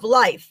 We have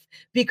life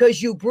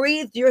because you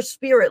breathed your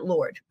spirit,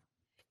 Lord,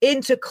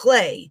 into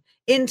clay,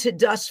 into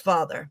dust,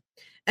 Father.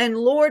 And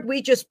Lord,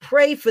 we just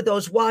pray for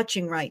those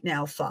watching right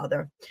now,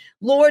 Father.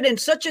 Lord, in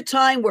such a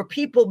time where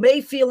people may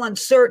feel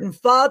uncertain,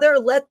 Father,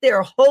 let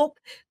their hope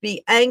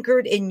be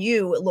anchored in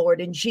you,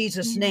 Lord, in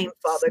Jesus' name,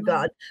 Father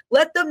God.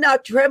 Let them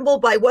not tremble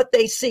by what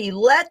they see.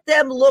 Let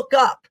them look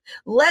up.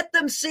 Let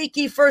them seek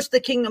ye first the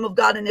kingdom of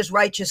God and his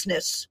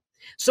righteousness.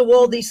 So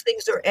all these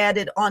things are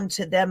added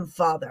unto them,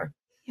 Father.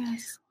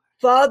 Yes.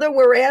 Father,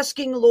 we're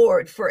asking,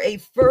 Lord, for a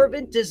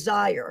fervent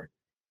desire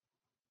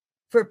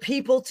for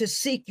people to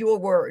seek your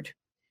word,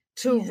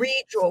 to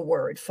read your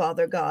word,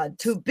 Father God,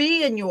 to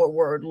be in your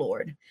word,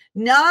 Lord,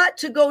 not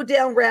to go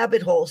down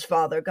rabbit holes,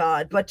 Father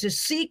God, but to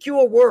seek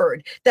your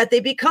word, that they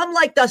become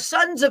like the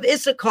sons of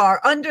Issachar,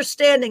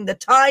 understanding the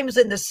times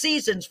and the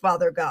seasons,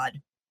 Father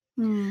God.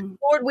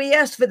 Lord, we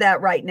ask for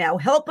that right now.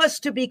 Help us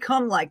to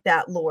become like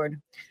that,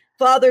 Lord.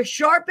 Father,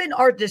 sharpen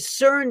our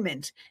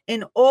discernment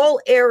in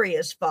all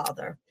areas,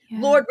 Father.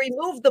 Lord,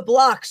 remove the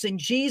blocks in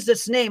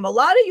Jesus' name. A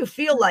lot of you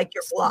feel like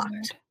you're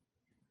blocked,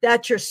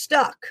 that you're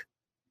stuck,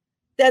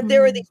 that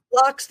there are these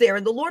blocks there.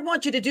 And the Lord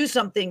wants you to do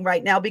something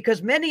right now,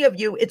 because many of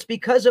you, it's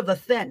because of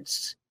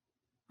offense.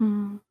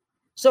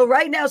 So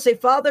right now, say,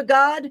 Father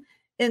God,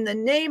 in the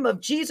name of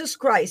Jesus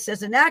Christ,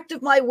 as an act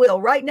of my will,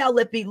 right now,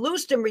 let be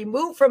loosed and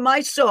removed from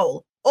my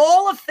soul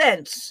all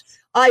offense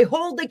I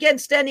hold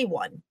against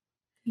anyone.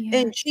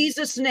 In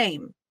Jesus'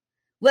 name,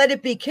 let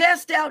it be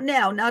cast out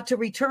now, not to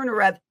return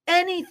or have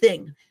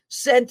anything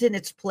sent in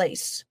its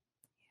place.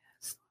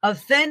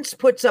 Offense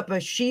puts up a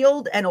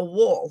shield and a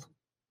wall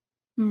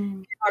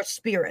in our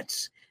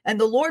spirits. And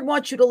the Lord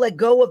wants you to let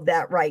go of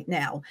that right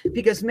now,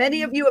 because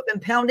many of you have been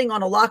pounding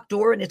on a locked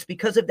door, and it's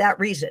because of that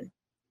reason.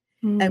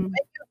 And when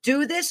you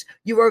do this,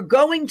 you are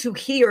going to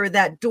hear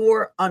that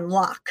door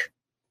unlock.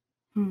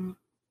 And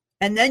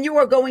then you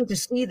are going to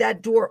see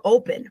that door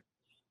open.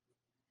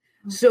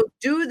 So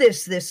do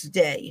this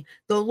day.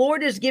 The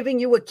Lord is giving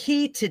you a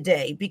key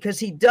today, because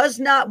he does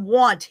not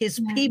want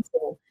his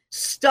people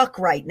stuck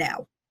right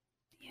now.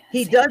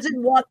 He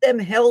doesn't want them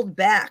held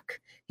back.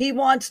 He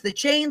wants the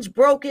chains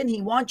broken.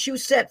 He wants you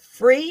set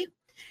free.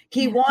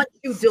 He wants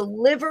you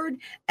delivered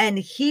and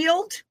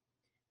healed.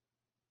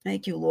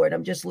 Thank you, Lord.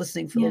 I'm just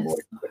listening for the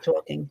Lord. We're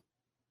talking.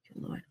 Thank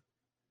you, Lord.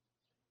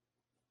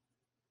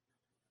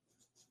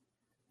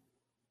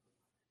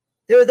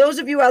 There are those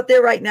of you out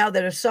there right now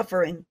that are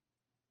suffering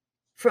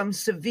from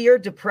severe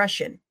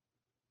depression.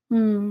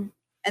 And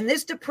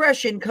this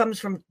depression comes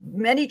from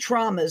many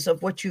traumas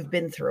of what you've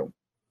been through.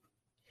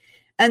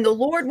 And the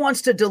Lord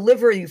wants to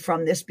deliver you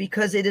from this,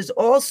 because it is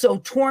also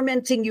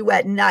tormenting you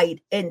at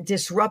night and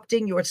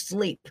disrupting your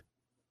sleep.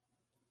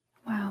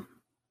 Wow.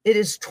 It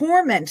is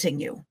tormenting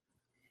you.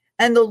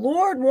 And the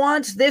Lord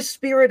wants this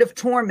spirit of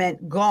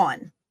torment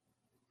gone.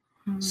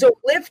 So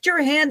lift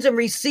your hands and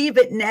receive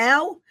it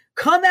now.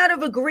 Come out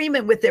of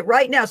agreement with it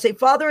right now. Say,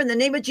 Father, in the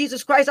name of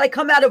Jesus Christ, I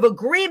come out of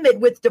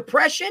agreement with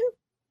depression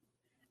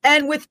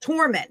and with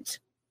torment.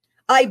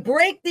 I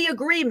break the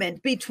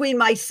agreement between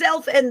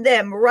myself and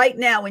them right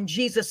now in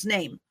Jesus'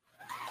 name.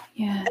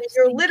 And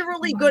you're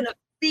literally going to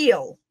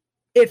feel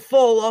it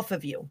fall off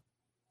of you.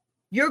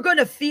 You're going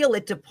to feel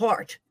it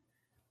depart.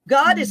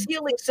 God is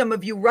healing some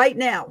of you right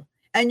now,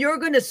 and you're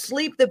going to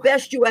sleep the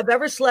best you have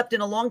ever slept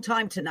in a long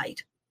time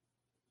tonight.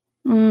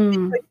 Because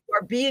you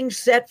are being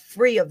set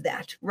free of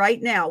that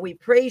right now. We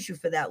praise you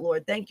for that,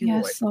 Lord. Thank you,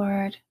 Lord. Yes,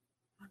 Lord.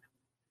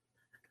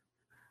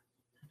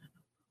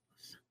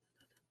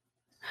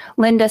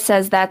 Linda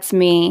says that's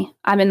me.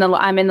 I'm in the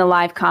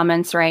live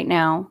comments right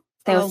now.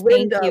 So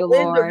Linda, thank you,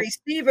 Linda, Lord.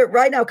 receive it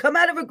right now. Come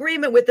out of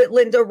agreement with it,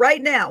 Linda,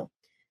 right now.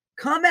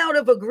 Come out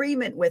of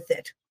agreement with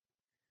it.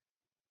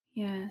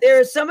 Yes. There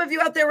are some of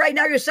you out there right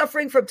now, you're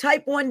suffering from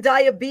type 1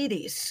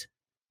 diabetes.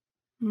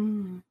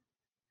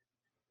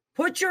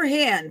 Put your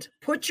hand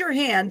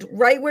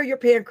right where your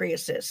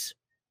pancreas is.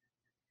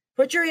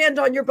 Put your hand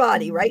on your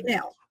body right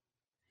now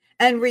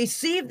and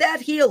receive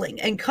that healing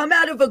and come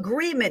out of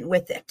agreement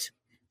with it.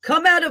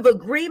 Come out of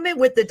agreement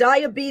with the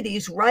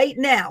diabetes right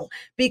now,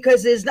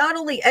 because it's not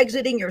only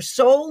exiting your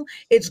soul,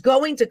 it's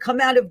going to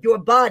come out of your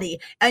body,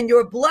 and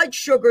your blood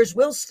sugars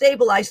will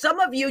stabilize. Some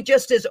of you,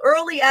 just as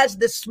early as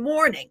this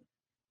morning,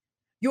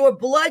 your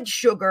blood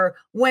sugar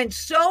went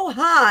so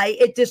high,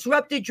 it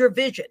disrupted your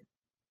vision.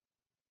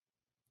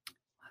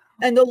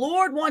 And the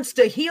Lord wants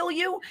to heal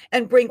you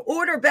and bring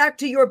order back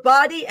to your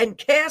body and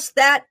cast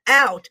that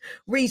out.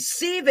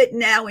 Receive it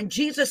now in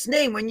Jesus'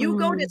 name. When you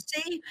go to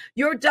see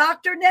your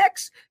doctor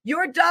next,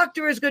 your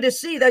doctor is going to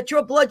see that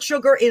your blood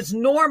sugar is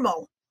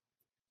normal.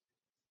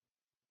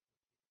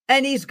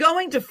 And he's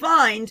going to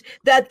find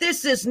that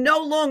this is no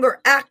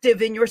longer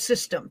active in your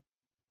system.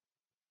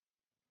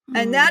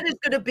 And that is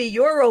going to be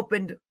your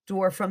open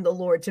door from the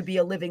Lord to be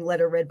a living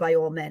letter read by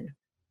all men.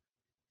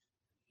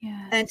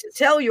 Yes. And to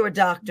tell your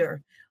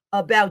doctor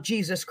about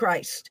Jesus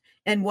Christ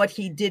and what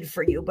he did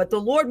for you. But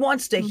the Lord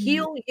wants to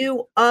heal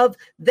you of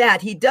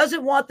that. He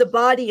doesn't want the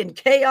body in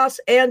chaos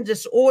and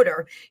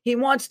disorder. He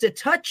wants to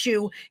touch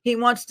you. He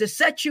wants to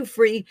set you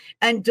free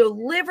and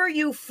deliver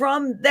you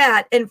from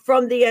that and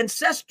from the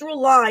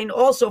ancestral line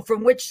also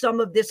from which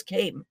some of this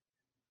came.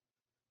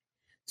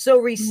 So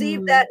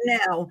receive that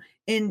now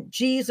in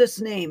Jesus'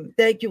 name.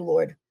 Thank you,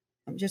 Lord.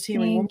 I'm just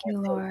hearing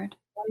one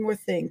more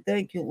thing.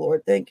 Thank you,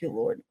 Lord. Thank you,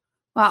 Lord.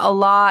 Wow,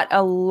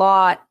 a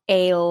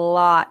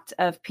lot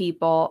of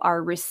people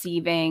are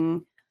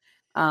receiving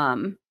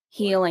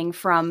healing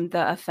from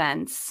the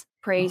offense.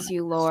 Praise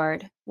you,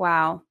 Lord.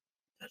 Wow.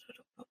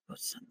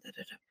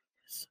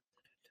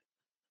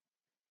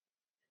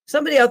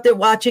 Somebody out there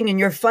watching and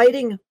you're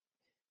fighting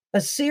a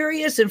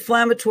serious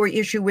inflammatory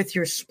issue with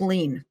your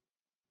spleen.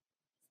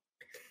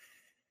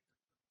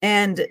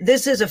 And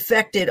this has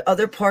affected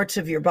other parts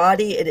of your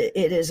body.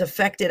 It has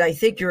affected, I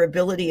think, your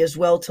ability as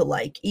well to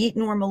like eat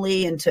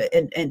normally and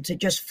to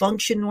just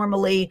function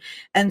normally.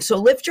 And so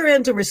lift your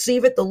hand to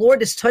receive it. The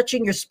Lord is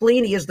touching your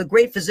spleen. He is the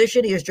great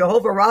physician. He is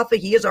Jehovah Rapha.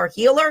 He is our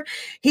healer.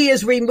 He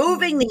is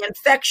removing the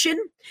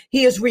infection.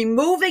 He is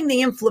removing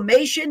the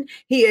inflammation.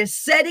 He is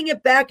setting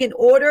it back in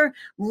order.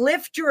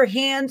 Lift your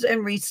hands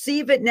and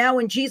receive it now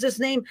in Jesus'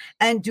 name.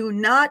 And do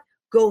not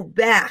go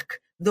back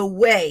the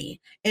way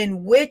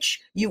in which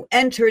you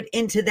entered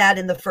into that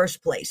in the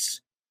first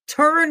place.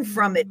 Turn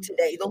from it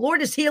today. The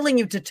Lord is healing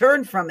you to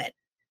turn from it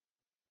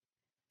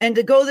and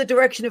to go the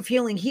direction of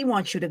healing he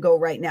wants you to go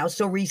right now.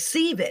 So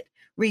receive it.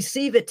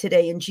 Receive it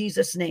today in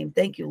Jesus' name.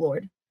 Thank you,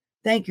 Lord.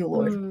 Thank you,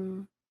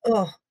 Lord.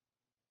 Oh.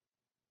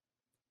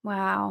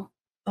 Wow.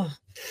 Oh.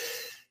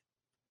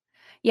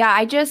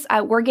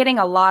 Yeah, we're getting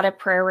a lot of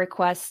prayer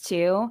requests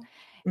too.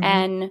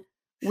 And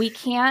we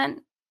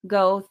can't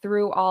go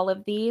through all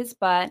of these,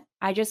 but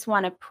I just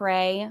want to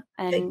pray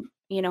and,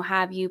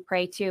 have you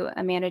pray too,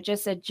 Amanda,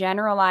 just a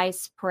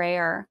generalized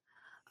prayer,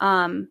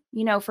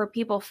 for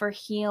people for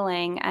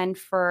healing and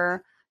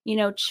for,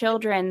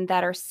 children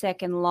that are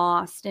sick and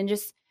lost, and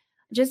just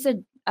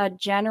a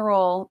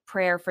general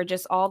prayer for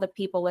just all the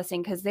people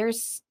listening. Cause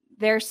there's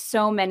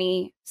so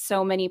many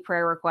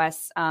prayer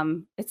requests.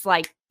 It's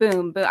like,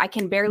 boom, I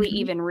can barely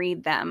even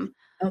read them.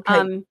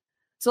 Okay.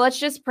 So let's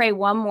just pray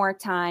one more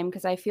time,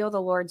 because I feel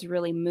the Lord's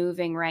really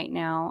moving right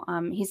now.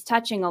 He's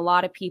touching a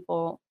lot of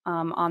people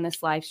on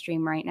this live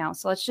stream right now.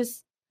 So let's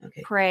just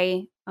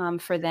pray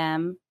for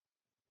them,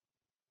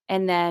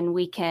 and then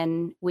we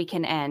can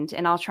end.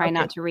 And I'll try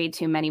not to read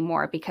too many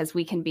more, because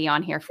we can be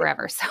on here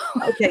forever. So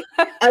okay,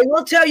 I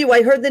will tell you,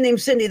 I heard the name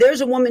Cindy.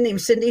 There's a woman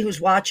named Cindy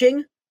who's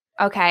watching.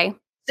 Okay,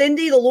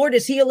 Cindy, the Lord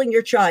is healing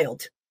your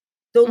child.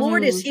 The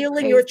Lord is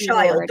healing your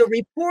child. The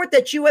report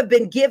that you have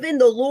been given,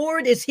 the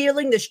Lord is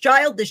healing this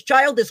child. This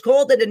child is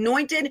called and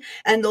anointed,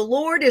 and the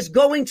Lord is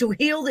going to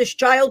heal this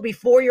child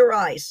before your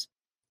eyes.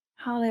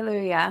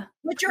 Hallelujah.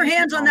 Put your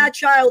hands on that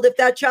child if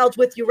that child's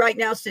with you right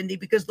now, Cindy,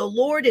 because the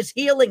Lord is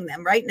healing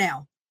them right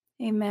now.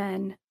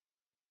 Amen.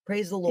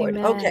 Praise the Lord.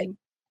 Amen. Okay.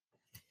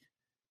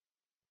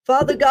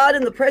 Father God,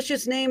 in the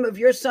precious name of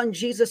your Son,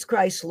 Jesus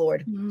Christ,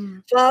 Lord.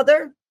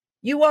 Father,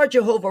 you are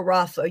Jehovah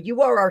Rapha.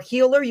 You are our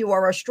healer. You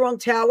are our strong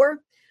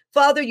tower.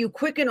 Father, you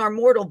quicken our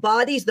mortal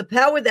bodies. The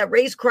power that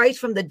raised Christ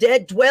from the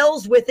dead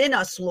dwells within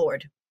us,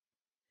 Lord.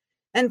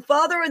 And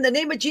Father, in the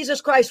name of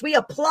Jesus Christ, we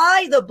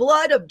apply the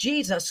blood of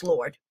Jesus,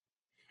 Lord.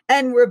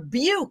 and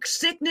rebuke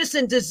sickness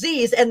and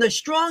disease and the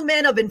strong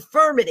man of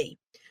infirmity.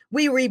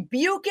 We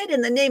rebuke it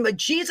in the name of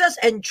Jesus.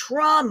 And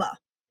trauma.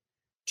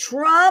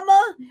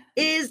 Trauma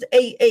is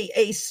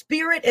a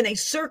spirit and a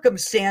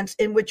circumstance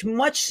in which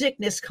much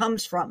sickness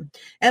comes from.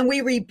 And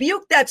we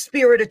rebuke that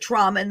spirit of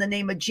trauma in the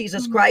name of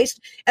Jesus Christ.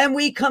 And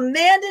we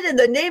command it in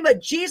the name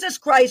of Jesus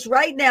Christ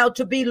right now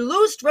to be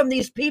loosed from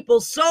these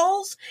people's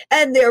souls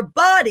and their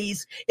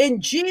bodies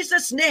in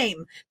Jesus'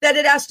 name, that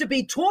it has to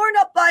be torn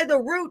up by the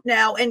root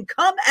now and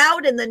come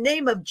out in the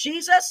name of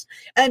Jesus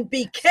and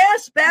be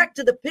cast back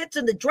to the pits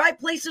and the dry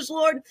places,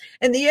 Lord,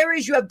 and the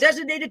areas you have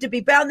designated to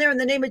be bound there in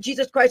the name of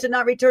Jesus Christ and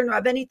not return or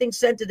have anything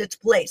sent in its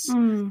place.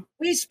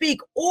 We speak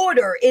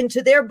order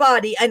into their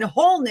body and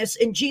wholeness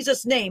in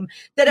Jesus' name,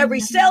 that every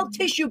cell,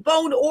 tissue,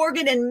 bone,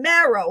 organ, and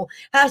marrow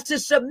has to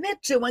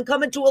submit to and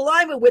come into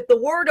alignment with the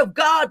word of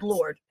God,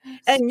 Lord,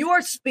 and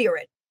your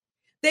spirit.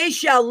 They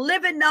shall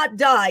live and not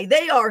die.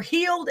 They are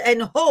healed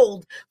and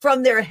whole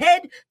from their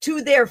head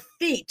to their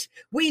feet.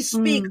 We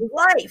speak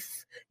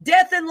life.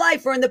 Death and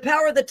life are in the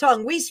power of the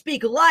tongue. We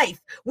speak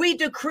life. We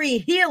decree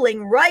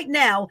healing right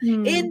now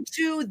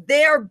into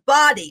their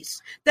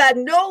bodies, that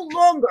no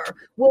longer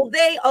will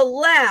they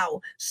allow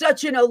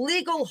such an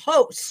illegal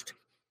host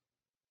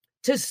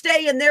to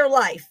stay in their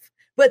life,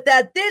 but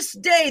that this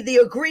day the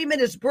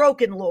agreement is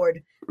broken,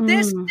 Lord.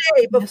 This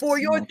day before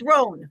your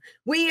throne,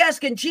 we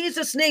ask in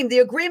Jesus' name, the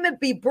agreement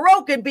be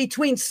broken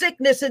between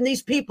sickness and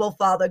these people,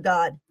 Father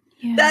God.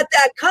 That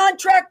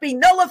contract be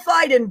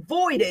nullified and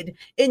voided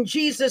in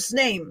Jesus'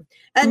 name.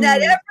 And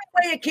that every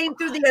way it came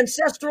through the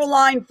ancestral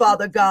line,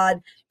 Father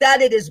God, that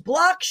it is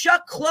blocked,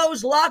 shut,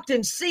 closed, locked,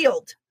 and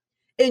sealed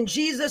in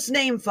Jesus'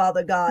 name,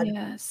 Father God.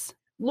 Yes.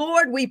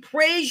 Lord, we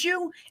praise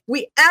you.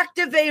 We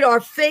activate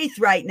our faith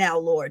right now,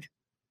 Lord.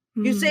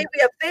 You say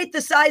we have faith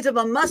the size of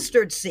a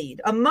mustard seed,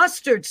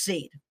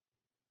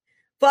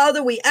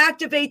 Father, we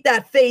activate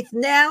that faith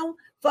now,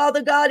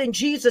 Father God, in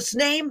Jesus'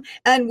 name,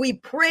 and we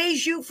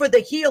praise you for the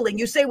healing.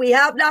 You say we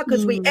have not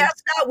because we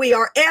ask not, we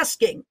are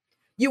asking.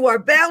 You are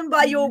bound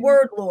by your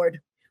word, Lord.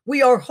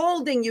 We are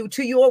holding you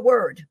to your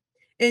word.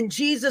 In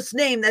Jesus'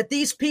 name, that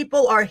these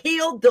people are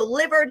healed,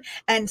 delivered,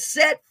 and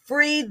set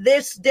free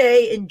this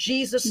day in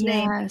Jesus'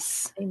 name.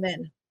 Yes.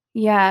 Amen.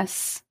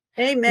 Yes.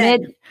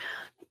 Amen.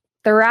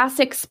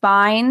 Thoracic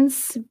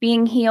spines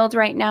being healed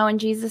right now in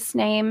Jesus'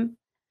 name.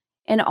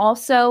 And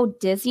also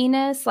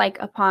dizziness, like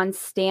upon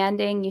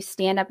standing, you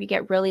stand up, you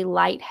get really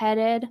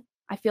lightheaded.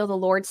 I feel the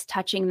Lord's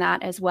touching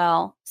that as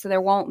well. So there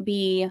won't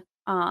be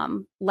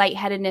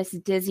lightheadedness,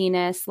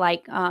 dizziness,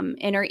 like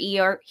inner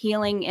ear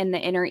healing in the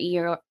inner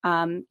ear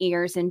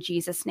ears in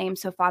Jesus' name.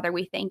 So Father,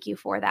 we thank you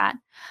for that.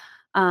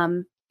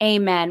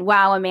 Amen.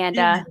 Wow,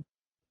 Amanda. Amen.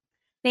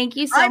 Thank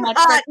you so much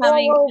for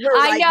coming.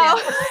 I know.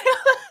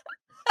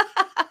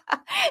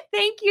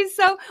 Thank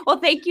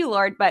you,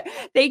 Lord. But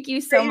thank you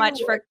so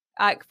much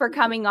for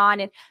coming on,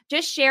 and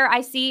just share.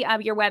 I see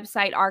your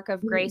website,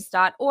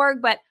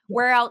 arcofgrace.org, but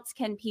where else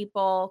can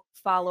people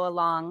follow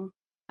along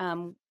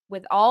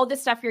with all the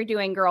stuff you're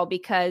doing, girl?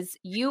 Because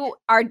you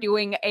are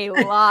doing a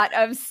lot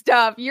of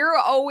stuff. You're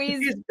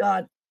always,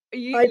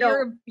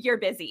 you're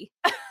busy.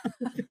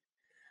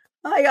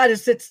 I got to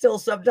sit still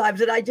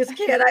sometimes, and I just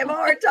can't. I have a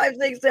hard time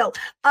sitting still.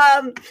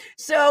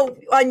 So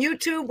on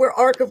YouTube, we're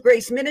Ark of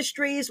Grace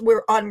Ministries.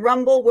 We're on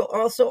Rumble. We're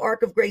also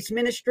Ark of Grace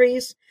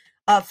Ministries.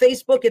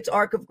 Facebook, it's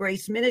Ark of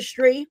Grace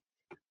Ministry.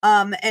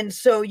 And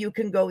so you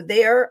can go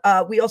there.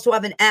 We also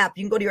have an app.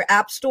 You can go to your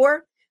app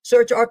store,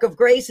 search Ark of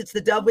Grace. It's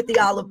the dove with the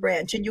olive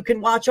branch, and you can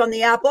watch on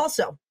the app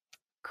also.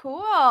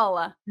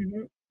 Cool.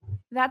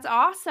 That's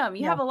awesome.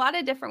 You have a lot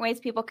of different ways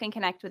people can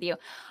connect with you.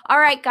 All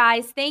right,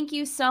 guys, thank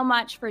you so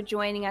much for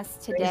joining us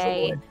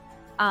today.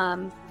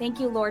 Thank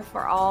you, Lord,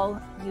 for all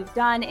you've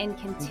done and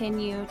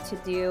continue to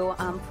do.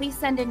 Please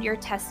send in your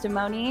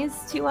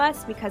testimonies to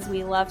us because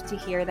we love to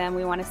hear them.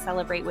 We want to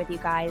celebrate with you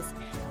guys.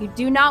 You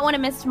do not want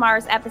to miss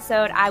tomorrow's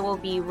episode. I will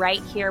be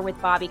right here with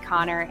Bobby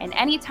Connor. And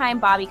anytime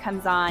Bobby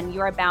comes on,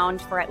 you are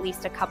bound for at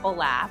least a couple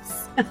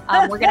laughs.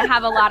 We're going to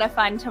have a lot of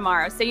fun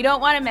tomorrow. So you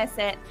don't want to miss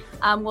it.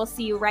 We'll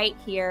see you right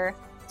here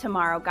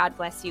tomorrow. God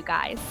bless you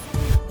guys.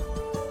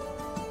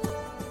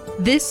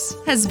 This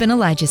has been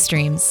Elijah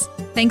Streams.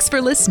 Thanks for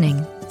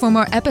listening. For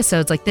more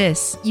episodes like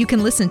this, you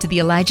can listen to the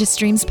Elijah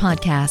Streams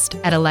podcast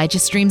at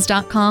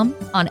ElijahStreams.com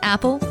on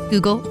Apple,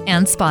 Google,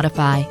 and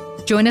Spotify.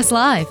 Join us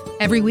live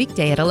every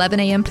weekday at 11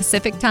 a.m.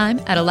 Pacific Time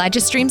at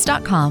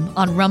ElijahStreams.com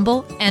on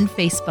Rumble and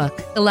Facebook.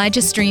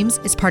 Elijah Streams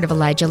is part of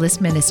Elijah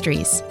List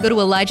Ministries. Go to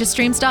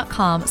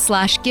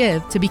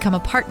ElijahStreams.com/give to become a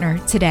partner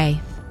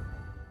today.